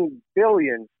giving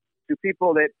billions to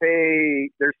people that pay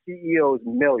their CEOs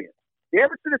millions. The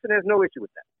average citizen has no issue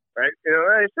with that, right?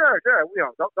 Sure.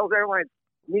 Those airlines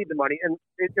need the money, and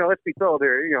let's be told,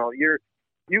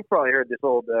 you've probably heard this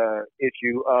old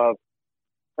issue of.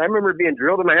 I remember being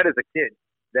drilled in my head as a kid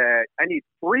that I need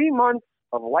 3 months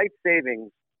of life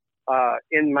savings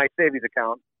in my savings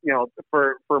account,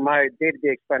 for my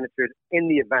day-to-day expenditures in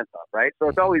the event of, right? So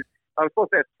it's always, I was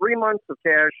supposed to have 3 months of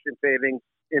cash and savings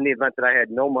in the event that I had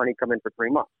no money come in for 3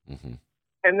 months. Mm-hmm.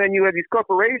 And then you have these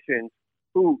corporations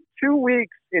who 2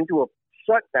 weeks into a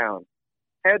shutdown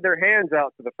had their hands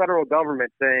out to the federal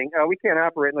government saying, we can't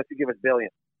operate unless you give us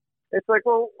billions. It's like,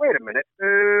 well, wait a minute.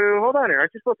 Hold on here.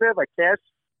 Aren't you supposed to have cash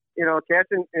in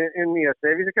the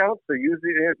savings account? So use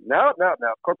it. No.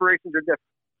 Corporations are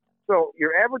different. So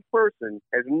your average person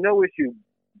has no issue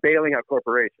bailing out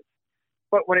corporations.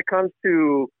 But when it comes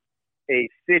to a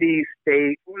city,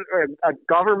 state, or a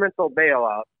governmental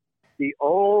bailout, the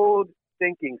old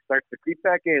thinking starts to creep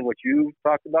back in, which you've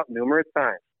talked about numerous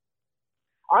times.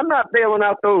 I'm not bailing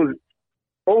out those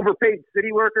overpaid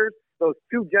city workers, those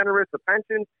too generous of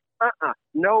pensions.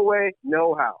 No way,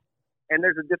 no how. And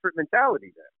there's a different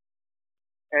mentality there.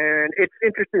 And it's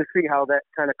interesting to see how that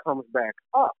kind of comes back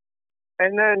up.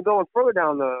 And then going further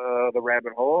down the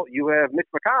rabbit hole, you have Mitch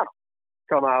McConnell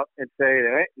come out and say,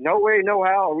 hey, no way, no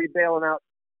how are we bailing out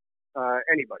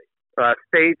anybody,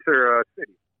 states or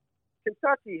cities.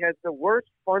 Kentucky has the worst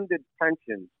funded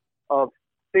pensions of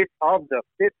the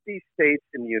 50 states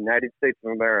in the United States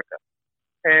of America.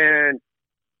 And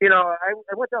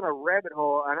I went down a rabbit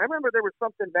hole, and I remember there was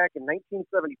something back in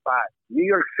 1975. New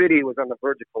York City was on the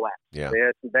verge of collapse. Yeah. They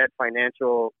had some bad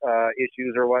financial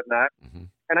issues or whatnot. Mm-hmm.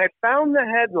 And I found the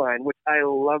headline, which I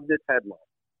love this headline,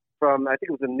 from, I think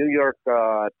it was the New York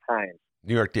Times.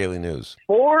 New York Daily News.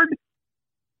 Ford,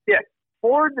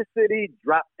 the city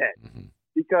dropped dead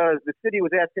because the city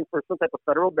was asking for some type of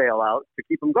federal bailout to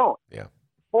keep them going. Yeah.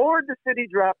 Ford, the city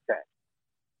dropped dead.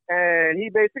 And he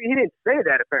didn't say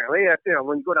that apparently.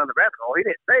 When you go down the rabbit hole, he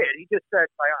didn't say it. He just said,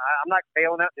 "I'm not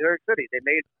bailing out New York City. They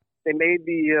made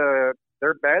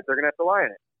their bed. They're gonna have to lie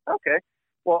in it." Okay.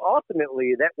 Well,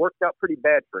 ultimately, that worked out pretty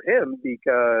bad for him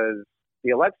because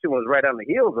the election was right on the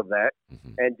heels of that,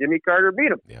 and Jimmy Carter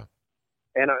beat him. Yeah.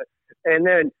 And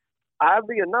then,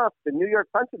 oddly enough, the New York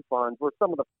pension funds were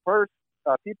some of the first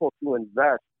people to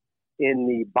invest in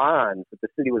the bonds that the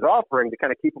city was offering to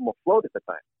kind of keep them afloat at the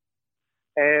time.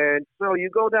 And so you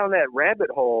go down that rabbit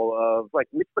hole of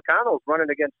Mitch McConnell's running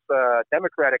against a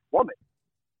Democratic woman,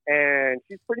 and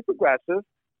she's pretty progressive.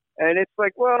 And it's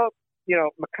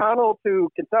McConnell to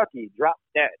Kentucky dropped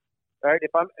dead, right?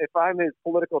 If I'm his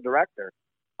political director,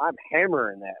 I'm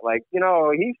hammering that.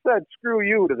 He said screw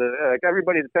you to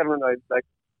everybody that's having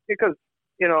because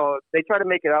they try to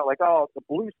make it out the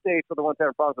blue states are the ones that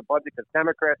have problems with the budget because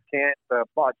Democrats can't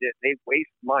budget, they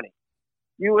waste money.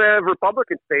 You have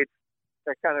Republican states.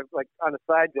 They're kind of on the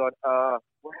side going,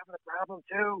 we're having a problem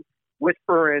too,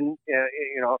 whispering,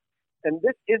 and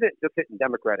this isn't just hitting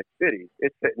Democratic cities.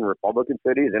 It's hitting Republican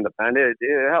cities, independent,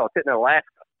 hell, it's hitting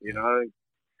Alaska,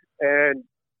 and,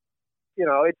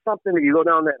 it's something that you go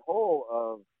down that hole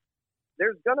of,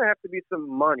 there's going to have to be some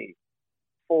money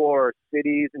for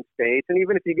cities and states, and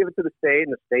even if you give it to the state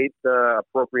and the state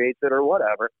appropriates it or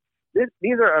whatever,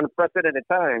 these are unprecedented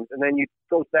times, and then you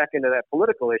go back into that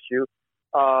political issue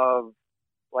of,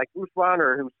 Bruce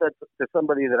Rauner, who said to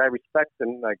somebody that I respect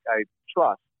and I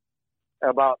trust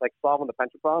about solving the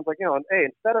pension problems, hey,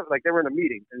 instead of they were in a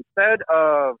meeting, instead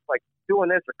of doing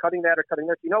this or cutting that or cutting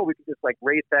this, we could just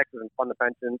raise taxes and fund the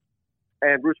pensions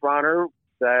And Bruce Rauner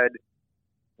said,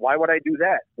 why would I do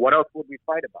that? What else would we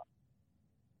fight about?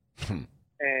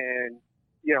 And,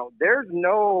 there's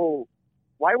no,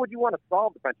 why would you want to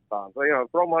solve the pension problems?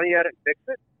 Throw money at it and fix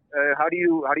it. How do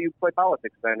you play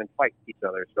politics then and fight each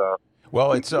other? So,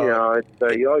 well, it's you always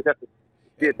have to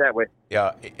see it that way.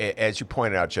 Yeah, as you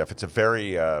pointed out, Jeff, it's a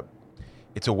very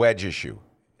it's a wedge issue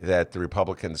that the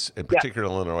Republicans, in particular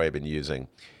Illinois, have been using.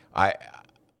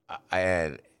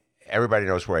 And everybody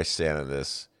knows where I stand on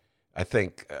this. I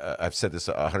think I've said this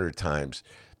 100 times.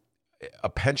 A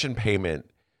pension payment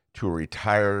to a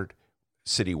retired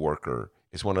city worker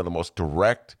is one of the most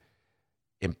direct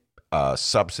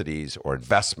subsidies or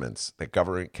investments that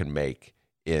government can make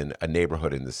in a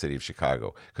neighborhood in the city of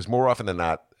Chicago. Because more often than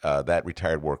not, that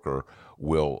retired worker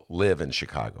will live in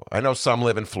Chicago. I know some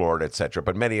live in Florida, et cetera,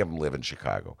 but many of them live in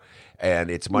Chicago.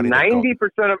 And it's money 90%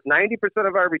 of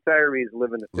our retirees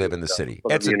live in the city.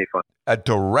 It's a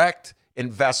direct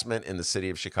investment in the city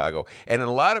of Chicago. And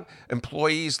a lot of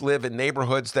employees live in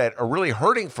neighborhoods that are really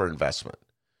hurting for investment.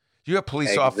 You have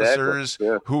police officers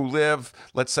who live,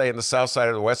 let's say, in the south side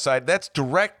or the west side. That's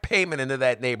direct payment into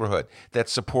that neighborhood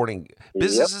that's supporting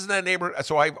businesses in that neighborhood.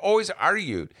 So I've always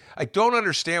argued, I don't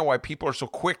understand why people are so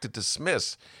quick to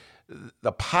dismiss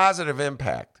the positive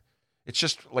impact. It's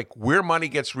just like where money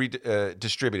gets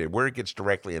distributed, where it gets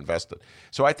directly invested.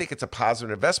 So I think it's a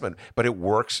positive investment, but it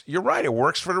works. You're right. It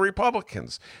works for the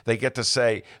Republicans. They get to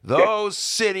say, those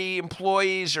city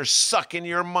employees are sucking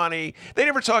your money. They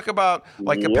never talk about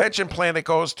like a pension plan that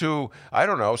goes to, I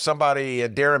don't know, somebody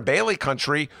in Darren Bailey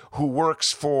country who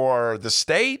works for the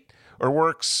state or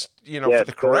works, for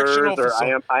the correctional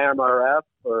facility. Or IMRF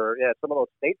or, some of those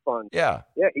state funds. Yeah.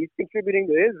 Yeah, he's contributing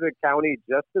to his county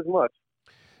just as much.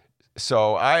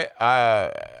 So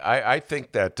I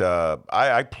think that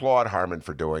I applaud Harmon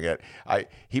for doing it.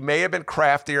 He may have been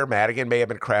craftier. Madigan may have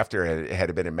been craftier had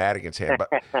it been in Madigan's hand.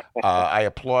 But I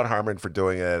applaud Harmon for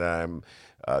doing it. I'm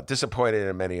disappointed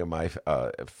in many of my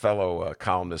fellow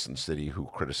columnists in the city who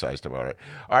criticized him about it.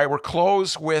 All right, we're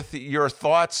close with your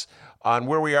thoughts on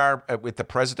where we are with the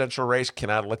presidential race.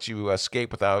 Cannot let you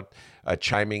escape without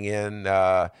chiming in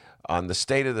on the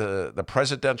state of the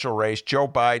presidential race. Joe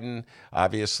Biden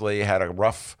obviously had a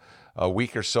rough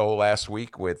week or so last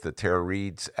week with the Tara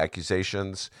Reade's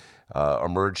accusations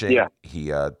emerging. Yeah. He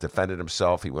defended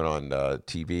himself. He went on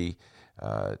TV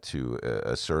to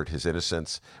assert his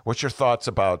innocence. What's your thoughts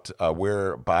about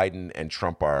where Biden and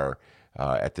Trump are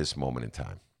at this moment in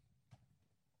time?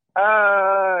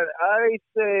 I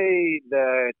say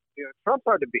that Trump's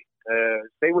hard to beat.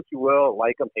 Say what you will,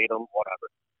 like him, hate him, whatever.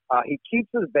 He keeps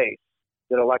his base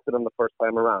that elected him the first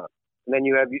time around, and then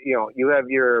you have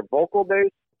your vocal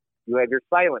base, you have your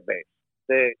silent base.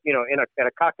 At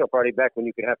a cocktail party back when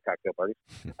you could have cocktail parties,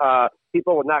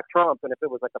 people would knock Trump, and if it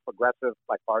was like a progressive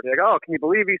party, like, oh, can you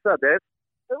believe he said this?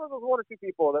 There was one or two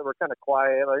people that were kind of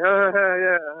quiet, like,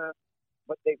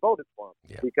 but they voted for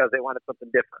him because they wanted something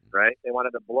different, right? They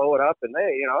wanted to blow it up, and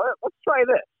let's try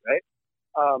this, right?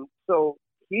 So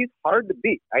he's hard to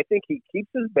beat. I think he keeps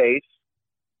his base.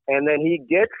 And then he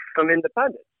gets some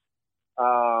independence,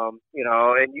 and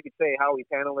you could say how he's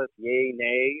handled this, yay,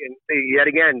 nay, and yet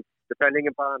again, depending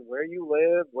upon where you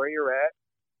live, where you're at,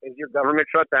 is your government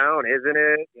shut down, isn't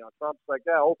it? Trump's like,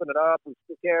 open it up, who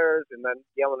cares? And then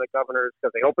yelling at governors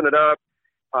because they open it up.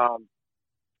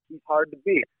 He's hard to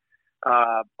beat.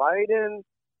 Biden,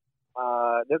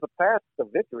 there's a path to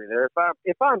victory there.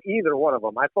 If I'm either one of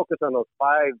them, I focus on those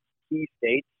 5 key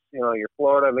states. Your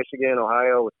Florida, Michigan,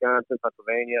 Ohio, Wisconsin,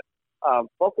 Pennsylvania.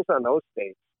 Focus on those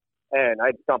states, and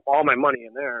I'd dump all my money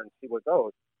in there and see what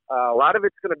goes. A lot of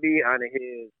it's going to be on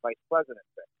his vice president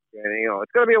pick. And,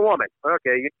 it's going to be a woman.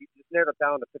 Okay, you just narrowed it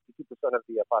down to 52% of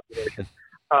the population.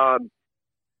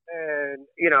 And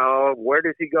where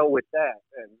does he go with that?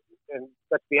 And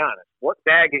let's be honest, what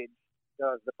baggage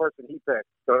does the person he picks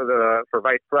for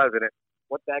vice president?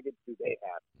 What baggage do they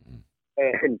have?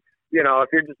 And if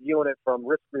you're just viewing it from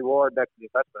risk-reward back to the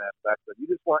investment aspect, but you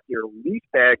just want your least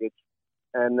baggage,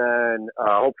 and then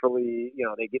hopefully,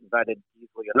 they get vetted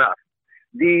easily enough.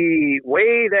 The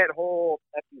way that whole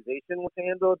accusation was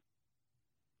handled,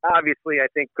 obviously, I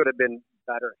think could have been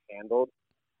better handled.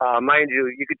 Mind you,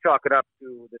 you could chalk it up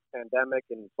to this pandemic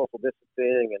and social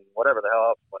distancing and whatever the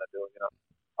hell else you want to do,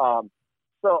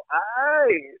 So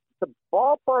to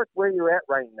ballpark where you're at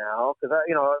right now, because,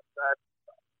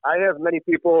 I have many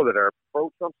people that are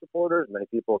pro-Trump supporters. Many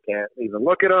people can't even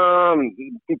look at him.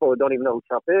 People that don't even know who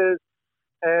Trump is.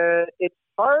 And it's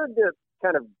hard to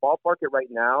kind of ballpark it right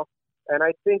now. And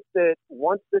I think that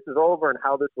once this is over and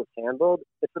how this was handled,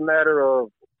 it's a matter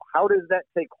of how does that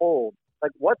take hold?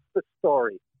 Like, what's the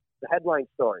story, the headline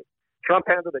story? Trump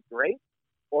handled it great,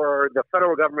 or the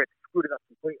federal government screwed it up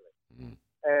completely.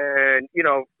 And, you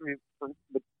know,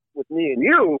 with me and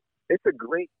you, it's a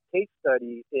great case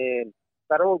study in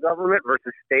federal government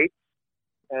versus states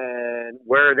and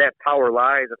where that power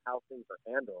lies and how things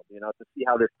are handled, you know, to see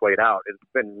how this played out. It's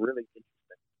been really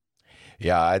interesting.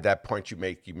 Yeah, at that point you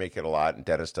make it a lot, and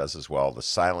Dennis does as well. The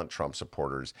silent Trump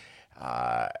supporters.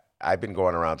 I've been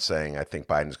going around saying I think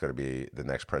Biden's going to be the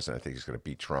next president. I think he's going to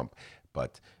beat Trump.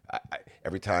 But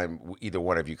every time either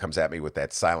one of you comes at me with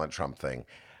that silent Trump thing,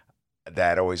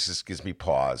 that always just gives me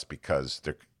pause, because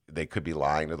they could be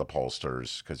lying to the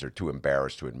pollsters because they're too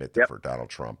embarrassed to admit that for Donald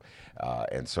Trump.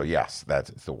 And so, yes,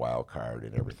 that's the wild card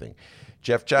and everything.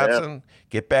 Jeff Johnson,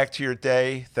 get back to your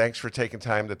day. Thanks for taking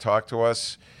time to talk to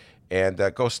us. And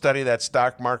go study that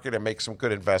stock market and make some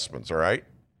good investments, all right?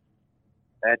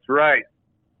 That's right.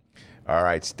 All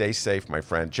right, stay safe, my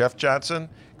friend. Jeff Johnson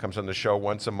comes on the show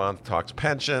once a month, talks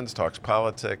pensions, talks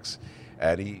politics,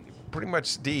 and he pretty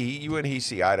much, you and he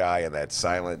see eye to eye on that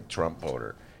silent Trump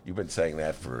voter. You've been saying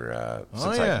that for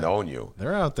since I've known you.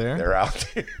 They're out there. They're out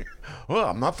there. Well,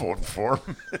 I'm not voting for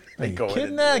him. Are you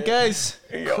kidding that, guys?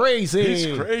 Crazy.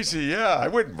 He's crazy, yeah. I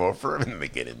wouldn't vote for him. And they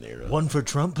get in there. One for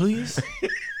Trump, please?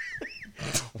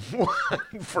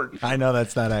 I know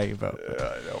that's not how you vote. Yeah,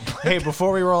 I know. Hey,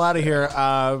 before we roll out of here,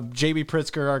 J.B.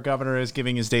 Pritzker, our governor, is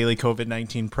giving his daily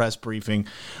COVID-19 press briefing.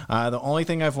 The only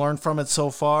thing I've learned from it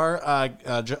so far,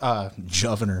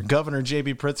 Governor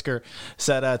J.B. Pritzker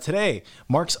said today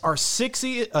marks our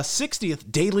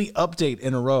 60th daily update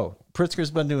in a row. Pritzker's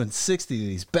been doing 60 of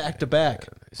these back to back.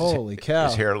 Holy cow!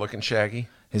 His hair looking shaggy?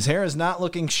 His hair is not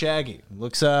looking shaggy.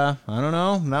 Looks, I don't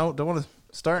know. No, don't want to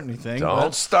start anything.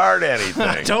 Don't start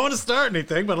anything. Don't want to start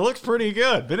anything, but it looks pretty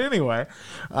good. But anyway,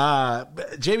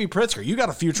 J.B. Pritzker, you got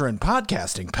a future in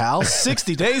podcasting, pal.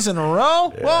 60 days in a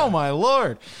row? Yeah. Oh, my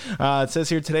Lord. It says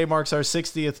here, today marks our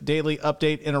 60th daily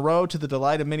update in a row. To the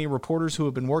delight of many reporters who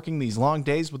have been working these long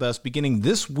days with us, beginning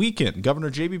this weekend,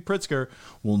 Governor J.B. Pritzker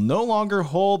will no longer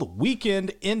hold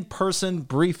weekend in-person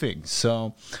briefings.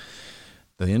 So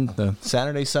the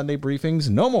Saturday, Sunday briefings,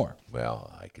 no more.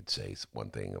 Well, I could say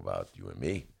one thing about you and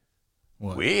me.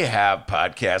 What? We have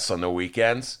podcasts on the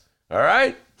weekends. All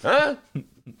right? Huh?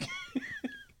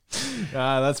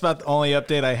 That's about the only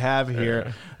update I have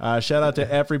here. Shout out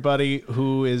to everybody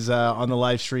who is on the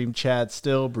live stream chat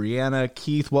still. Brianna,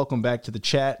 Keith, welcome back to the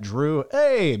chat. Drew,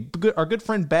 hey, our good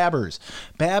friend Babbers.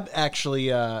 Bab actually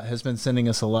has been sending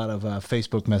us a lot of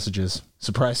Facebook messages.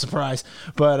 Surprise, surprise.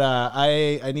 But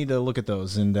I need to look at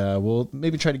those, and we'll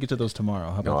maybe try to get to those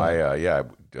tomorrow. How about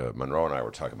that? Monroe and I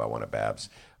were talking about one of Bab's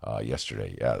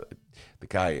yesterday. Yeah. The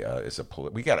guy is a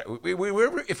we got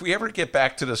if we ever get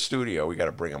back to the studio, we got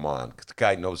to bring him on, because the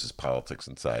guy knows his politics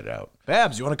inside out.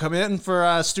 Babs, you want to come in for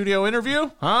a studio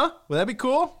interview? Huh? Would that be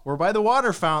cool? We're by the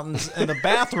water fountains and the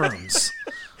bathrooms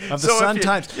of the Sun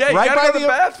Times. Yeah, you right by by the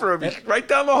bathroom, right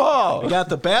down the hall. We got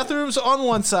the bathrooms on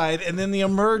one side and then the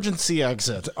emergency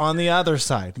exit on the other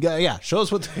side. Yeah, show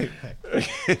us what they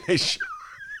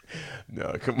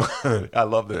No, come on. I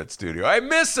love that studio. I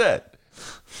miss it.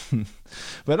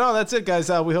 But no, that's it, guys.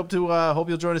 We hope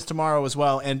you'll join us tomorrow as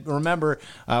well. And remember,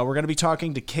 we're going to be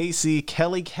talking to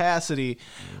Kelly Cassidy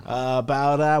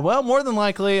about, more than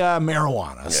likely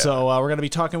marijuana. Yeah. So we're going to be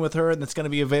talking with her, and it's going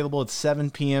to be available at 7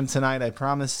 p.m. tonight. I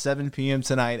promise, 7 p.m.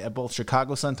 tonight at both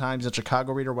Chicago Sun-Times and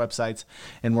Chicago Reader websites,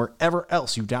 and wherever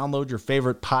else you download your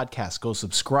favorite podcast. Go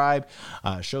subscribe,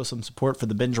 show some support for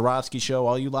the Ben Joravsky Show.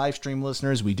 All you live stream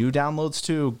listeners, we do downloads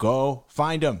too. Go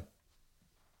find them.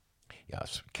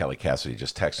 Yes, Kelly Cassidy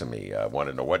just texted me,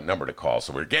 wanted to know what number to call.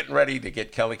 So we're getting ready to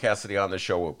get Kelly Cassidy on the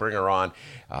show. We'll bring her on.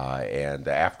 And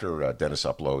after Dennis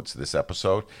uploads this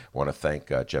episode, I want to thank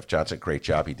Jeff Johnson. Great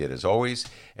job he did as always.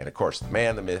 And of course, the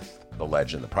man, the myth, the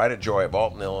legend, the pride and joy of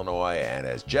Alton, Illinois. And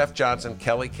as Jeff Johnson,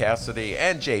 Kelly Cassidy,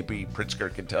 and J.B.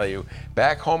 Pritzker can tell you,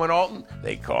 back home in Alton,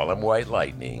 they call him White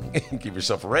Lightning. Give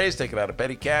yourself a raise, take it out of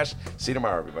petty cash. See you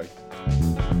tomorrow, everybody.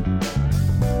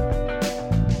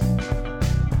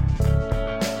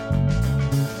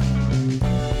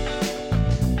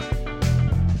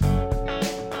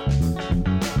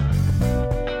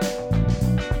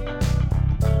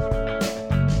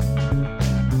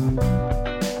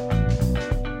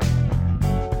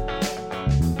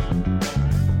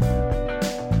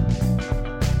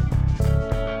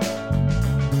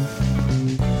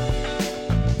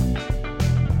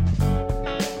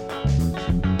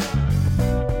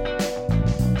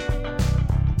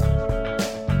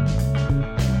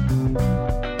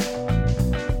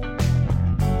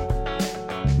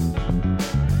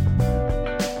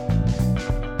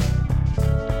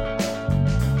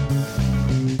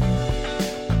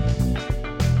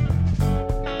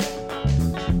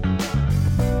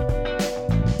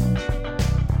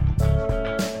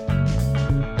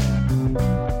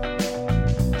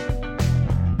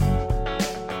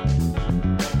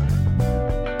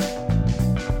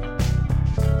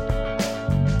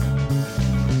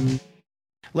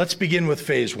 Let's begin with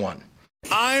phase one.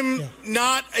 I'm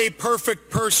not a perfect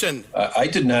person. I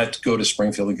did not go to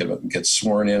Springfield and get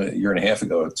sworn in a year and a half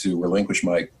ago to relinquish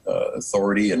my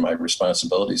authority and my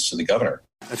responsibilities to the governor.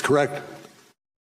 That's correct.